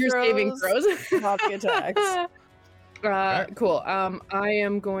saving Your throws. saving throws. Not the attacks. Cool. I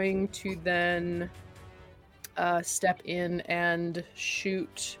am going to then step in and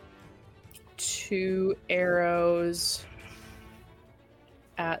shoot 2 arrows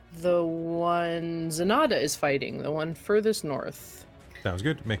at the one Zanata is fighting, the one furthest north. Sounds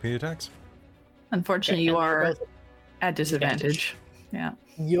good. Make me the attacks. Unfortunately, Okay, you and they're are both- at disadvantage. Yeah.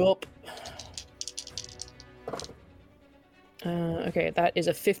 Yup. Okay, that is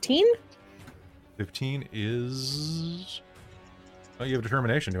a 15. 15 is... Oh, you have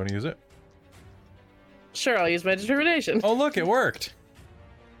determination. Do you want to use it? Sure, I'll use my determination. Oh, look, it worked.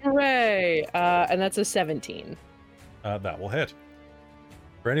 Hooray! And that's a 17. That will hit.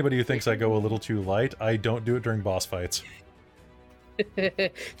 For anybody who thinks I go a little too light, I don't do it during boss fights.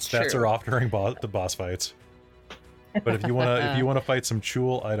 It's Stats true. are off during the boss fights. But if you wanna fight some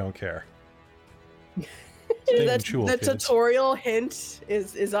Chul, I don't care. Stay in Chul, The kids. tutorial hint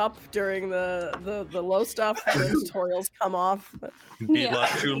is up during the low stuff. The tutorials come off. It'd be Yeah. a lot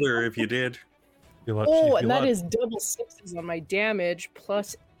cooler if you did. You let- Oh, you and that let- is double 6s on my damage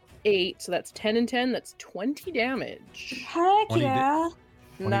plus 8, so that's 10 and 10. That's 20 damage. Heck 20 yeah.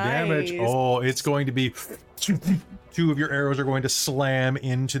 20 damage. Nice. Oh, it's going to be 2 of your arrows are going to slam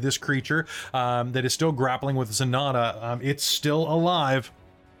into this creature that is still grappling with Zanata. It's still alive,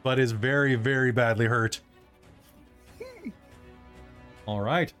 but is very, very badly hurt. All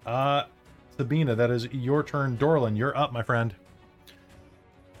right, Sabina, that is your turn. Dorlin, you're up, my friend.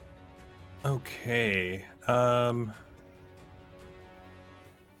 Okay.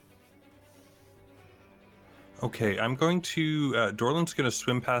 Okay, I'm going to Dorlin's going to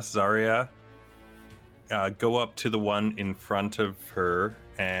swim past Zarya, go up to the one in front of her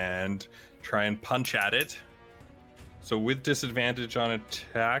and try and punch at it. So with disadvantage on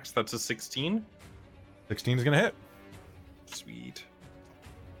attacks, that's a 16. 16 is going to hit. Sweet.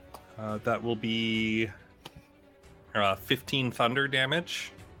 That will be 15 thunder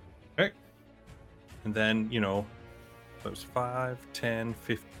damage. Okay. And then, those 5, 10,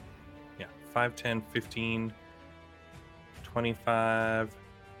 15. Yeah, 5, 10, 15, 25,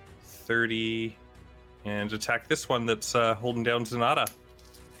 30. And attack this one that's holding down Zanata.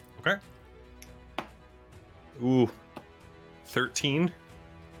 Okay. Ooh. 13.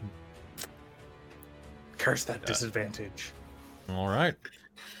 Curse that disadvantage. All right.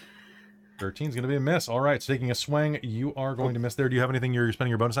 13 is going to be a miss. All right, so taking a swing, you are going to miss there. Do you have anything you're spending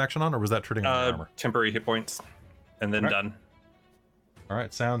your bonus action on, or was that trading on your armor? Temporary hit points. And then Okay. done. All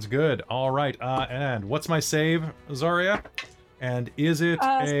right, sounds good. All right, and what's my save, Zarya? And is it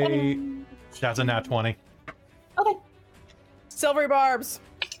a... 17. That's a nat 20. Okay. Silvery barbs.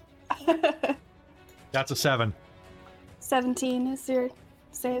 That's a 7. 17 is your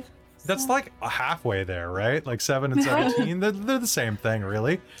save. That's So- like halfway there, right? Like 7 and 17. They're the same thing,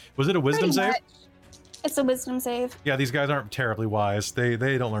 really. Was it a wisdom Pretty save? much. It's a wisdom save. Yeah, these guys aren't terribly wise. They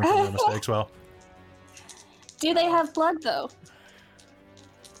don't learn from their mistakes well. Do they have blood though?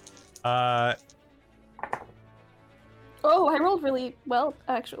 Oh, I rolled really well,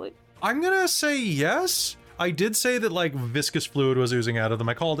 actually. I'm gonna say yes. I did say that like viscous fluid was oozing out of them.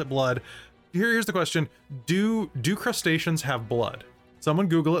 I called it blood. Here's the question: Do crustaceans have blood? Someone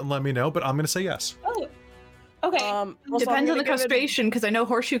Google it and let me know. But I'm gonna say yes. Oh, okay. Also, I'm Depends on gonna the give it- crustacean, because I know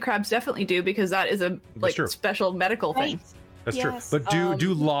horseshoe crabs definitely do, because that is a like true. special medical thing. Right. That's Yes. true. But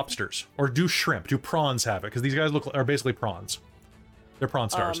do lobsters or do shrimp? Do prawns have it? Because these guys are basically prawns. They're prawn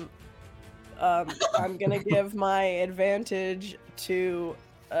stars. I'm gonna give my advantage to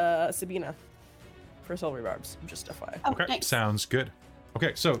Sabina for silvery barbs. Just FYI. Oh, Okay, nice. sounds good.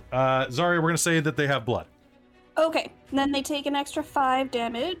 Okay, so Zarya, we're gonna say that they have blood. Okay, then they take an extra 5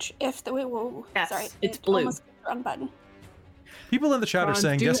 damage if the whoa, Yes, sorry, it's it blue. almost clicked the wrong button. People in the chat are Prawns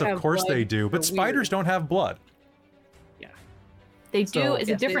saying do yes, of have course blood. they do, but They're spiders weird. don't have blood. They So- do. It's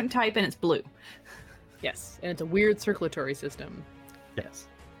a Yes, they- different type, and it's blue. Yes, and it's a weird circulatory system. Yes.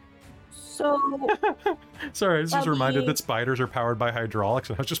 So Sorry, I was just That'll reminded be- that spiders are powered by hydraulics,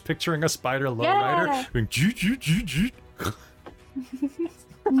 and I was just picturing a spider low Yeah. rider doing joot, joot, joot, joot,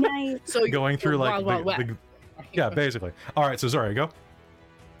 nice. So going through like Wild, Wild the yeah, basically. All right, so Zarya, go.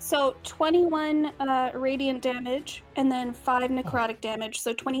 So 21 radiant damage and then 5 necrotic damage,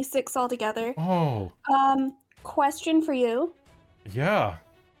 so 26 altogether. Oh, Question for you. yeah.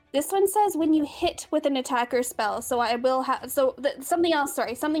 This one says when you hit with an attacker spell, so I will have something else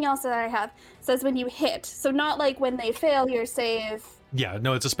that I have says when you hit. So not like when they fail your save. Yeah,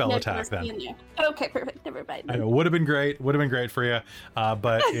 no, it's a spell no, attack must be then. in there. Okay, perfect. Never mind. I know, would have been great for you,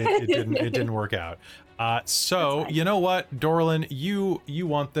 but it didn't work out. So That's fine. you know what, Dorlin, you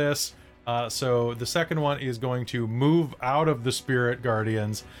want this. So the second one is going to move out of the Spirit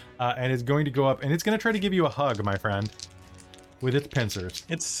Guardians, and it's going to go up, and it's going to try to give you a hug, my friend, with its pincers.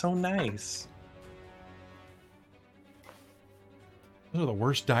 It's so nice. Those are the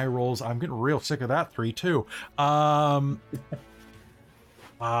worst die rolls. I'm getting real sick of that 3-2.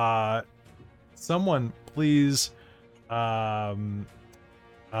 Someone please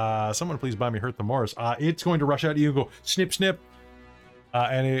buy me Hurt the Morris. It's going to rush out at you and go snip snip,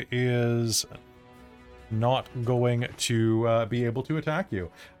 and it is not going to be able to attack you,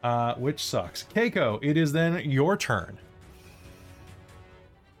 which sucks. Keiko, it is then your turn.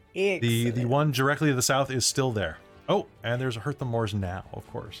 The one directly to the south is still there. Oh, and there's a Hurt the Moors now, of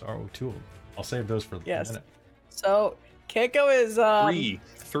course. Oh, two of them. I'll save those for the Yes. minute. So Keiko is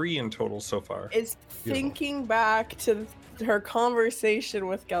Three in total so far. is thinking back to her conversation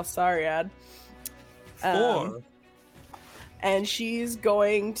with Galsariad. Four. And she's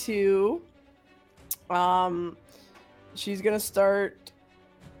going to start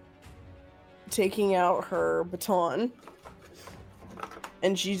taking out her baton,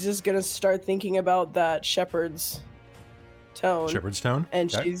 and she's just gonna start thinking about that shepherd's tone. Shepherd's Tone.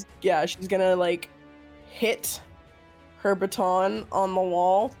 And Okay. she's gonna like hit her baton on the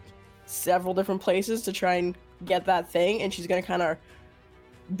wall several different places to try and get that thing, and she's gonna kind of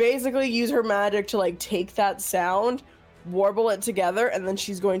basically use her magic to like take that sound, warble it together, and then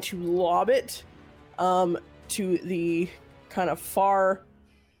she's going to lob it to the kind of far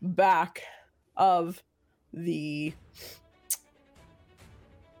back of the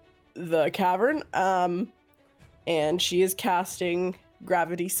cavern, and she is casting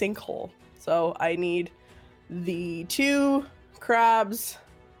Gravity Sinkhole. So I need the 2 crabs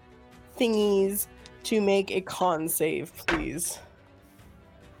thingies to make a con save, please.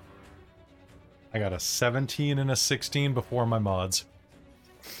 I got a 17 and a 16 before my mods.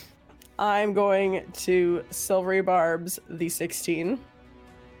 I'm going to Silvery Barbs the 16.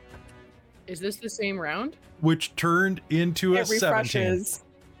 Is this the same round? Which turned into a It 17. refreshes.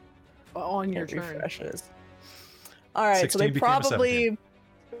 On your It turn. refreshes. All right, so 16 they became a probably...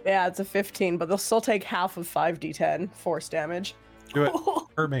 Yeah, it's a 15, but they'll still take half of 5d10 force damage. Do it.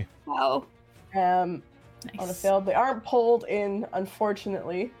 Hurt me. Wow. On a Nice. failed, they aren't pulled in,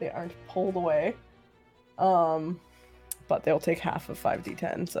 unfortunately. They aren't pulled away. But they'll take half of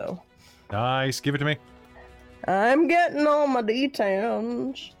 5d10, so Nice. Give it to me. I'm getting all my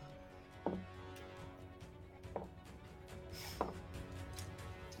d10s.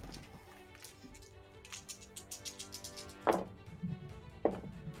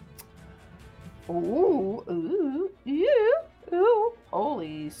 Ooh, ooh, ooh, ooh.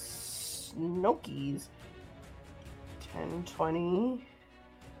 Holy snokies. 10, 20,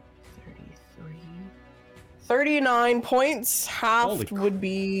 33. 39 points. Half Holy would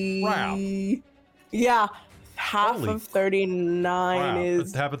be. crap. Yeah, half Holy of 39 Wow.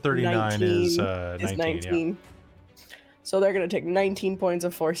 is Half of 39 is 19. 19. So they're going to take 19 points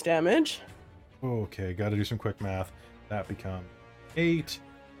of force damage. Yeah. Okay, got to do some quick math. That becomes 8.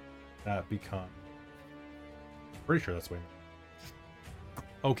 That becomes... Pretty sure that's way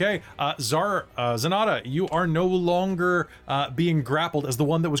Okay, Zanata, you are no longer being grappled, as the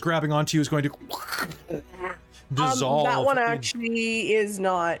one that was grabbing onto you is going to dissolve. That one actually is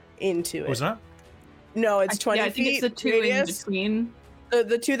not into it. Was that? No, it's 20 yeah, I think feet it's the two radius. in between.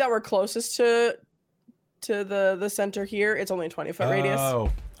 The two that were closest to the center here, it's only a 20-foot radius.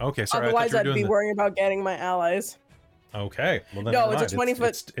 Oh, okay. Sorry. Otherwise, I I'd thought you be were doing worrying about getting my allies. Okay. Well, then No, never it's a mind.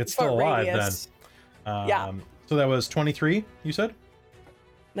 20-foot It's still alive radius. then. Yeah. So that was 23, you said?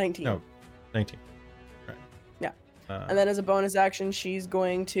 19. No, 19. Right. Yeah. And then as a bonus action, she's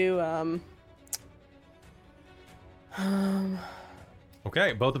going to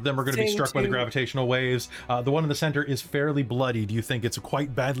Okay, both of them are going to be Sing struck by the to- gravitational waves. The one in the center is fairly bloody. Do you think it's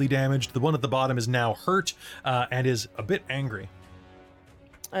quite badly damaged? The one at the bottom is now hurt and is a bit angry.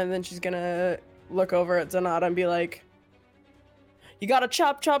 and then she's gonna look over at Zanata and be like, "You gotta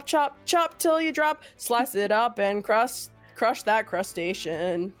chop, chop, chop, chop till you drop. Slice it up and crush that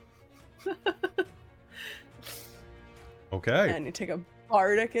crustacean." Okay. And you take a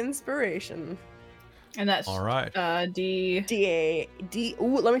bardic inspiration. And that's All right. D. D.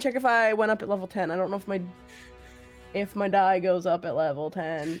 Ooh, let me check if I went up at level 10. I don't know if my die goes up at level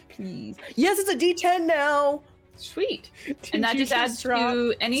 10. Please. Yes, it's a D10 now. Sweet. Did And that you just adds drop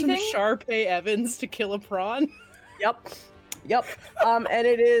to anything? Some Sharpay Evans to kill a prawn. Yep. And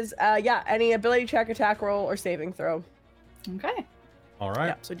it is any ability check, attack roll, or saving throw. Okay. All right.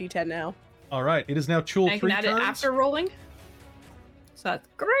 Yep. So D10 now. All right. It is now Chul I can 3 add turns. it after rolling. So that's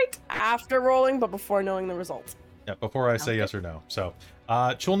great. After rolling, but before knowing the results. Yeah, before I say yes or no. So,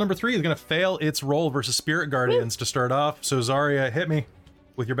 Chul number 3 is going to fail its roll versus Spirit Guardians to start off. So, Zarya, hit me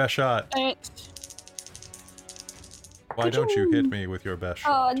with your best shot. Why don't you hit me with your best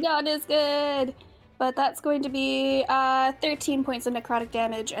shot? Oh, not as good. But that's going to be 13 points of necrotic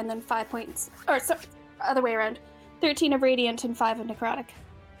damage and then 5 points. Or, sorry, other way around. 13 of radiant and 5 of necrotic.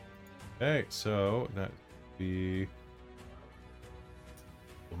 Okay, so that would be...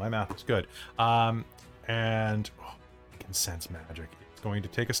 Well, my math is good. And I can sense magic. It's going to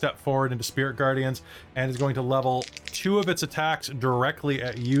take a step forward into Spirit Guardians and is going to level 2 of its attacks directly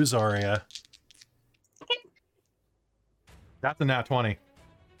at you, Zarya. That's a nat 20.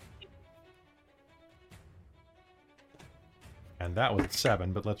 And that was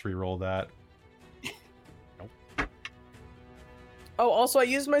 7, but let's re-roll that. Oh, also, I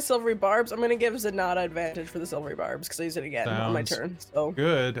used my silvery barbs. I'm going to give Zanata advantage for the silvery barbs because I used it again on my Sounds turn. So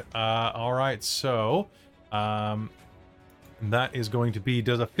Good. All right, so that is going to be,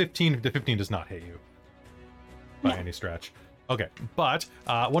 does a 15 does not hit you by any stretch. Okay, but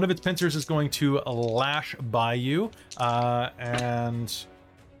one of its pincers is going to lash by you, and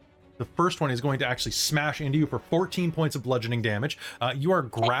the first one is going to actually smash into you for 14 points of bludgeoning damage. You are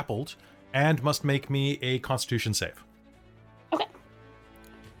grappled and must make me a Constitution save. Okay.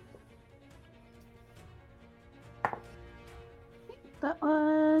 That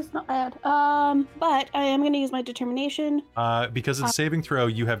was not bad. But I am going to use my determination. Because it's a saving throw,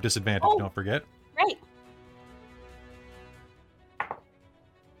 you have disadvantage, Oh. don't forget. Right.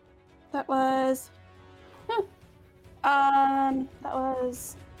 That was... that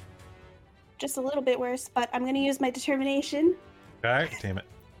was just a little bit worse, but I'm going to use my determination. Okay, damn it.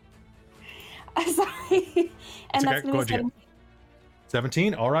 I'm sorry. And It's that's okay, going go to ahead, be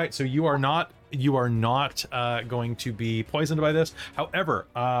 17. All right, so you are not going to be poisoned by this. However,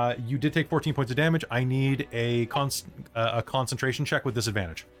 you did take 14 points of damage. I need a concentration check with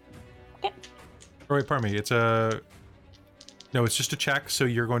disadvantage. Okay. Oh, wait, pardon me. It's just a check, so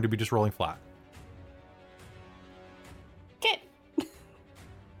you're going to be just rolling flat. Okay.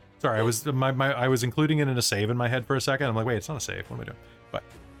 Sorry, I was including it in a save in my head for a second. I'm like, wait, it's not a save. What am I doing? But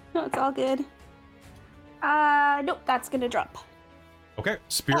No, it's all good. Nope, that's going to drop. okay,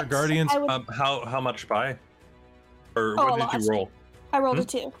 Spirit But Guardians. I would- How much by? Or Oh, what a did lot. you roll? I rolled a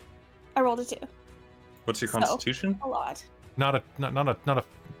 2. I rolled a 2. What's your So- constitution? A lot. Not a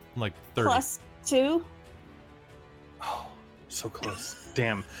like 30. Plus 2. Oh, so close.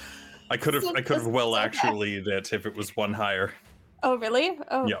 Damn. I could have So well close, so bad. actually that if it was one higher. Oh, really?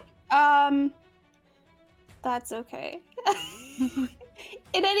 Oh. Yep. That's okay. In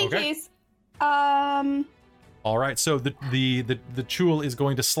any Okay. case, All right, so the Chul is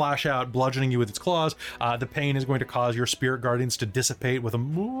going to slash out, bludgeoning you with its claws. The pain is going to cause your Spirit Guardians to dissipate with a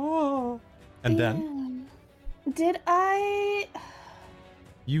 "Mwah." And then did I?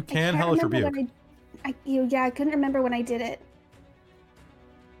 you I can can't Hellish remember Rebuke. when I couldn't remember when I did it.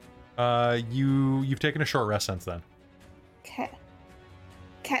 You've taken a short rest since then. Okay.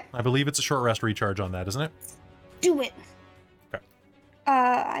 I believe it's a short rest recharge on that, isn't it? Do it. Okay.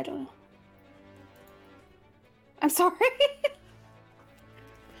 I don't know. I'm sorry.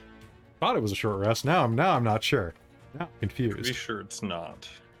 thought it was a short rest. Now I'm not sure. Now I'm Pretty confused. sure it's not.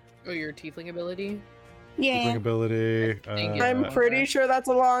 Oh, your tiefling ability? Healing Yeah. ability. Thank you. I'm pretty sure that's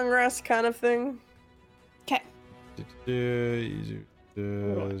a long rest kind of thing. Okay.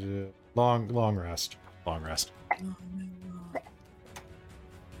 Long rest. Long rest.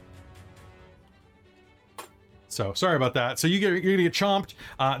 So sorry about that. So you're gonna get chomped.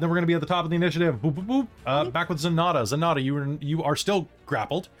 Then we're gonna be at the top of the initiative. Boop boop boop. Back with Zanata. Zanata, you are still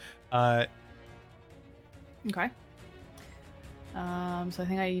grappled. Okay. So I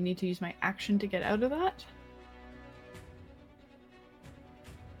think I need to use my action to get out of that.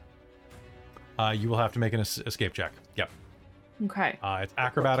 You will have to make an escape check. Yep. Okay. It's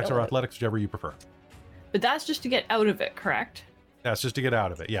acrobatics kill or it. athletics, whichever you prefer. But that's just to get out of it, correct? That's just to get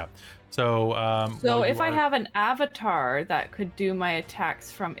out of it. Yeah. So. So while if you I are- have an avatar that could do my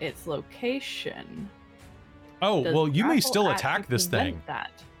attacks from its location. Oh does well, you may grapple still act attack to this prevent thing.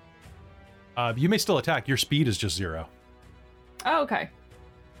 That. You may still attack. Your speed is just 0. Oh, okay.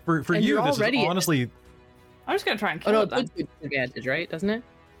 For And you, you're this is already- honestly. I'm just gonna try and Oh kill no, it then. it's with disadvantage, right? Doesn't it?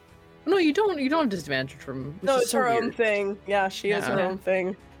 No, you don't. You don't have disadvantage from. Which No, is it's so her own weird. thing. Yeah, she has her Yeah. own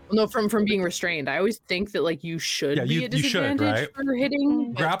thing. No, from being restrained. I always think that like you should Yeah, be you- at you should, disadvantage right? for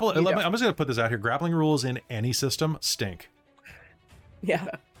hitting. but Grapple. you I'm don't. just gonna put this out here. Grappling rules in any system stink. Yeah.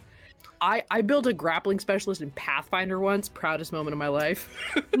 I built a grappling specialist in Pathfinder once. Proudest moment of my life.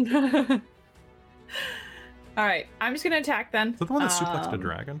 All right, I'm just gonna attack then. Is that the one that suplexed a Um,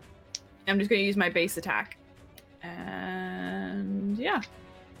 dragon? I'm just gonna use my base attack, and yeah,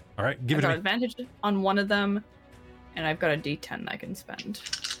 All right, give I've it to got me. advantage on one of them, and I've got a D10 I can spend.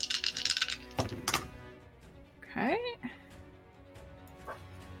 Okay.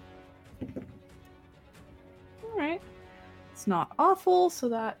 All right. It's not awful, so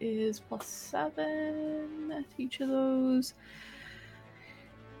that is +7 at each of those.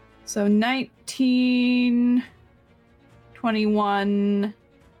 So 19, 21,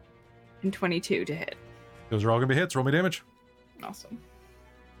 and 22 to hit. Those are all gonna be hits. Roll me damage. Awesome.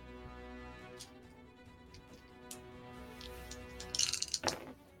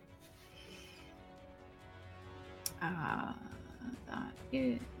 That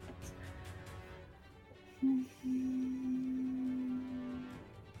is.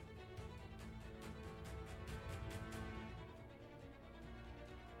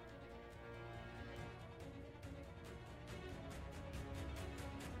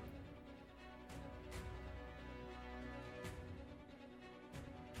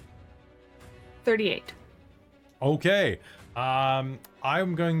 $38. Okay. I'm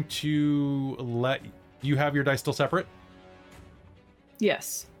going to let you have your dice still separate.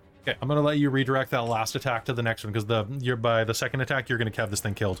 Yes. Okay, I'm gonna let you redirect that last attack to the next one because by the second attack you're gonna have this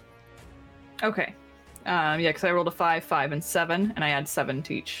thing killed. Okay. Yeah, because I rolled a 5, 5, and 7, and I add 7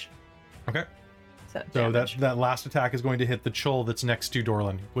 to each. Okay. Set So damage. that last attack is going to hit the Chul that's next to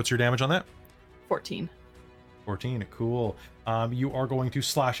Dorlin. What's your damage on that? 14. 14. Cool. You are going to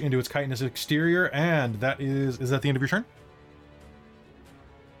slash into its chitinous exterior, and that is that the end of your turn?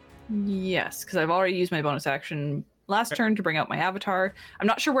 Yes, because I've already used my bonus action last turn to bring out my avatar. I'm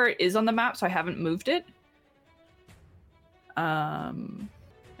not sure where it is on the map, so I haven't moved it.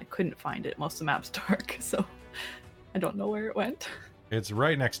 I couldn't find it. Most of the map's dark, so I don't know where it went. It's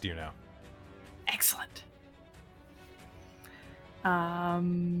right next to you now. Excellent.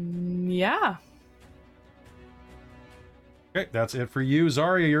 Yeah. Okay, that's it for you.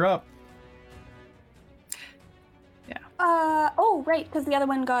 Zarya, you're up. Oh, right, because the other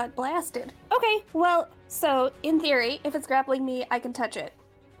one got blasted. Okay, well, so in theory, if it's grappling me, I can touch it.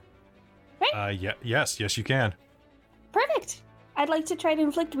 Yes, you can. Perfect. I'd like to try to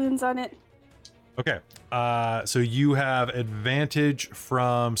inflict wounds on it. Okay, so you have advantage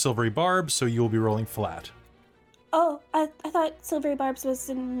from Silvery Barbs, so you'll be rolling flat. Oh, I thought Silvery Barbs was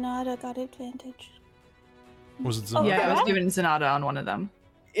Zenata got advantage. Was it Oh, Zanata? Yeah, I was okay. given Zenata on one of them.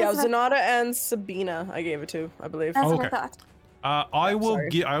 Yeah, That's not- Zanata and Sabina, I gave it to, I believe. That's what Okay. I thought. I will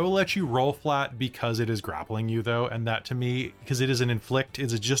sorry. I will let you roll flat because it is grappling you though, and that to me, because it is an inflict,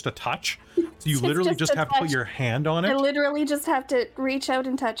 is just a touch. So you It's literally just just a have to put touch. your hand on I it. literally just have to reach out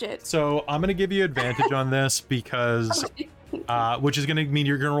and touch it. So I'm gonna give you advantage on this because, Okay. which is gonna mean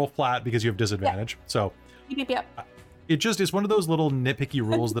you're gonna roll flat because you have disadvantage. So Yep. it's one of those little nitpicky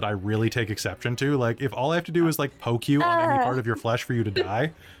rules that I really take exception to. Like if all I have to do is like poke you on any part of your flesh for you to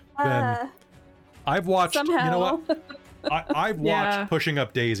die, then I've watched. somehow. You know what? I've watched Yeah. Pushing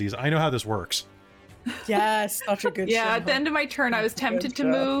Up Daisies. I know how this works. Yes, such a good Yeah, show. at the end of my turn, I was Good tempted to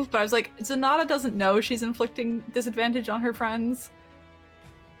job. move, but I was like, Zenata doesn't know she's inflicting disadvantage on her friends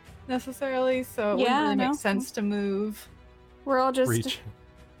necessarily, so it wouldn't Yeah, really no. make sense to move. We're all just Reach.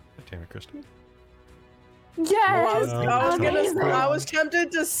 Damn it, Krista. Yes. I was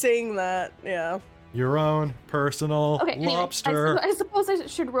tempted to sing that. Yeah. Your own personal Okay. Anyway, lobster. I suppose I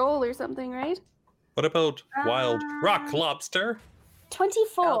should roll or something, right? What about wild rock lobster?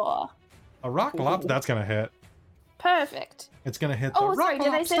 24. A rock lobster. That's gonna hit. Perfect. It's gonna hit the Oh, rock sorry. Did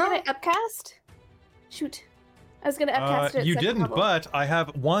I say that lobster. I upcast? Shoot. I was gonna upcast it. You second didn't, level. but I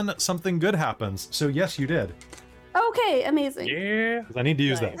have one something good happens. So yes, you did. Okay, amazing. Yeah. 'Cause I need to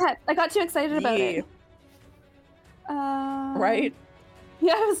use Nice. that. I got too excited about it. Right?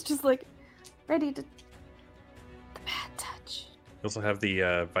 Yeah, I was just like ready to. The bad touch. You also have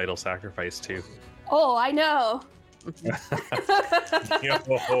the vital sacrifice too. Oh, I know. Yo. I got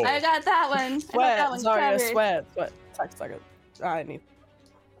that one. I got that Sweat. one Sorry, I covered. sweat. Suck it. I need.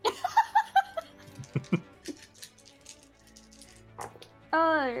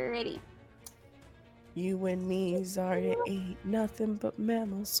 Alrighty. You and me, Zarya, ain't nothing but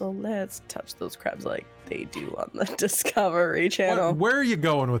mammals, so let's touch those crabs like they do on the Discovery Channel. Where are you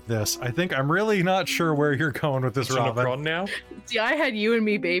going with this? I think I'm really not sure where you're going with this, It's on a Robin. prawn now. See, I had you and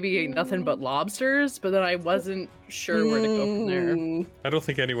me baby ain't nothing but lobsters, but then I wasn't sure where to go from there. Mm. I don't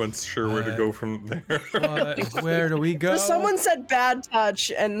think anyone's sure where to go from there. Where do we go? So someone said bad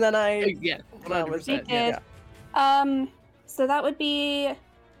touch, and then I. Yeah, that was 100%. it. did. Yeah. So that would be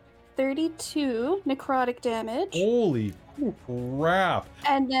 32 necrotic damage, Holy crap.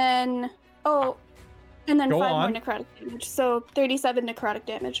 and then Go 5 on. more necrotic damage. So 37 necrotic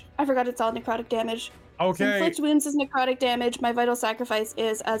damage. I forgot it's all necrotic damage. So Okay. inflict wounds is necrotic damage. My vital sacrifice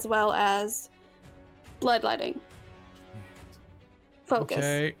is, as well as bloodletting. Focus.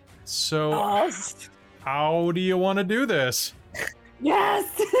 Okay. So Oh, how do you want to do this?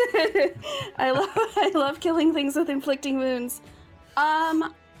 Yes. I love killing things with inflicting wounds.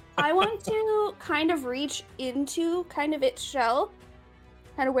 I want to kind of reach into kind of its shell,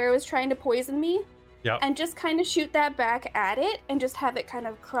 kind of where it was trying to poison me. Yep. And just kind of shoot that back at it and just have it kind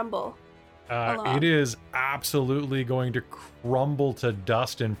of crumble. along. It is absolutely going to crumble to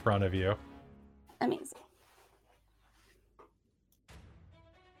dust in front of you. Amazing.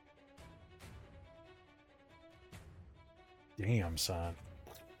 Damn, son.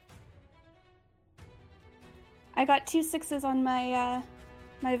 I got 2 6s on my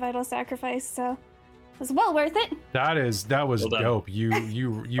my vital sacrifice, so it was well worth it. That was Well done. dope. You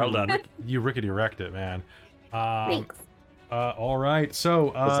Well done. you rickety wrecked it, man. Thanks. All right.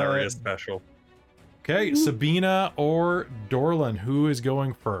 So Zarya special. okay, Mhm. Sabina or Dorlin, who is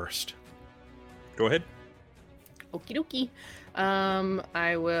going first? Go ahead. Okie dokie.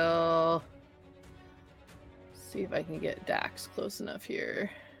 I will see if I can get Dax close enough here.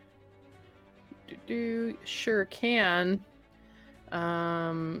 Sure can.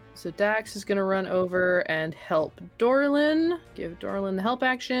 So Dax is gonna run over and help Dorlin. Give Dorlin the help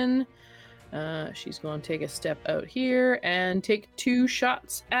action. She's going to take a step out here and take 2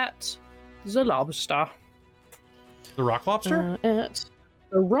 shots at the lobster. The rock lobster? At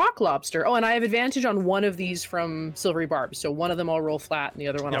the rock lobster. Oh, and I have advantage on one of these from Silvery Barb. So one of them I'll roll flat, and the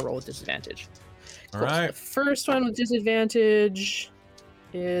other one Yep. I'll roll with disadvantage. All Cool. So right. the first one with disadvantage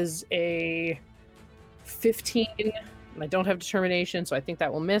is a 15. I don't have determination, so I think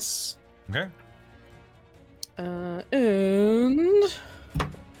that will miss. Okay. And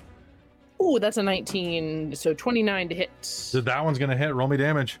oh, that's a 19, so 29 to hit. So that one's gonna hit. Roll me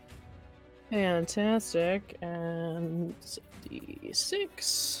damage. Fantastic. And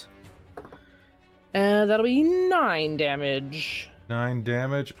d6. And that'll be 9 damage. 9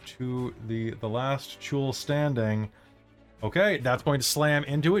 damage to the last Chul standing. Okay, that's going to slam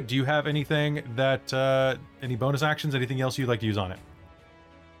into it. Do you have anything that any bonus actions, anything else you'd like to use on it?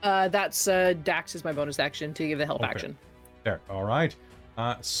 That's Dax is my bonus action to give the help Okay. action. There. All right.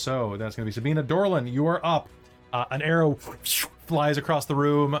 So that's going to be Sabina. Dorlin, you are up. An arrow flies across the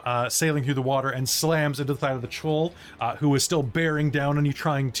room, sailing through the water, and slams into the side of the Chul, who is still bearing down on you,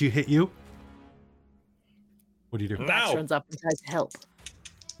 trying to hit you. What do you do? Dax No. runs up and tries to help.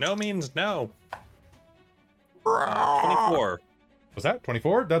 No means no. 24. Was that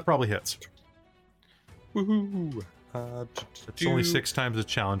 24? That probably hits. Woohoo. It's only 6 times the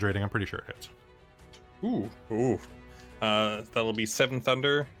challenge rating. I'm pretty sure it hits. Ooh. That'll be 7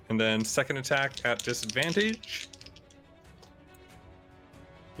 thunder, and then second attack at disadvantage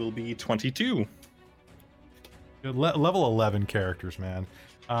will be 22. Good. Level 11 characters, man.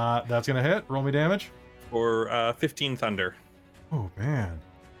 That's going to hit. Roll me damage. For 15 thunder. Oh, man.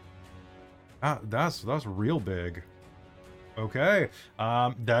 That's real big. Okay.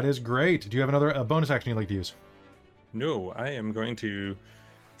 That is great. Do you have another bonus action you'd like to use? No, I am going to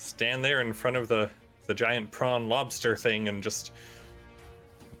stand there in front of the giant prawn lobster thing and just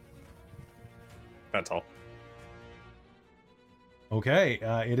That's all. Okay,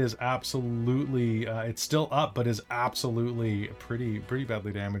 it is absolutely, it's still up, but is absolutely pretty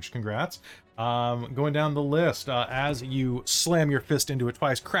badly damaged. Congrats. Going down the list, as you slam your fist into it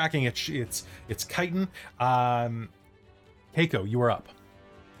twice, cracking its chitin. Keiko, you are up.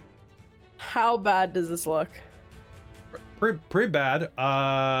 How bad does this look? Pretty bad.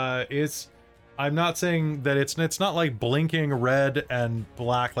 I'm not saying that it's not like blinking red and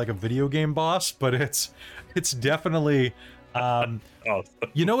black like a video game boss, but it's definitely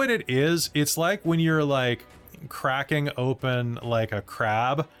you know what it is? It's like when you're like cracking open like a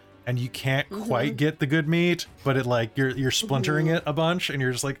crab and you can't quite get the good meat, but it like you're splintering it a bunch and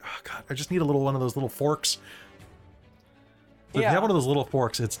you're just like, oh god, I just need a little one of those little forks. So if you have one of those little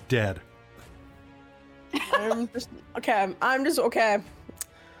forks, it's dead. I'm just okay.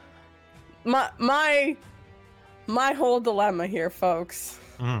 My whole dilemma here, folks,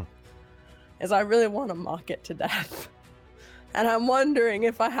 is I really want to mock it to death. And I'm wondering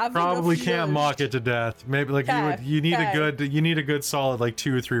if I have probably enough can't zhuzh. mock it to death. Maybe like you need a good solid like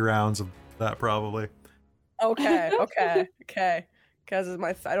 2 or 3 rounds of that probably. Okay. Because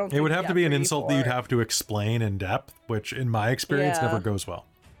I don't. It would think have to be an insult that you'd have to explain in depth, which in my experience never goes well.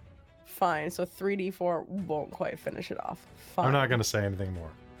 Fine. So 3d4 won't quite finish it off. Fine. I'm not gonna say anything more.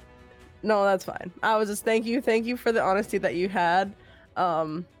 No, that's fine. I was just thank you for the honesty that you had.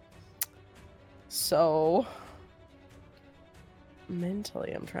 So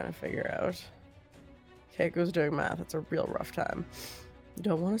mentally, I'm trying to figure out. Keiko's doing math. It's a real rough time. You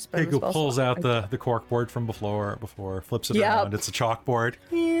don't want to spend. Keiko pulls out the cork board from before, flips it around. It's a chalkboard,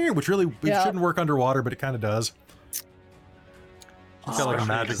 which really shouldn't work underwater, but it kind of does. It's got like a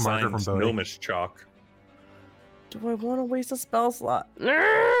magic marker from Bodhi. Gnomish chalk. Do I want to waste a spell slot?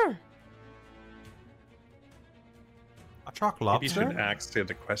 A chalk Maybe lobster? you should ask it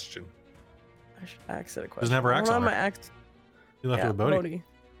a question. I should ask it a question. Doesn't have her axe on my her. axe. You left with Bodhi. Bodhi.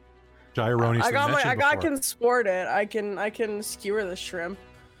 Gyroni's I can sport it. I can skewer the shrimp.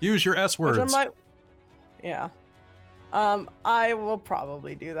 Use your S Which words. Yeah. I will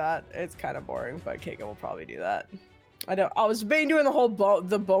probably do that. It's kind of boring, but Keiko will probably do that. I was doing the whole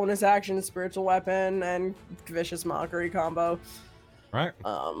the bonus action spiritual weapon and vicious mockery combo. Right.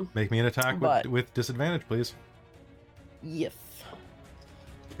 Make me an attack with disadvantage, please. Yes.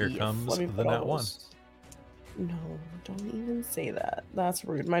 Here comes the nat 1. No, don't even say that. That's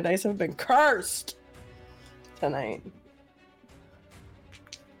rude. My dice have been cursed tonight.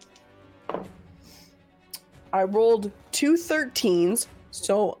 I rolled 2 13s,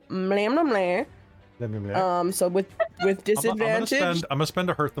 so blam blam blam. So with disadvantage. I'm gonna spend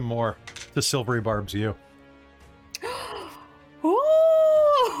to hurt them more. The silvery barbs you. Ooh!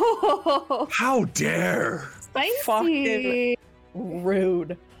 How dare! Spicy. Fucking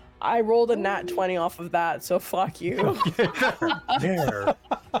rude. I rolled a nat 20 off of that, so fuck you. Dare.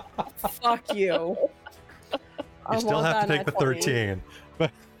 Fuck you. You still have to take the 13.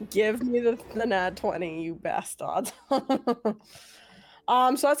 But give me the nat 20, you bastards. So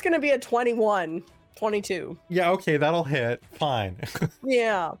that's gonna be a 21. 22. yeah, okay, that'll hit. Fine.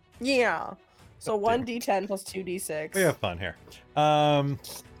 Yeah. So 1d10 plus 2d6. We have fun here.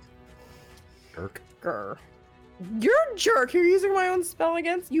 Jerk. Grr. You're a jerk. You're using my own spell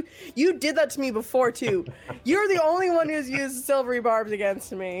against you. You did that to me before too. You're the only one who's used silvery barbs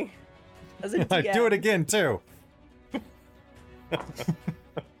against me. As a I DM. do it again too.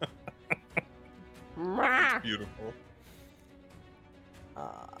 Beautiful.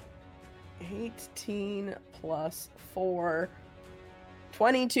 18 plus 4.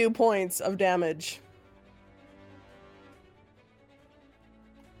 22 points of damage.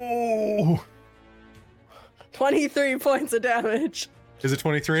 Oh. 23 points of damage. Is it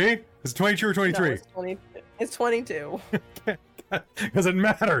 23? Is it 22 or 23? No, it's 22. Because it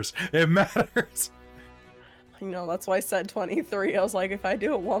matters. It matters. You know, that's why I said 23. I was like, if I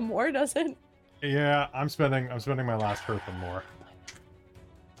do it one more, does it? Yeah, I'm spending my last hurt them more.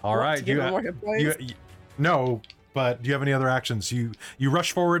 All What, right. to give them more hit points? No, but do you have any other actions? You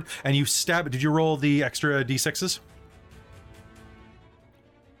rush forward and you stab. Did you roll the extra d6s?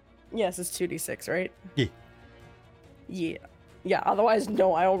 Yes, it's 2d6, right? Yeah. Yeah, otherwise,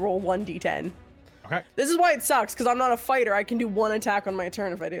 no, I'll roll 1d10. Okay. This is why it sucks, because I'm not a fighter. I can do one attack on my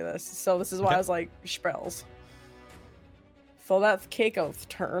turn if I do this. So this is why I was like, spells. So that's Keiko's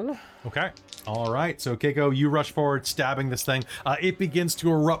turn. Okay. All right. So Keiko, you rush forward, stabbing this thing. It begins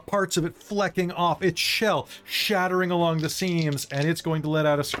to erupt, parts of it flecking off, its shell shattering along the seams, and it's going to let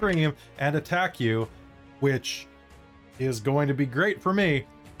out a scream and attack you, which is going to be great for me.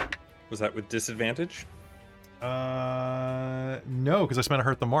 Was that with disadvantage? No, because I spent to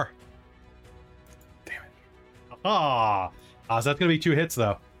hurt them more. So that's gonna be 2 hits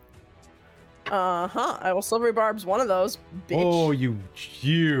though. I will silvery barbs one of those, bitch. Oh,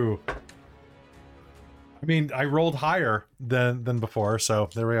 you. I mean, I rolled higher than before, so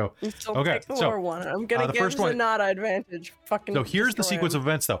there we go. So Okay, pick the so, lower one. I'm gonna the give first one- Zanata advantage. Fucking. So here's the destroy sequence him. of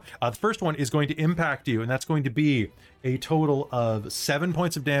events, though. The first one is going to impact you, and that's going to be a total of 7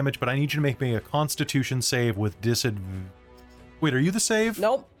 points of damage. But I need you to make me a Constitution save with disadvantage. Wait, are you the save?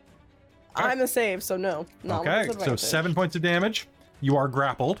 Nope. Okay. I'm the save, so no. Not with Okay, so disadvantage. 7 points of damage. You are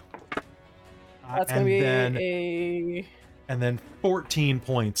grappled. That's gonna and be then, and then 14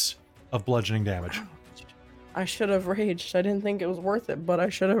 points of bludgeoning damage. I should have raged. I didn't think it was worth it, but I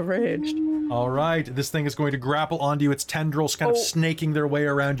should have raged. All right, this thing is going to grapple onto you. Its tendrils kind of snaking their way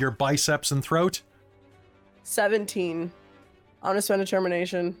around your biceps and throat. 17. I'm gonna spend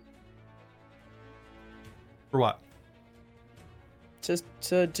determination For what? just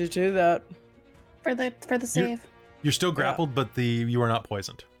to do that. For the save. You're still grappled, but you are not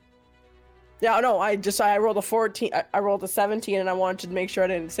poisoned. Yeah, no, I rolled a 14. I rolled a 17, and I wanted to make sure I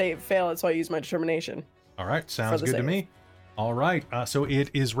didn't fail it, so I used my determination. All right, sounds the good to save. me. All right, so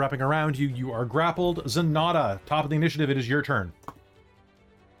it is wrapping around you. You are grappled. Zanata, top of the initiative. It is your turn.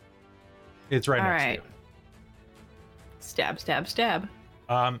 It's right All next right. Stab, stab, stab.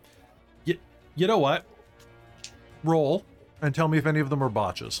 to you. You know what? Roll and tell me if any of them are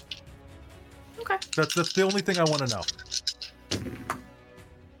botches. Okay. That's the only thing I want to know.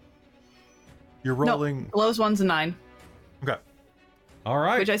 You're rolling. The lowest one's a 9, Okay. All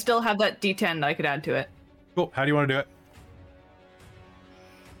right. which I still have that D10 that I could add to it. Cool. How do you want to do it?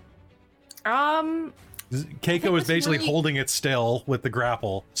 Keiko is this basically really- holding it still with the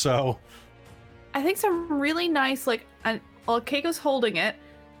grapple. So I think some really nice, while Keiko's holding it,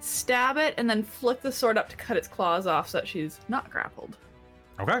 stab it and then flick the sword up to cut its claws off so that she's not grappled.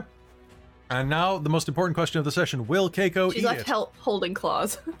 okay. And now the most important question of the session: will Keiko She's eat left it? holding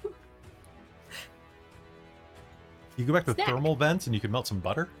claws. You go back to the Snack. thermal vents and you can melt some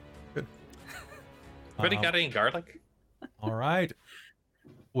butter. Good. Anybody got any garlic? All right.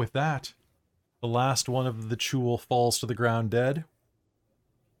 With that, the last one of the Chul falls to the ground dead.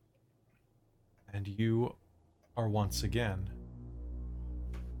 And you are once again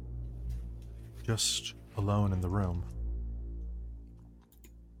just alone in the room.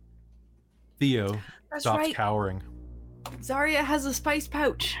 Theo That's stops right. cowering. Zarya has a spice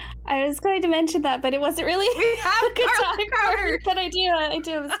pouch. I was going to mention that, but it wasn't really We have a good time garlic for powder. it. But I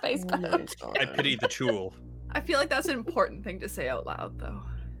do have a spice Oh my pouch. God. I pity the Chul. I feel like that's an important thing to say out loud, though.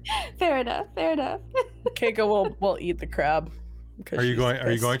 Fair enough. Fair enough. Keiko will eat the crab. 'cause Are you she's going? Are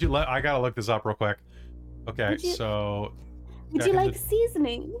you pissed. going to? I gotta look this up real quick. Okay, Would you- so Would Back you into- like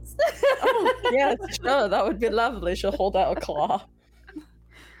seasonings? Oh, yes, sure. That would be lovely. She'll hold out a claw.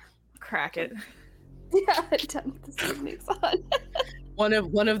 Crack it. Yeah, done with the seasonings on.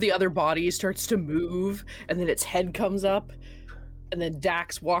 One of the other bodies starts to move, and then its head comes up, and then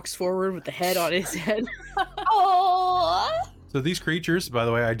Dax walks forward with the head on his head. Oh. So these creatures, by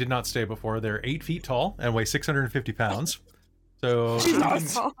the way, I did not say before, they're 8 feet tall and weigh 650 pounds. So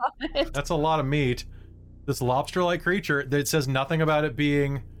that's a lot of meat. This lobster-like creature, it says nothing about it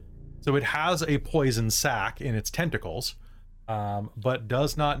being... So it has a poison sac in its tentacles, but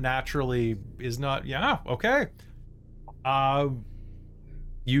does not naturally... Is not... Yeah, okay. Are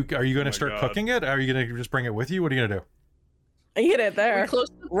you going to my start God. cooking it? Are you going to just bring it with you? What are you going to do? Eat it We're there. close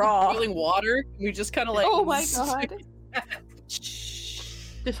to Raw. boiling water. We just kind of like. Oh my god.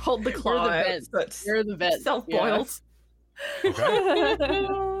 Just hold the claw. We're the out vent. so it's You're the vet. self-boils. Okay.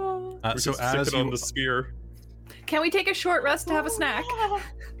 We So just stick as it on you... the spear. Can we take a short rest to have a snack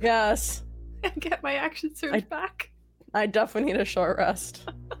Yes. and get my action surge back? I definitely need a short rest.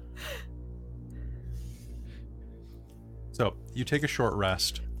 So you take a short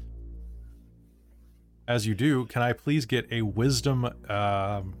rest. As you do, can I please get a wisdom?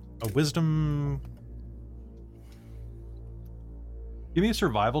 Give me a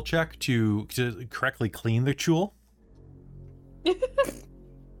survival check to correctly clean the Chul.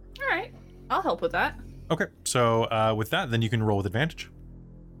 All right, I'll help with that. Okay, so with that, then you can roll with advantage.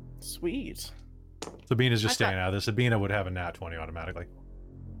 Sweet. Sabina's just I thought- staying out of this. Sabina would have a nat 20 automatically.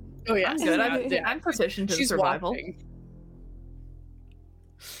 Oh yeah, I'm good. Yeah. I'm proficient in She's survival. watching.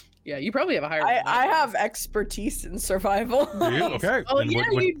 Yeah, you probably have a higher. I have expertise in survival. Do you? Okay. Oh then yeah,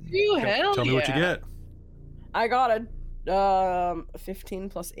 you do. Hell tell me what you yeah. get. I got a 15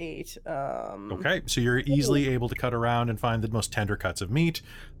 plus 8. Okay, so you're easily able to cut around and find the most tender cuts of meat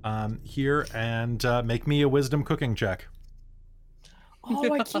here, and make me a wisdom cooking check.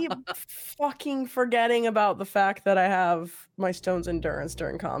 Oh, I keep fucking forgetting about the fact that I have my stone's endurance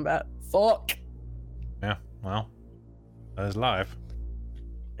during combat. Fuck. well, that is life.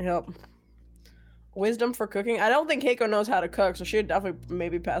 Yep. Wisdom for cooking. I don't think Keiko knows how to cook, so she'd definitely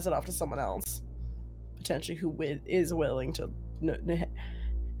maybe pass it off to someone else, potentially who is willing to.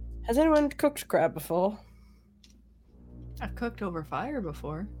 Has anyone cooked crab before? I've cooked over fire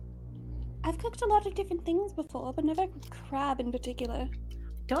before. I've cooked a lot of different things before, but never crab in particular.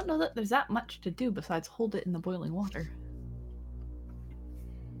 Don't know that there's that much to do besides hold it in the boiling water.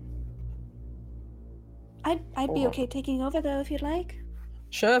 I'd be okay taking over though if you'd like.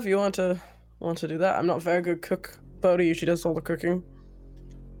 Sure, if you want to do that. I'm not a very good cook. Bodhi usually does all the cooking.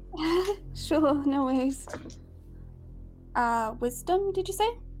 Sure, no worries. Wisdom, did you say?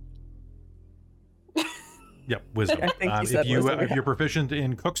 Yep, wisdom. I think you said wisdom, if yeah. you're proficient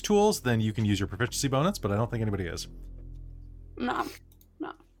in cook's tools, then you can use your proficiency bonus, but I don't think anybody is. No.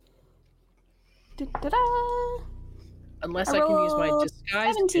 Da-da-da. Unless I I can use my rolled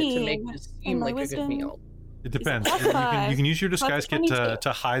disguise kit to make 17 this in seem my like a good wisdom. meal. It depends. plus You five, can use your disguise plus kit 22.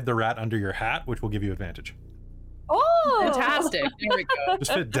 to hide the rat under your hat, which will give you advantage. Oh! Fantastic. There we go.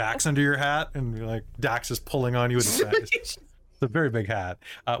 Just fit Dax under your hat, and you're like, Dax is pulling on you with his hat. It's a very big hat.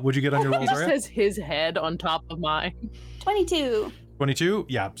 What'd you get on your He rolls, just Aria? has his head on top of mine. 22. 22?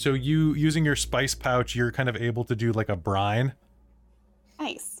 Yeah, so you, using your spice pouch, you're kind of able to do like a brine.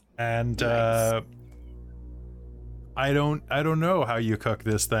 Nice. And, Nice. I don't know how you cook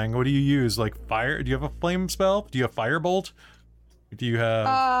this thing. What do you use? Like fire? Do you have a flame spell? Do you have firebolt? Do you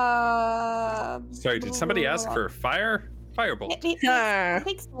have... Sorry, did somebody ask for fire? Firebolt. I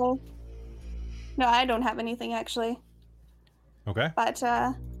think so. No, I don't have anything actually. Okay. But,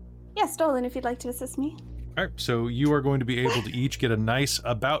 yeah, Stolen, if you'd like to assist me. All right, so you are going to be able to each get a nice,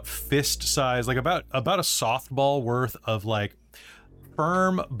 about fist size, like about a softball worth of like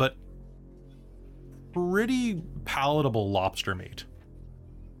firm but pretty palatable lobster meat.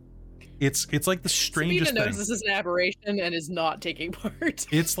 It's like the strangest Sabina knows thing. this is an aberration and is not taking part.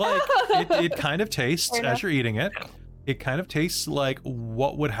 It's like it kind of tastes Fair as enough. you're eating it. It kind of tastes like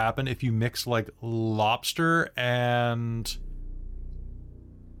what would happen if you mix like lobster and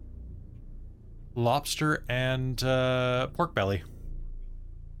pork belly.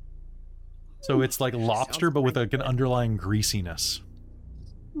 So it's like lobster, but with like an underlying greasiness.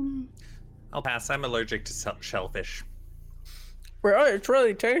 Mm. I'll pass. I'm allergic to shellfish. Really, it's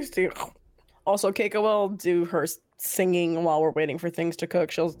really tasty. Also, Keiko will do her singing while we're waiting for things to cook.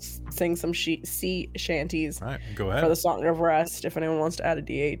 She'll sing some sea shanties All right, go for ahead. the Song of Rest if anyone wants to add a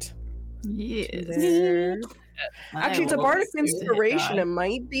D8. Yes. There. Actually, it's a will bardic see it inspiration. die. It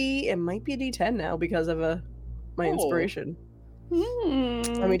might be a D10 now because of my Oh. inspiration.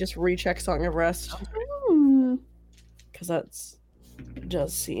 Mm. Let me just recheck Song of Rest Mm. because that's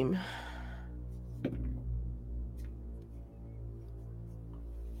does seem.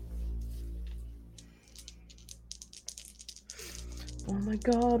 Oh my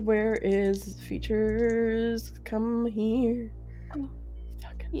god, where is features? Come here.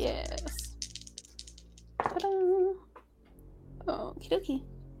 Fucking Yes. Ta-da. Okie dokie.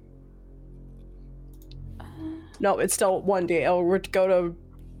 No, it's still 1D. Oh, we're to go to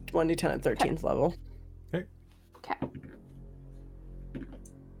 1D10 at 13th level. Okay.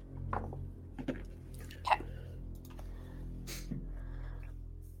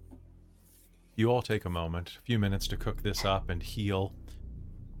 You all take a moment, a few minutes to cook this up and heal.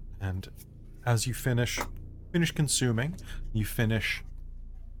 And as you finish consuming, you finish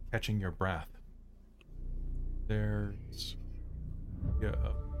catching your breath. There's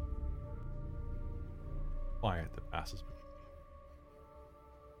a quiet that passes.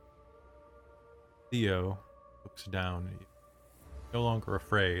 Theo looks down, no longer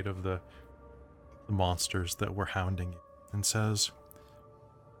afraid of the monsters that were hounding you, and says,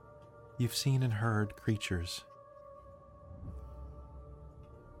 "You've seen and heard creatures.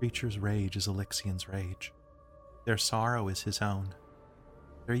 Creatures' rage is Elixian's rage. Their sorrow is his own.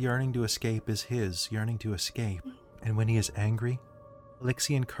 Their yearning to escape is his yearning to escape. And when he is angry,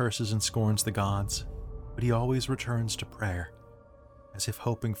 Elixian curses and scorns the gods, but he always returns to prayer, as if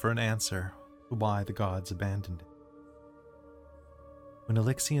hoping for an answer to why the gods abandoned him. When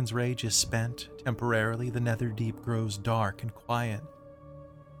Elixian's rage is spent, temporarily the Netherdeep grows dark and quiet.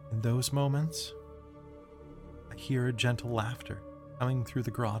 In those moments, I hear a gentle laughter coming through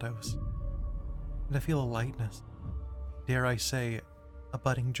the grottos, and I feel a lightness, dare I say, a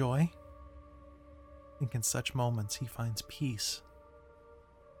budding joy. I think in such moments he finds peace.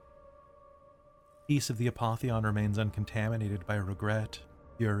 Peace of the Apotheon remains uncontaminated by regret,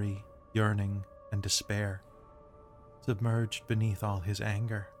 fury, yearning, and despair, submerged beneath all his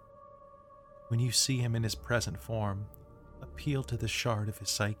anger. When you see him in his present form, appeal to the shard of his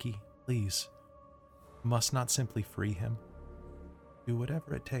psyche, please. must not simply free him. Do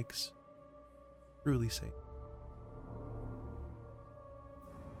whatever it takes. Truly save.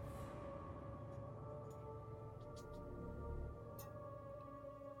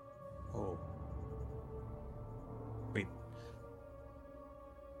 Oh. Wait.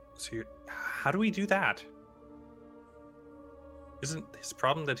 So how do we do that? Isn't his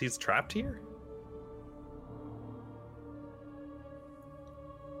problem that he's trapped here?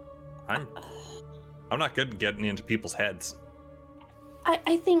 I'm not good at getting into people's heads.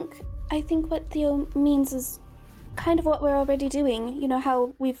 I think what Theo means is kind of what we're already doing. You know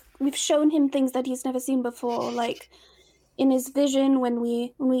how we've shown him things that he's never seen before, like in his vision when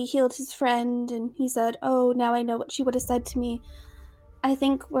we healed his friend and he said, "Oh, now I know what she would have said to me." I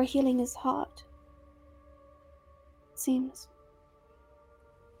think we're healing his heart. Seems.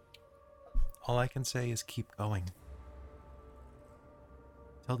 All I can say is keep going.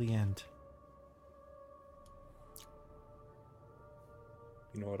 Till the end.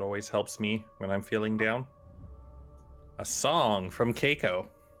 You know what always helps me when I'm feeling down? A song from Keiko.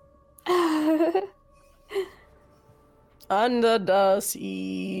 Under the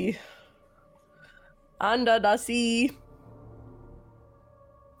sea. Under the sea.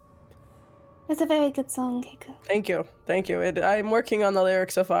 It's a very good song, Keiko. Thank you. Thank you. I'm working on the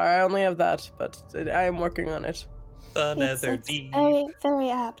lyrics so far. I only have that, but I am working on it. The It's Nether Deep. very, very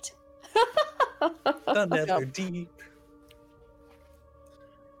apt. The Nether Yep. Deep.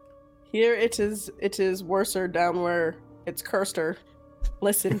 Here it is worser down where it's Kirster.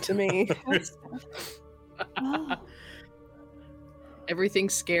 Listen to me. Oh.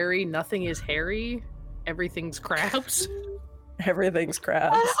 Everything's scary, nothing is hairy, everything's crabs. Everything's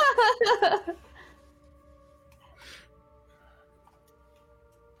crabs.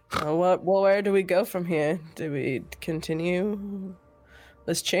 Well, where do we go from here? Do we continue?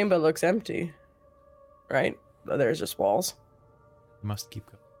 This chamber looks empty, right? Oh, there's just walls. You must keep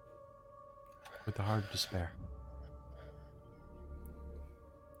going. With the heart of despair.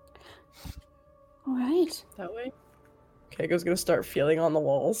 All right. That way? Keiko's gonna start feeling on the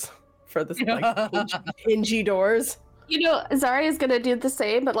walls for this like hingy doors. You know, Zaria's gonna do the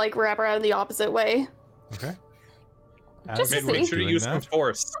same, but like wrap around the opposite way. Okay. Just As to Maybe we see. should doing use some that,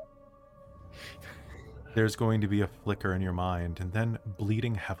 force. there's going to be a flicker in your mind, and then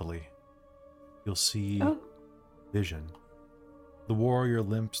bleeding heavily, you'll see Oh. vision. The warrior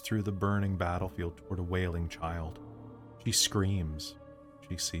limps through the burning battlefield toward a wailing child. She screams.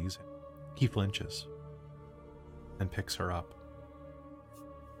 She sees him. He flinches, then picks her up,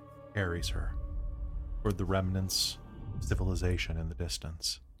 carries her toward the remnants of civilization in the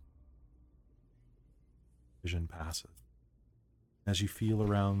distance. Vision passes. As you feel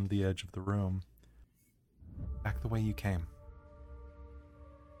around the edge of the room, back the way you came.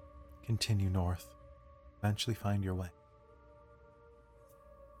 Continue north. Eventually find your way.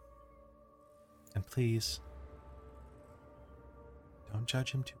 And please, don't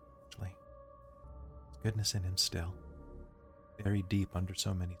judge him too harshly. There's goodness in him still, buried deep under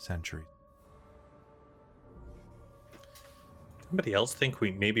so many centuries. Somebody else think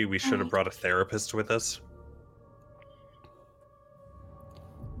maybe we should have brought a therapist with us?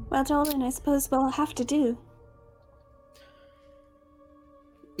 Well, darling, I suppose we'll have to do.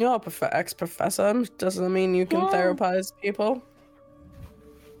 You know, ex-professor doesn't mean you can Yeah. therapize people.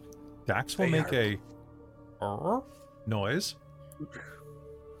 Dax will They make are- a noise.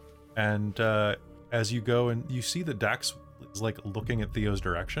 And as you go and you see that Dax is like looking at Theo's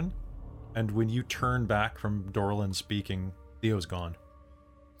direction. And when you turn back from Dorlin speaking, Theo's gone.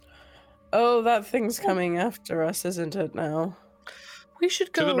 Oh, that thing's coming after us, isn't it now? We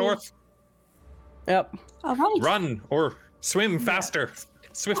should go To the north. Yep. All right. Run or swim faster.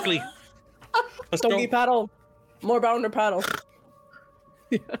 Swiftly. Let's Doggy go. paddle. More bounder paddle.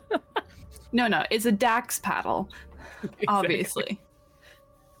 No, it's a Dax paddle, obviously.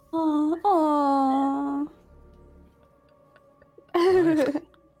 Aww.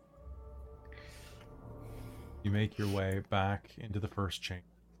 You make your way back into the first chamber.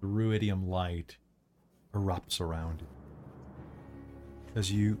 The ruidium light erupts around you.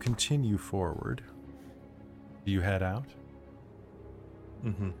 As you continue forward, do you head out?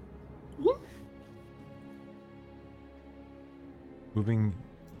 Mm-hmm. Moving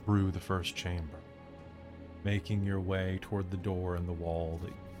through the first chamber, making your way toward the door in the wall that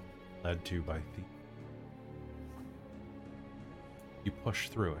you led to by Thief. You push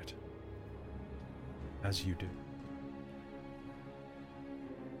through it. As you do,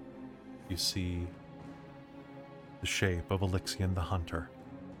 you see the shape of Elixion the Hunter,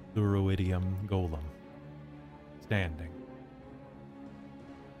 the Ruidium Golem, standing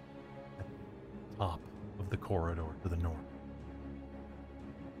at the top of the corridor to the north.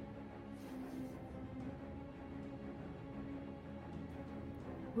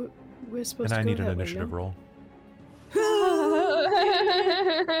 We're supposed And to I go need an that way, initiative no? roll.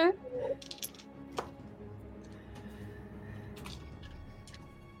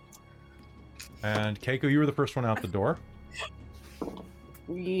 And Keiko, you were the first one out the door.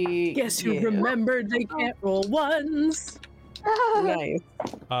 Guess who Yeah. remembered they can't roll ones? Nice.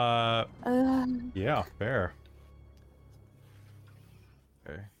 Yeah, fair.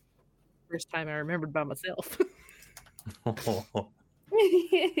 Okay. First time I remembered by myself.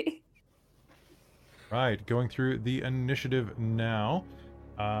 Right, going through the initiative now.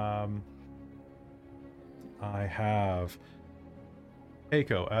 I have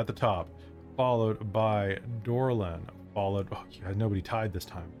Keiko at the top, followed by Dorlan, followed... Oh, yeah, nobody tied this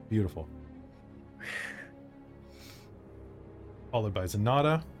time. Beautiful. Followed by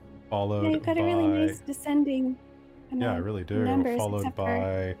Zanata, followed You've got by... a really nice descending. Yeah, I really do. Numbers, Followed except for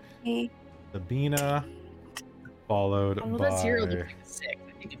by me. Sabina, followed Oh, by... that's 0 to 6. I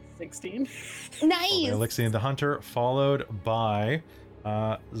think it's 16. Nice. Elixian the Hunter, followed by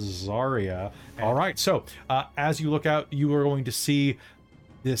Zarya. All right, so as you look out, you are going to see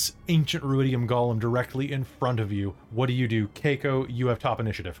this ancient ruidium golem directly in front of you. What do? Keiko, you have top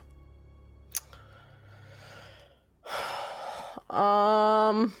initiative.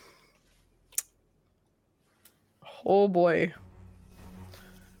 Oh boy.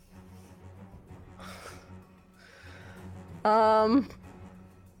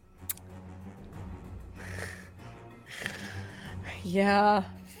 Yeah,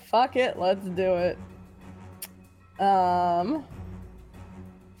 fuck it, let's do it. If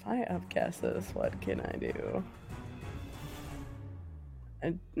I upcast this, what can I do?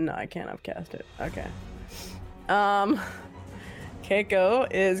 No, I can't upcast it. Okay. Keiko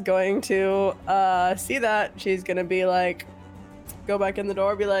is going to see that. She's gonna be like, go back in the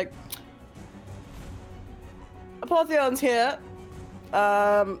door, be like, Apotheon's here.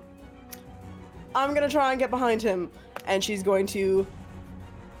 I'm gonna try and get behind him. And she's going to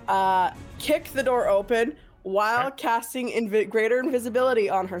kick the door open while casting greater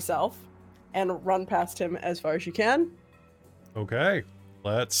invisibility on herself and run past him as far as she can. Okay,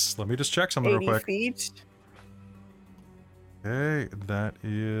 let me just check something real 80 quick. feet. Okay, that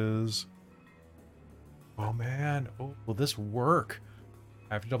is... Oh man, oh, will this work?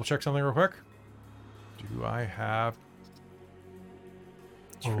 I have to double check something real quick. Do I have...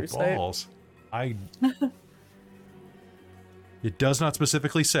 True sight. balls. It does not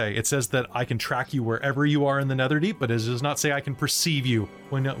specifically say. It says that I can track you wherever you are in the Netherdeep, but it does not say I can perceive you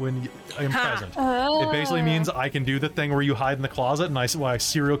when I am present. It basically means I can do the thing where you hide in the closet and I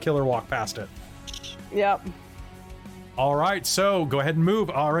serial killer walk past it. Yep. All right, so go ahead and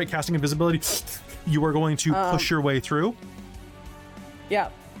move. All right, casting invisibility. You are going to push your way through.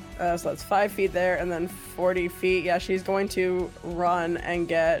 Yep. So that's 5 feet there and then 40 feet. Yeah, she's going to run and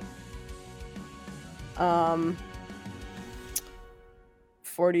get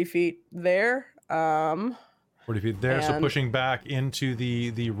 40 feet there. 40 feet there, so and- pushing back into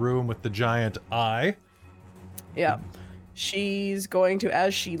the room with the giant eye. Yeah. She's going to,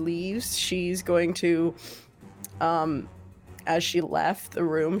 as she leaves, she's going to, as she left the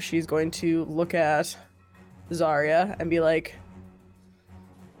room, she's going to look at Zarya and be like,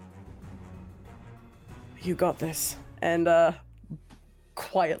 you got this. And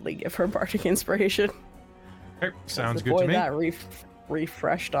quietly give her bardic inspiration. Okay, sounds The good to boy me. that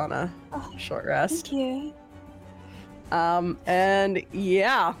refreshed on a short rest. Thank you. And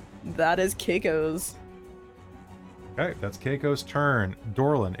yeah, that is Keiko's. Okay, that's Keiko's turn.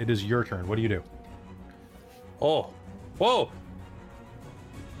 Dorlan, it is your turn. What do you do? Oh, whoa.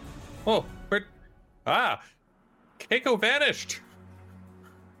 Oh, where? Ah, Keiko vanished.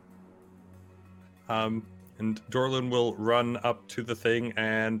 And Dorlan will run up to the thing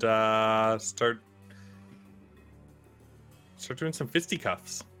and start doing some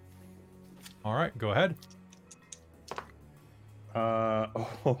fisticuffs. All right, go ahead. You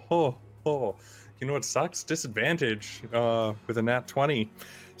know what sucks? Disadvantage with a nat 20.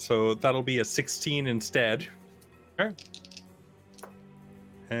 So that'll be a 16 instead. Okay.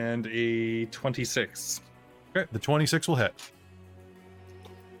 And a 26. Okay, the 26 will hit.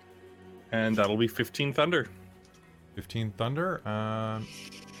 And that'll be 15 thunder. 15 thunder.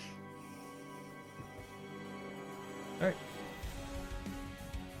 Okay.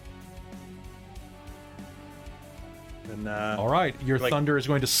 And All right, your like- thunder is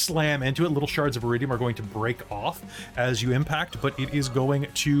going to slam into it. Little shards of iridium are going to break off as you impact, but it is going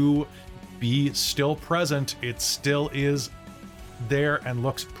to be still present. It still is there and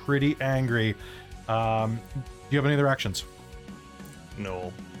looks pretty angry. Do you have any other actions?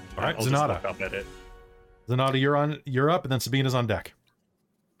 No. All right, I'll just Zanata. look up at it. Zanata, you're up, and then Sabina's on deck.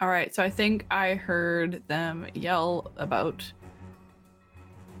 All right, so I think I heard them yell about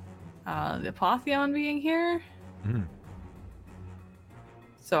the Apotheon being here. Mhm.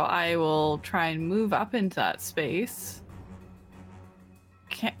 So I will try and move up into that space.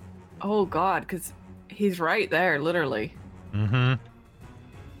 Can't. Oh God, because he's right there, literally. Mm-hmm.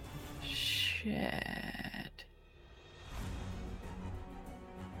 Shit.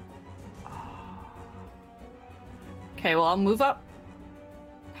 Okay, well, I'll move up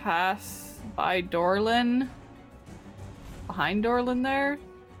pass by Dorlin. Behind Dorlin there.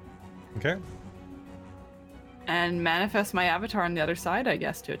 Okay. And manifest my avatar on the other side, I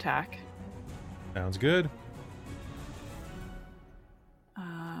guess, to attack. Sounds good.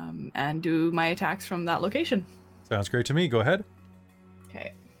 And do my attacks from that location. Sounds great to me. Go ahead.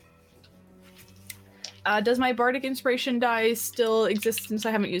 Okay. Does my bardic inspiration die still exist since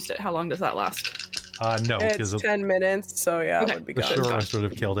I haven't used it? How long does that last? No, It's because 10 minutes, so yeah, Okay. it would be the gone. short rest would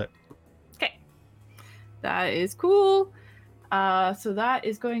have killed it. Okay. That is cool. So that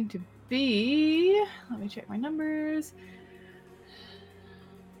is going to be... Let me check my numbers.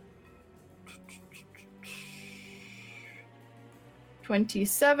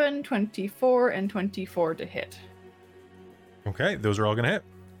 $27, $24, and $24 to hit. Okay, those are all going to hit.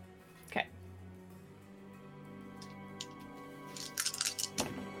 Okay.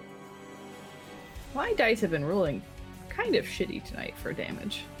 My dice have been rolling kind of shitty tonight for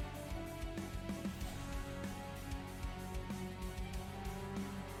damage.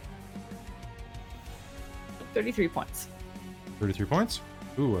 $33 points. 33 points.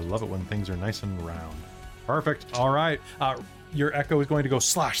 Ooh, I love it when things are nice and round. Perfect. All right. Your echo is going to go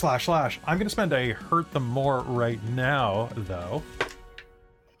slash, slash, slash. I'm going to spend a hurt them more right now, though.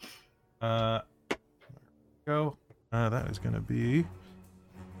 Go. That is going to be...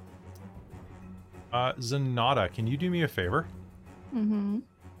 Zanata, can you do me a favor? Mm-hmm.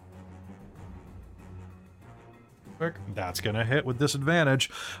 Quick. That's going to hit with disadvantage.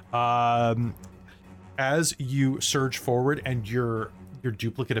 As you surge forward and your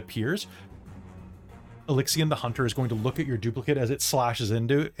duplicate appears, Elixion the Hunter is going to look at your duplicate as it slashes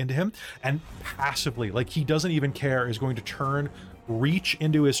into him, and passively, like he doesn't even care, is going to turn, reach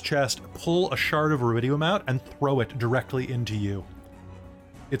into his chest, pull a shard of rubidium out, and throw it directly into you.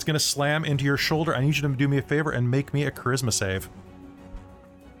 It's going to slam into your shoulder. I need you to do me a favor and make me a charisma save.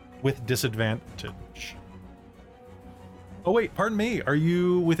 With disadvantage. Oh wait, pardon me. Are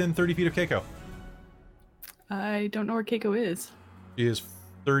you within 30 feet of Keiko? I don't know where Keiko is. She is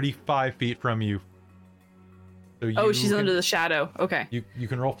 35 feet from you. So Oh, she's can- under the shadow. Okay. You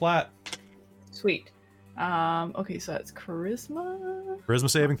can roll flat. Sweet. Okay, so that's charisma. Charisma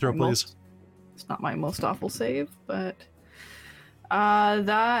saving throw, please. It's not my most awful save, but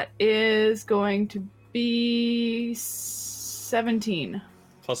that is going to be 17.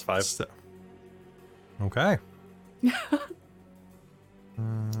 +5. Okay.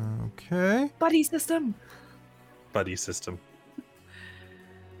 Okay. Buddy system. Buddy system.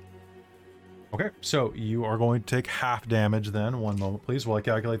 Okay, so you are going to take half damage then. One moment, please, while I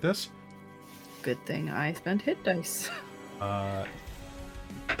calculate this. Good thing I spent hit dice. Yeah,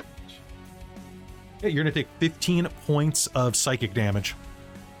 you're going to take 15 points of psychic damage.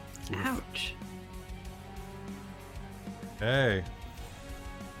 Ouch. Okay.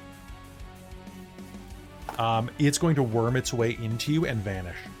 It's going to worm its way into you and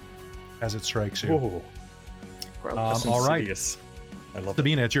vanish as it strikes you. Whoa. Gross. That's all right. insidious. I love it.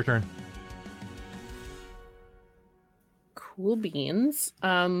 Sabina, it's your turn. Cool beans.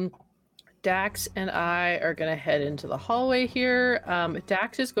 Dax and I are going to head into the hallway here.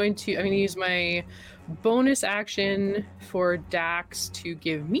 Dax is going to, I'm going to use my bonus action for Dax to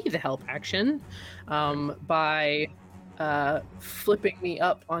give me the help action by flipping me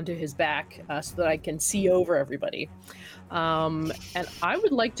up onto his back so that I can see over everybody. And I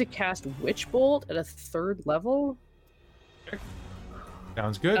would like to cast Witch Bolt at a 3rd level.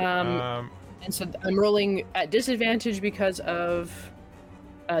 Sounds good. And so I'm rolling at disadvantage because of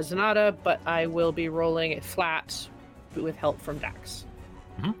Zanata, but I will be rolling it flat with help from Dax.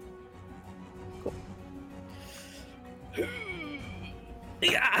 Mhm. Cool.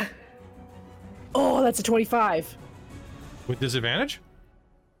 Yeah. Oh, that's a 25. With disadvantage?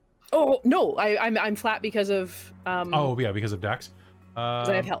 Oh no, I'm flat because of Oh, yeah, because of Dex. 'cause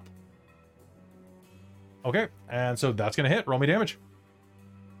I have help. Okay, and so that's going to hit. Roll me damage.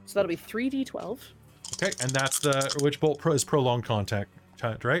 So that'll be 3d12. Okay, and that's the Witch Bolt is prolonged contact,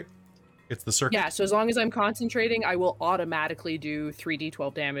 right? It's the circuit. Yeah, so as long as I'm concentrating, I will automatically do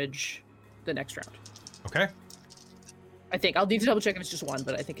 3d12 damage the next round. Okay. I think I'll need to double check if it's just one,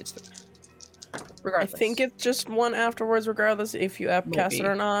 but I think it's 3. Regardless, I think it's just one afterwards, regardless if you cast it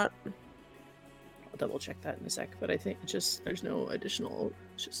or not. I'll double check that in a sec, but I think just there's no additional,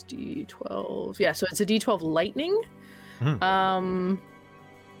 it's just D12. Yeah, so it's a D12 lightning.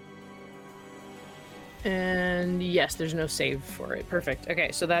 And yes, there's no save for it. Perfect.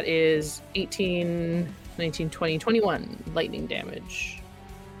 Okay, so that is 18, 19, 20, 21 lightning damage.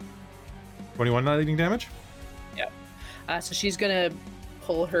 21 lightning damage? Yep. So she's gonna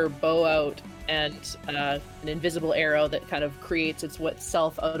pull her bow out and an invisible arrow that kind of creates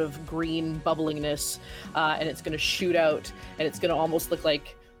itself out of green bubblingness, and it's gonna shoot out, and it's gonna almost look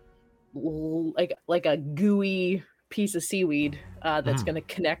like a gooey piece of seaweed that's gonna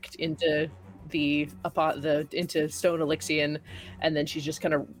connect into into Stone Elixion, and then she's just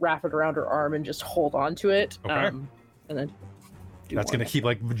gonna wrap it around her arm and just hold on to it. Okay. And then that's going to keep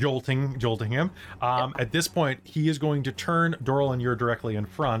like jolting him. At this point, he is going to turn. Doral, and you're directly in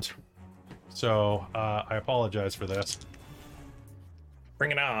front. So I apologize for this.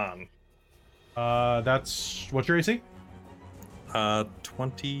 Bring it on. That's what's your AC?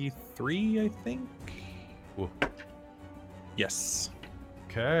 23, I think. Ooh. Yes.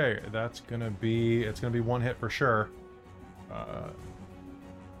 Okay, it's gonna be one hit for sure.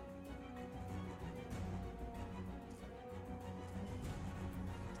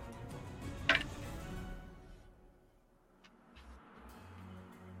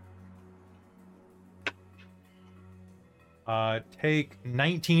 Take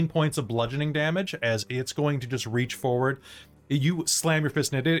 19 points of bludgeoning damage as it's going to just reach forward. You slam your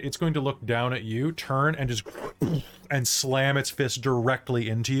fist in it. It's going to look down at you, turn, and just and slam its fist directly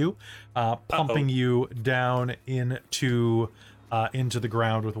into you, pumping you down into the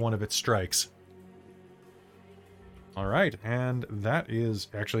ground with one of its strikes. All right, and that is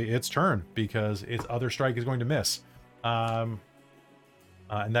actually its turn because its other strike is going to miss, and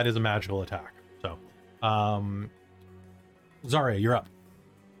that is a magical attack. So, Zarya, you're up.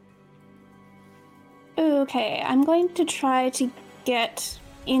 Okay, I'm going to try to get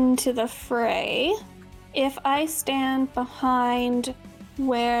into the fray. If I stand behind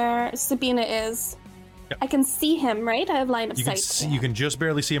where Sabina is, Yep. I can see him, right? I have line of You can sight. you can just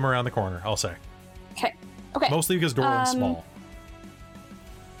barely see him around the corner, I'll say. Okay. Okay. Mostly because Doran's small.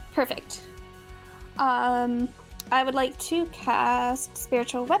 Perfect. I would like to cast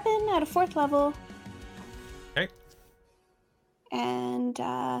Spiritual Weapon at a 4th level. Okay. And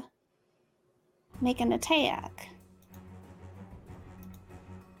make an attack.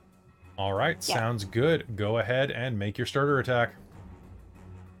 All right, Yeah. sounds good. Go ahead and make your starter attack.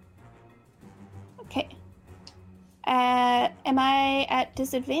 Okay. Am I at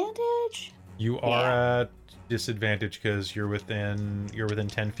disadvantage? You are at disadvantage because you're within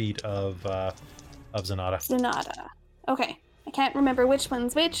 10 feet of Zanata. Zanata. Okay. I can't remember which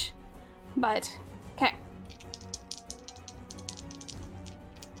one's which, but okay.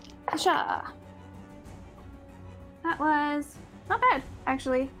 Hasha. That was not bad,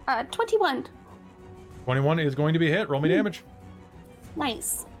 actually. 21. 21 is going to be a hit. Roll me damage.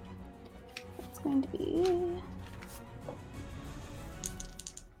 Nice. It's going to be...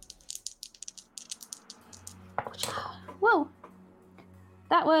 Whoa.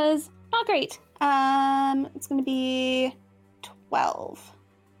 That was not great. It's going to be 12.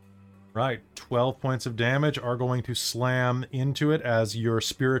 Right, 12 points of damage are going to slam into it as your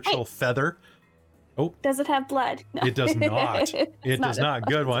spiritual feather. Does it have blood? No. It does not. It does not.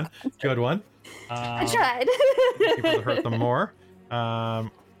 Good one. Good one. I tried. People to hurt them more.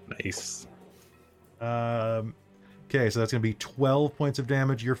 Nice. Okay, so that's going to be 12 points of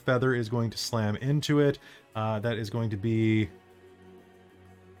damage. Your feather is going to slam into it. That is going to be...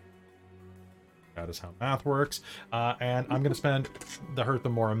 That is how math works. And I'm going to spend the hurt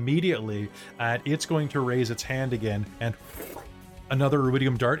them more immediately. And it's going to raise its hand again. And another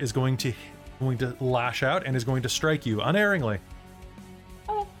Rubidium Dart is going to lash out and is going to strike you unerringly.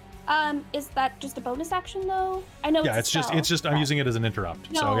 Okay. Is that just a bonus action though? I know. Yeah, it's just I'm using it as an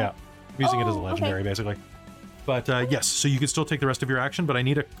interrupt. So yeah, I'm using it as a legendary basically. But yes, so you can still take the rest of your action, but I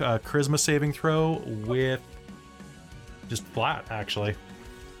need a charisma saving throw with just flat actually.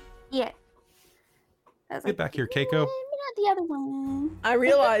 Yeah. Get back here, Keiko. Not the other one. I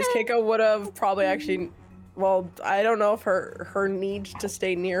realized Keiko would have probably actually. Well, I don't know if her need to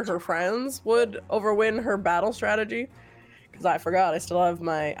stay near her friends would overwin her battle strategy. Because I forgot, I still have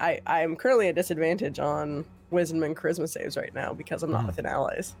my... I am currently at disadvantage on Wisdom and Charisma saves right now because I'm not within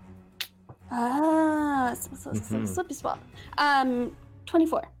allies. Slippy swap.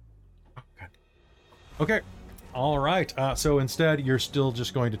 24. Okay. All right. So instead, you're still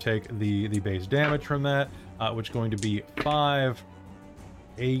just going to take the base damage from that, which is going to be 5,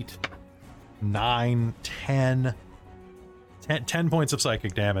 8, 9, 10 points of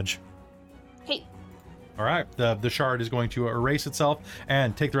psychic damage. Hey. All right. The shard is going to erase itself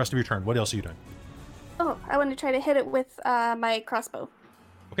and take the rest of your turn. What else are you doing? Oh, I want to try to hit it with my crossbow.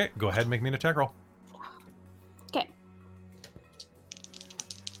 Okay, go ahead and make me an attack roll. Okay.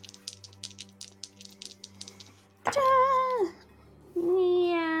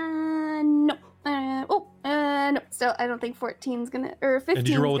 Yeah, no. No. So I don't think 14's gonna, or 15's And did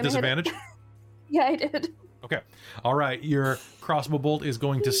you roll with gonna hit disadvantage? it. Yeah, I did. Okay. All right. Your crossbow bolt is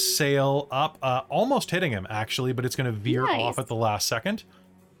going to sail up, almost hitting him, actually, but it's going to veer Nice. off at the last second.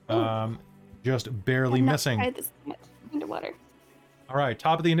 Ooh. Just barely I've not missing. tried this much underwater. All right.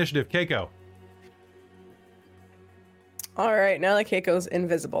 Top of the initiative, Keiko. All right, now that Keiko's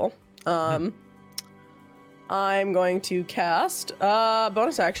invisible, I'm going to cast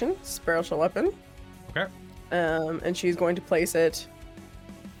bonus action, spiritual weapon. Okay. And she's going to place it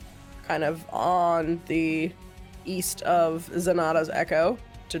kind of on the east of Zanata's Echo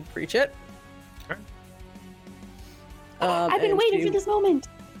to breach it. Okay. I've been and waiting she- for this moment.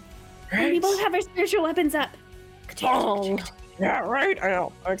 When we Right. both have our spiritual weapons up. Oh, yeah, right. I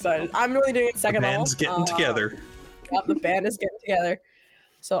know. I'm excited. I'm really doing it The second level. band's getting together. Yep, the band is getting together.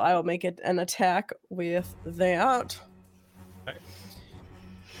 So I will make it an attack with that. Okay.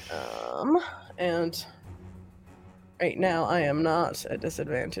 And right now I am not at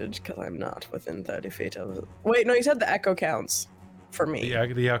disadvantage because I'm not within 30 feet of. Wait, no, you said the echo counts for me.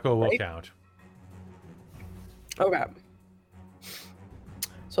 The echo will Right. count. Okay.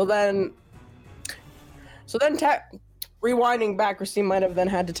 So then, rewinding back, Christine might have then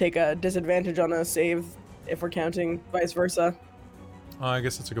had to take a disadvantage on a save if we're counting vice versa. I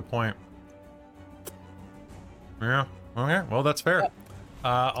guess that's a good point. Yeah. Okay. Well, that's fair. Yep.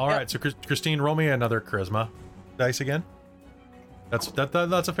 All Yep. right. So, Christine, roll me another charisma dice again. That's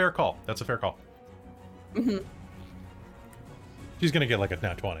a fair call. That's a fair call. Mm-hmm. She's gonna get like a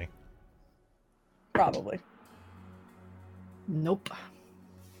nat 20. Probably. Nope.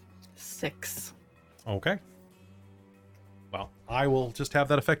 6. Okay. Well, I will just have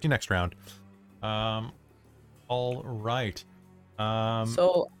that affect you next round. All right.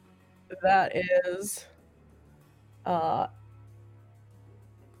 So that is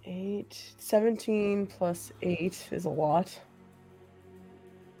 17 plus 8 is a lot.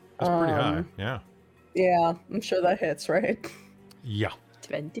 That's pretty high. um, Yeah. Yeah, I'm sure that hits, right? Yeah.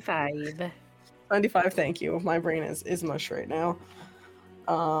 25. 95, thank you. My brain is mush right now.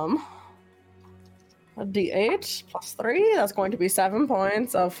 A D8 plus 3, that's going to be 7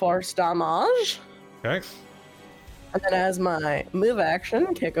 points of force damage. Okay. And then as my move action,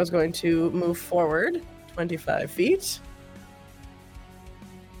 Keiko's going to move forward 25 feet.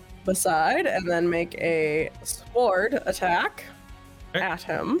 Beside, and then make a sword attack Okay. at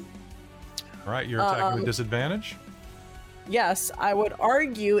him. All right. You're attacking with disadvantage. Yes, I would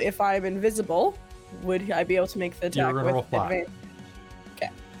argue if I'm invisible, would I be able to make the You're attack gonna with roll flat. advantage? Okay.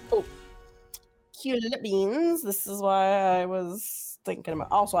 Oh. Cute beans. This is why I was thinking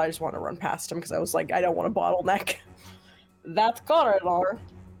about. Also, I just want to run past him because I was like, I don't want to bottleneck. That's corridor.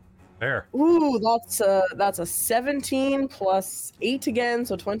 There. Ooh, that's a 17 plus 8 again,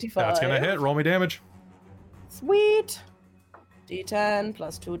 so 25. That's gonna hit. Roll me damage. Sweet. D10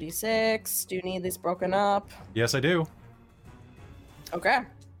 plus 2d6. Do you need this broken up? Yes, I do. Okay.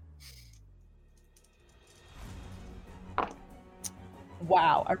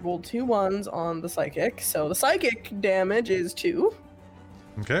 Wow, I rolled 2 1s on the psychic. So the psychic damage is 2.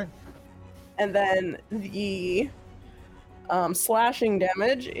 Okay. And then the slashing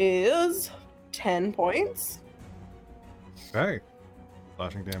damage is 10 points. Okay.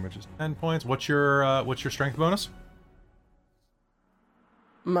 Slashing damage is 10 points. What's your strength bonus?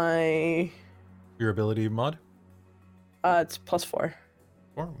 My Your ability mod? it's plus 4.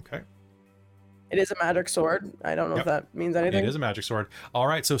 4. Okay. It is a magic sword. I don't know Yep. if that means anything. It is a magic sword. All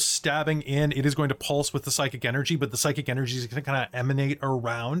right, so stabbing in, it is going to pulse with the psychic energy, but the psychic energy is going to kind of emanate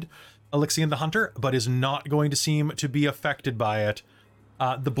around Elixian the Hunter, but is not going to seem to be affected by it.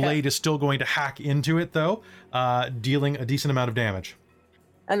 The blade is still going to hack into it, though, dealing a decent amount of damage.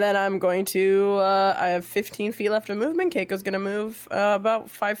 And then I'm going to, I have 15 feet left of movement. Keiko's going to move about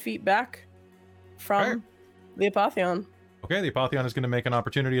 5 feet back from Okay. the Apotheon. Okay, the Apotheon is going to make an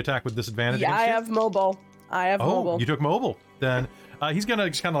opportunity attack with disadvantage. Yeah, I against you. have mobile. Oh, mobile. you took mobile. Then he's going to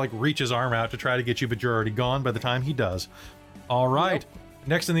just kind of like reach his arm out to try to get you, but you're already gone by the time he does. All right.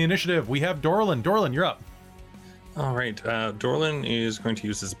 Next in the initiative, we have Dorlin. Dorlin, you're up. All right. Dorlin is going to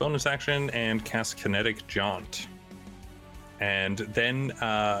use his bonus action and cast Kinetic Jaunt. And then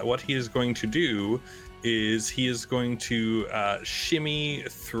what he is going to do is he is going to shimmy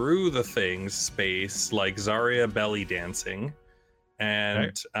through the thing's space like Zarya belly dancing,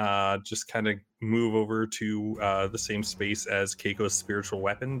 and just kind of move over to the same space as Keiko's spiritual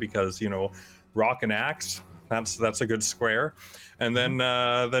weapon, because, you know, rock and axe, that's a good square. And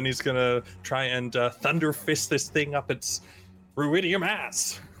then he's gonna try and thunder fist this thing up its ruidium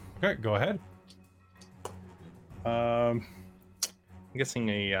ass. Okay, go ahead. I'm guessing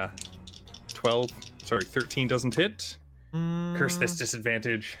a 13 doesn't hit. Curse this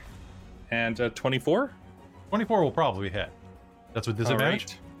disadvantage. And 24? 24 will probably hit. That's with disadvantage?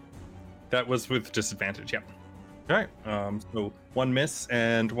 Right. That was with disadvantage, yeah. Okay. So 1 miss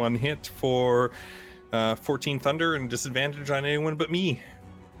and 1 hit for 14 thunder and disadvantage on anyone but me.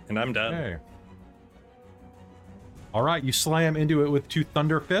 And I'm done. Okay. All right, you slam into it with 2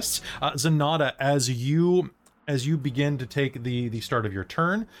 thunder fists. Zanata, as you begin to take the start of your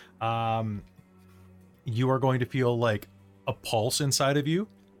turn, you are going to feel like a pulse inside of you,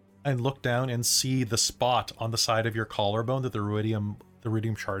 and look down and see the spot on the side of your collarbone that the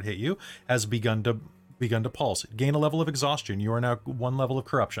ruidium shard hit you has begun to pulse. Gain a level of exhaustion. You are now 1 level of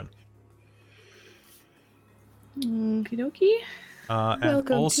corruption. Okie dokie. And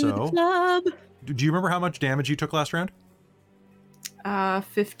Welcome also, to the club. do you remember how much damage you took last round?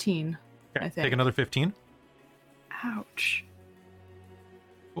 15. Okay, I think. take another 15. Ouch.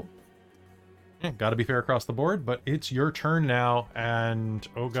 Yeah, gotta be fair across the board, but it's your turn now, and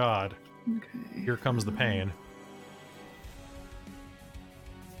oh god, Okay. here comes the pain.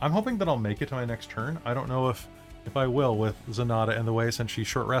 I'm hoping that I'll make it to my next turn. I don't know if I will with Zanata in the way, since she's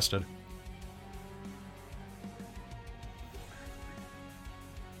short rested.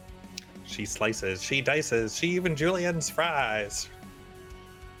 She slices, she dices, she even julienne's fries.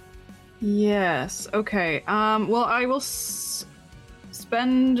 Yes. Okay. Well, I will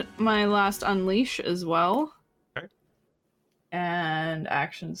spend my last unleash as well. Okay. And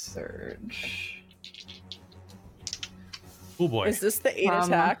action surge. Oh boy. Is this the 8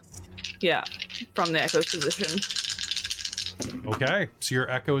 attacks? Yeah, from the echo's position. Okay, so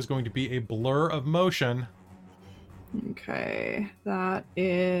your echo is going to be a blur of motion. Okay, that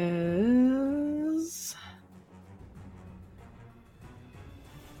is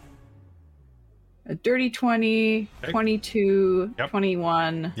a dirty 20, Okay. 22, Yep.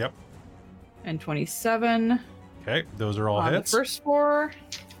 21, Yep. and 27 Okay, those are all on hits. the first 4.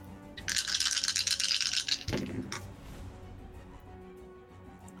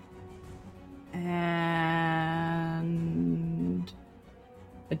 And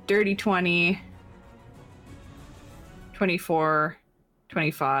a dirty 20, 24,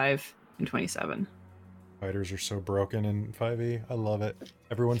 25, and 27. Fighters are so broken in 5e. I love it.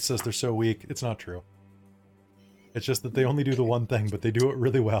 Everyone says they're so weak. It's not true. It's just that they only do the one thing, but they do it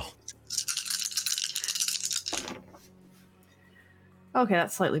really well. Okay,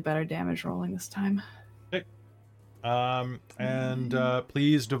 that's slightly better damage rolling this time.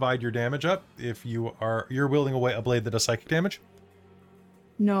 Please divide your damage up. If you're wielding a blade that does psychic damage.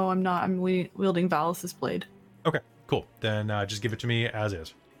 No, I'm not. I'm wielding Valus's blade. Okay, cool. Then just give it to me as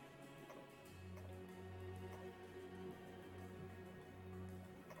is.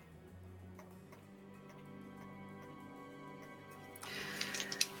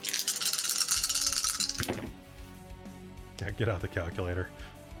 Yeah, get out the calculator.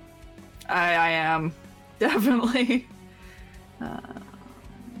 I am definitely.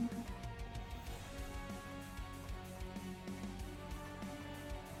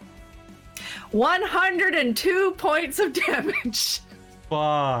 102 points of damage.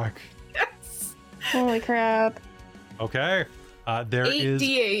 Fuck. Yes. Holy crap. Okay. There is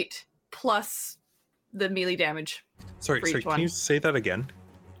 8d8 plus the melee damage. Sorry, For each can one. you say that again?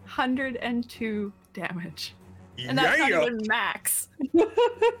 102 damage. And that's not even max.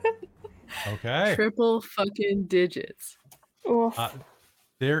 okay. Triple fucking digits. Oof.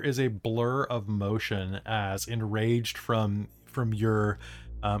 There is a blur of motion as, enraged from your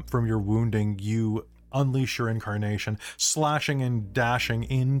wounding, you unleash your incarnation, slashing and dashing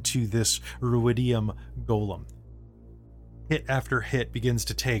into this ruidium golem. Hit after hit begins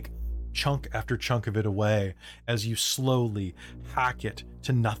to take chunk after chunk of it away as you slowly hack it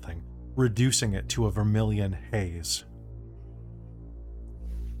to nothing, reducing it to a vermilion haze.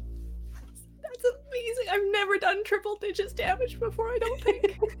 That's amazing. I've never done triple digits damage before, I don't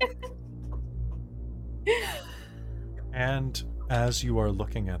think. And as you are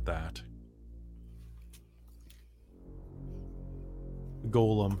looking at that, the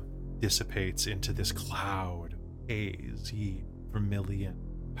golem dissipates into this cloud hazy vermilion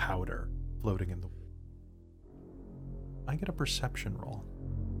powder floating in the wind. I get a perception roll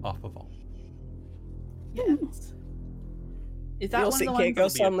off of all. Yes. Is that You'll one see of the ones?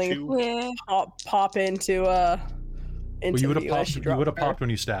 Keiko suddenly Yeah. pop into Well, you would have view as she popped. You dropped would have her. popped when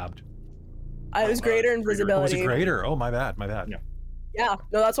you stabbed. It was greater greater. Oh, was invisibility. it greater? Oh, my bad. Yeah. Yeah,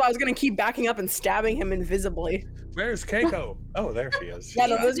 no, that's why I was gonna keep backing up and stabbing him invisibly. Where's Keiko? Oh, there she is. Yeah,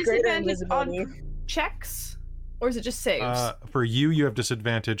 no, Is there's it greater disadvantage on- invisibility. Checks? Or is it just saves? For you have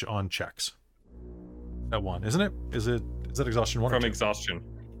disadvantage on checks. That one, isn't it? Is that exhaustion one? or From two? exhaustion.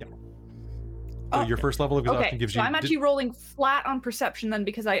 So your first level of exhaustion Okay, gives so you. I'm actually rolling flat on perception then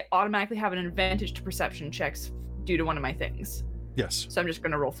because I automatically have an advantage to perception checks due to one of my things. Yes. So I'm just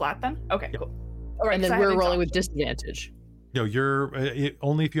going to roll flat then? Okay, Yep. cool. All right, And then so I have we're rolling with exhaustion. disadvantage. No, you're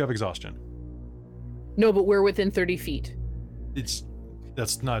only if you have exhaustion. No, but we're within 30 feet.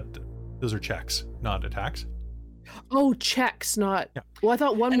 That's not. Those are checks, not attacks. Oh, checks, not. Yeah. Well, I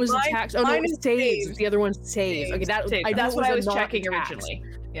thought one And was mine- attacks. Oh no, mine it is was saves. saves. The other one's saves. Okay, Saves. I That's knew it what I a was not checking attacks. originally.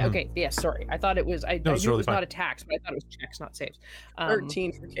 Yeah. Okay. Yeah. Sorry. I thought it was. I No, knew it's it totally was fine. not attacks, but I thought it was checks, not saves.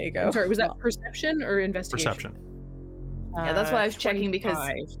 13 for Keiko. I'm sorry. Was that perception or investigation? Perception. Yeah, that's why I was checking because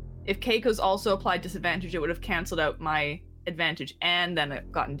 25. if Keiko's also applied disadvantage, it would have canceled out my advantage and then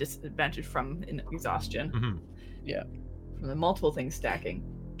it gotten disadvantage from exhaustion. Hmm. From the multiple things stacking.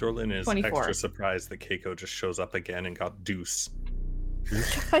 Dorlin is 24. extra surprised that Keiko just shows up again and got deuce.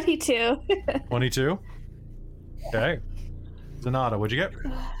 22. 22. Okay. Zanata, what'd you get?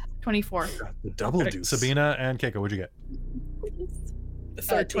 24. Got the double Okay, deuce. Sabina and Keiko, what'd you get?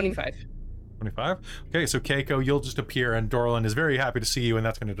 13. 25. 25. Okay, so Keiko, you'll just appear, and Dorlin is very happy to see you, and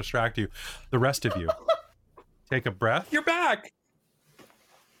that's going to distract you. The rest of you, take a breath, You're back.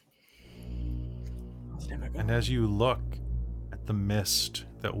 and as you look at the mist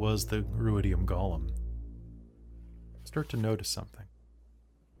that was the Ruidium Golem, start to notice something.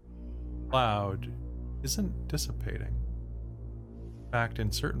 Cloud isn't dissipating. In fact,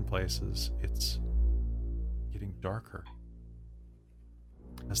 in certain places, it's getting darker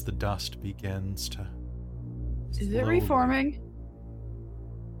as the dust begins to. Is it slowly- reforming?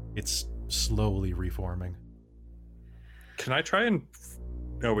 It's slowly reforming. Can I try and?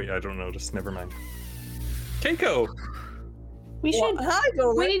 Oh wait, I don't notice. Never mind. Keiko. We should Hi,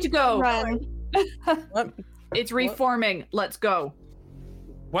 Dorlin. We need to go. run. What? It's reforming. Let's go.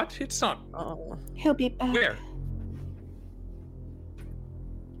 What? It's not. Oh. He'll be back. Where?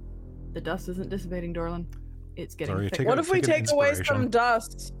 The dust isn't dissipating, Dorlin. It's getting Sorry, thicker. take What if we take an take away inspiration. some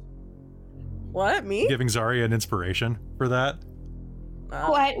dust? What? Me? Giving Zarya an inspiration for that?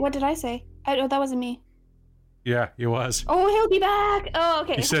 What did I say? Oh, that wasn't me. Yeah, it was. Oh, he'll be back. Oh,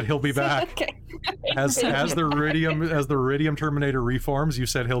 okay. You said he'll be back. Okay. As the Iridium Terminator reforms, you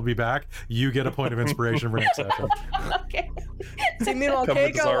said he'll be back. You get a point of inspiration for next session. Okay. See, meanwhile, Come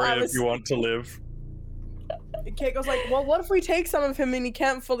with Keiko, I Zarya was, if you want to live. Keiko's like, well, what if we take some of him and he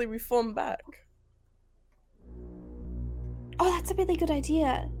can't fully reform back? Oh, that's a really good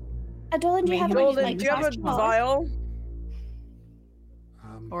idea. Dolan, do you I have mean, any, Golden, like, do you have a soft balls? vial?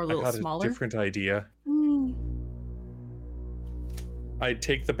 Or a I little got smaller? a different idea. Mm. I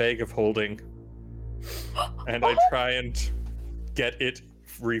take the bag of holding and I try and get it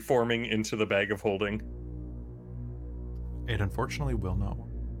reforming into the bag of holding. It unfortunately will not work.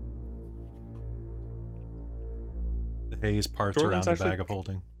 The haze parts Jordan's around the actually- bag of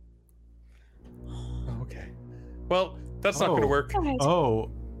holding. Oh, okay. Well, that's not going to Oh. work. Alright.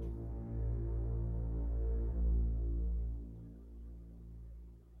 Oh.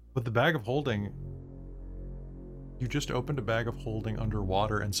 With the bag of holding, you just opened a bag of holding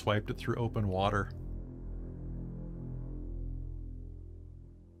underwater and swiped it through open water.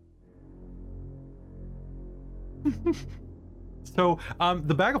 So,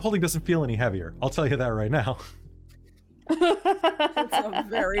 the bag of holding doesn't feel any heavier. I'll tell you that right now. It's a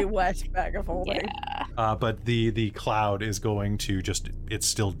very wet bag of holding. Yeah. But the cloud is going to it's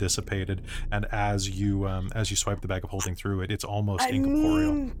still dissipated, and as you swipe the bag of holding through it, it's almost I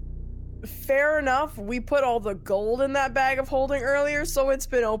incorporeal. mean, fair enough. We put all the gold in that bag of holding earlier, so it's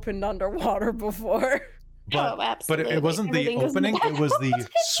been opened underwater before. But, Oh, but absolutely. it wasn't the Everything goes in the opening, bag it was of the holding.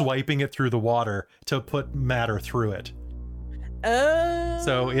 swiping it through the water to put matter through it.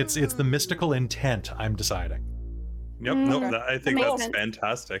 So it's the mystical intent, I'm deciding. Yep, Mm, nope, okay. I think Makes that's sense.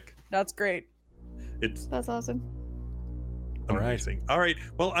 fantastic. That's great. It's That's awesome. All right. amazing. All right,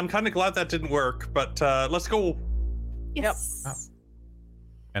 well, I'm kind of glad that didn't work, but let's go. Yes. Oh.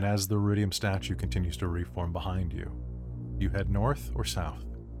 And as the Ruidium statue continues to reform behind you, you head north or south?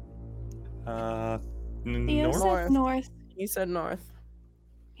 Theo North? said north. He said north.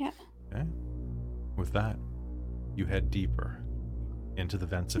 Okay. With that, you head deeper into the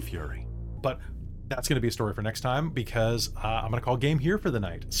vents of fury. But that's going to be a story for next time, because I'm going to call game here for the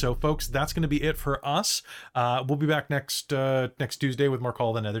night. So, folks, that's going to be it for us. We'll be back next Tuesday with more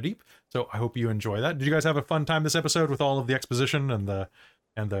Call of the Netherdeep. So I hope you enjoy that. Did you guys have a fun time this episode with all of the exposition and the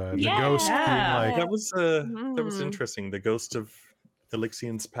ghost being like? That was interesting. The ghost of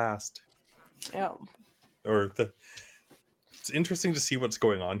Elixion's past. Yeah. It's interesting to see what's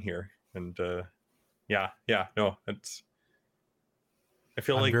going on here, and it's. I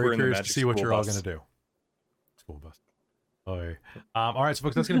feel like we're in the magic to see what you're all going to do. School bus. Oh, all right, so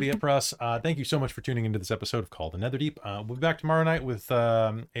folks, that's going to be it for us. Thank you so much for tuning into this episode of Call the Netherdeep. We'll be back tomorrow night with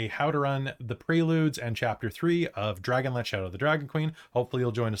a How to Run the Preludes and Chapter 3 of Dragonlance Shadow of the Dragon Queen. Hopefully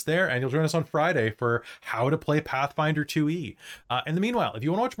you'll join us there, and you'll join us on Friday for How to Play Pathfinder 2e. In the meanwhile, if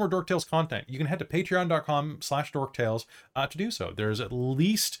you want to watch more Dork Tales content, you can head to patreon.com/dorktales to do so. There's at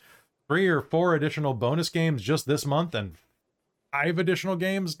least 3 or 4 additional bonus games just this month, and 5 additional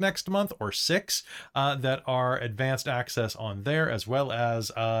games next month, or 6 that are advanced access on there, as well as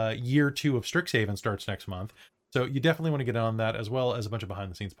year 2 of Strixhaven starts next month. So you definitely want to get on that, as well as a bunch of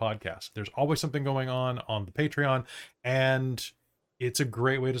behind the scenes podcasts. There's always something going on the Patreon, and it's a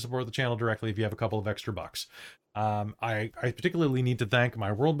great way to support the channel directly if you have a couple of extra bucks. I particularly need to thank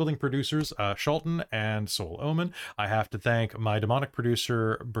my world building producers, Shulton and Soul Omen. I have to thank my demonic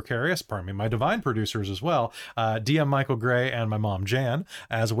producer, Precarious, my divine producers as well, DM Michael Gray and my mom, Jan,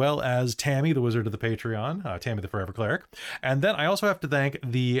 as well as Tammy, the wizard of the Patreon, Tammy the Forever Cleric. And then I also have to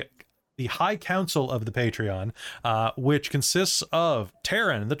thank the High Council of the Patreon, which consists of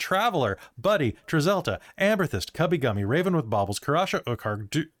Taryn, the Traveler, Buddy, Trizelta, Amberthist, Cubby Gummy, Raven with Baubles, Karasha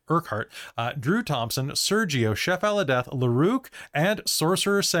Urquhart, Drew Thompson, Sergio, Chef Aladeth, Larouk, and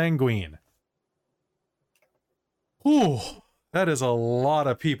Sorcerer Sanguine. Ooh, that is a lot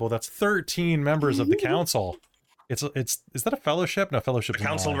of people. That's 13 members of the council. Is that a fellowship? No, fellowship. The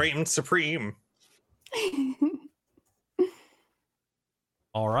council reigns supreme.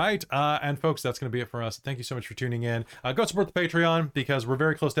 All right. And folks, that's going to be it for us. Thank you so much for tuning in. Go support the Patreon, because we're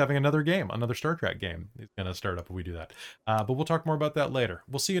very close to having another Star Trek game. It's going to start up if we do that. But we'll talk more about that later.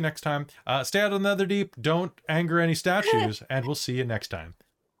 We'll see you next time. Stay out of the Netherdeep. Don't anger any statues. And we'll see you next time.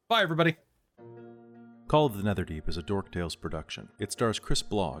 Bye, everybody. Call of the Netherdeep is a Dork Tales production. It stars Chris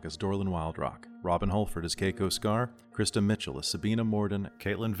Blogg as Dorlin Wildrock, Robin Holford as Keiko Scar, Krista Mitchell as Sabina Morden,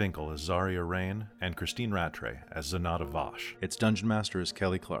 Caitlin Vinkel as Zarya Rain, and Christine Rattray as Zanata Vosh. Its Dungeon Master is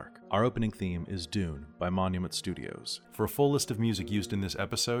Kelly Clark. Our opening theme is Dune by Monument Studios. For a full list of music used in this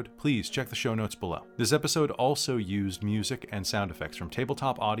episode, please check the show notes below. This episode also used music and sound effects from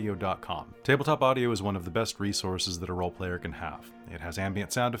tabletopaudio.com. Tabletop Audio is one of the best resources that a role player can have. It has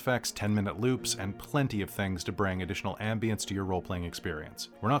ambient sound effects, 10-minute loops, and plenty of things to bring additional ambience to your role-playing experience.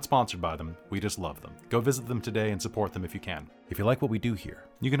 We're not sponsored by them, we just love them. Go visit them today and support them if you can. If you like what we do here,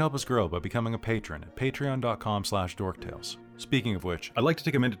 you can help us grow by becoming a patron at patreon.com/dorktales. Speaking of which, I'd like to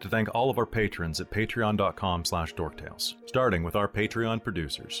take a minute to thank all of our patrons at patreon.com/dorktales, starting with our Patreon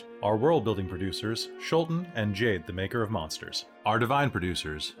producers. Our world-building producers, Shulton and Jade, the maker of monsters. Our divine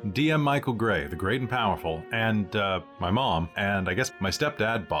producers, DM Michael Gray, the great and powerful, and my mom, and I guess my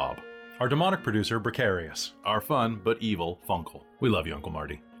stepdad, Bob. Our demonic producer, Precarious. Our fun but evil Funkle. We love you, Uncle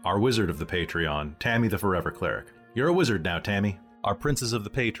Marty. Our wizard of the Patreon, Tammy the Forever Cleric. You're a wizard now, Tammy. Our princes of the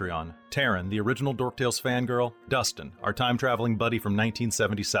Patreon, Taryn, the original Dork Tales fangirl, Dustin, our time-traveling buddy from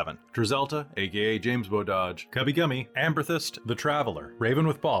 1977, Trizelta, aka James Bododge, Cubby Gummy, Amberthist, the Traveler, Raven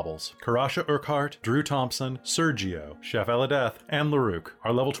with Baubles, Karasha Urquhart, Drew Thompson, Sergio, Chef Aladeth, and Larouk.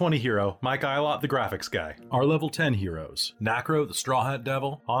 Our level 20 hero, Mike Eilot, the graphics guy. Our level 10 heroes, Nacro, the Straw Hat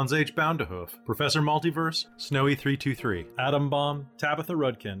Devil, Hans H. Boundahoof, Professor Multiverse, Snowy323, Atom Bomb, Tabitha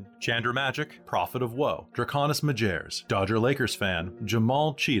Rudkin, Chandra Magic, Prophet of Woe, Draconis Majers, Dodger Lakers fan,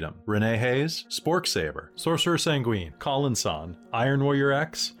 Jamal Cheatham, Renee Hayes, Spork Saber, Sorcerer Sanguine, Colin Son, Iron Warrior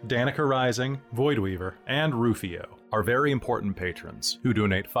X, Danica Rising, Voidweaver, and Rufio. Our very important patrons, who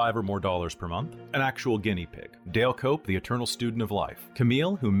donate $5 or more per month, an actual guinea pig, Dale Cope, the eternal student of life,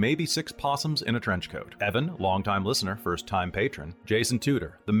 Camille, who may be 6 possums in a trench coat, Evan, longtime listener, first-time patron, Jason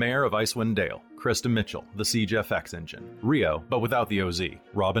Tudor, the mayor of Icewind Dale, Krista Mitchell, the Siege FX engine, Rio, but without the OZ,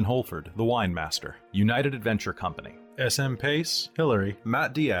 Robin Holford, the wine master, United Adventure Company, SM Pace, Hillary,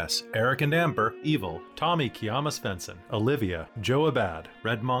 Matt Diaz, Eric and Amber, Evil, Tommy Kiyama Svensson, Olivia, Joe Abad,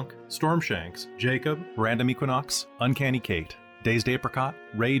 Red Monk, Stormshanks, Jacob, Random Equinox, Uncanny Kate, Dazed Apricot,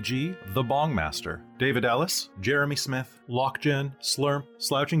 Ray G, The Bong Master, David Ellis, Jeremy Smith, Lockgen, Slurm,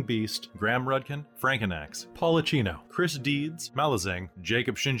 Slouching Beast, Graham Rudkin, Frankenax, Paulachino, Chris Deeds, Malazing,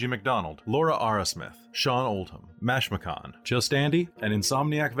 Jacob Shinji McDonald, Laura Arasmith, Sean Oldham, Mashmakan, Just Andy, and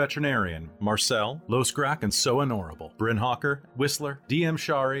Insomniac Veterinarian, Marcel, Loscrack and So Honorable, Bryn Hawker, Whistler, DM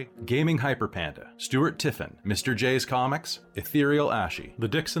Shari, Gaming Hyperpanda, Stuart Tiffin, Mr. J's Comics, Ethereal Ashy, The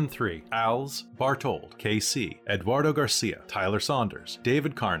Dixon 3, Als, Bartold, KC, Eduardo Garcia, Tyler Saunders,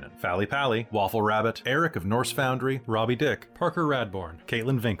 David Carnan, Fally Pally, Waffle Rabbit, Eric of Norse Foundry, Robbie Dick, Parker Radborn,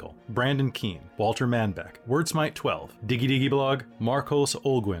 Caitlin Vinkel, Brandon Keene, Walter Manbeck, Wordsmite 12, Diggy Diggy Blog, Marcos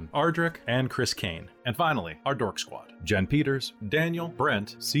Olguin, Ardrick, and Chris Kane. And finally, our Dork Squad. Jen Peters, Daniel,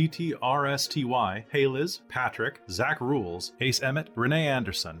 Brent, CTRSTY, Hey Liz, Patrick, Zach Rules, Ace Emmett, Renee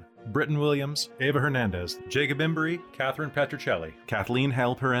Anderson, Britton Williams, Ava Hernandez, Jacob Embry, Catherine Petricelli, Kathleen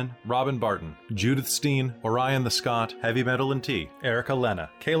Halperin, Robin Barton, Judith Steen, Orion the Scott, Heavy Metal and Tea, Erica Lena,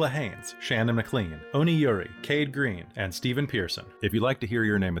 Kayla Haynes, Shannon McLean, Oni Yuri, Cade Green, and Stephen Pearson. If you'd like to hear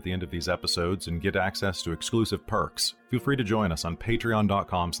your name at the end of these episodes and get access to exclusive perks, feel free to join us on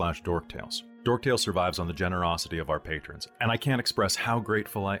patreon.com/dorktales. Dorktales survives on the generosity of our patrons, and I can't express how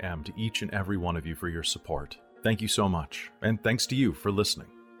grateful I am to each and every one of you for your support. Thank you so much, and thanks to you for listening.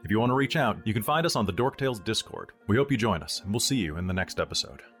 If you want to reach out, you can find us on the Dorktales Discord. We hope you join us, and we'll see you in the next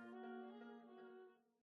episode.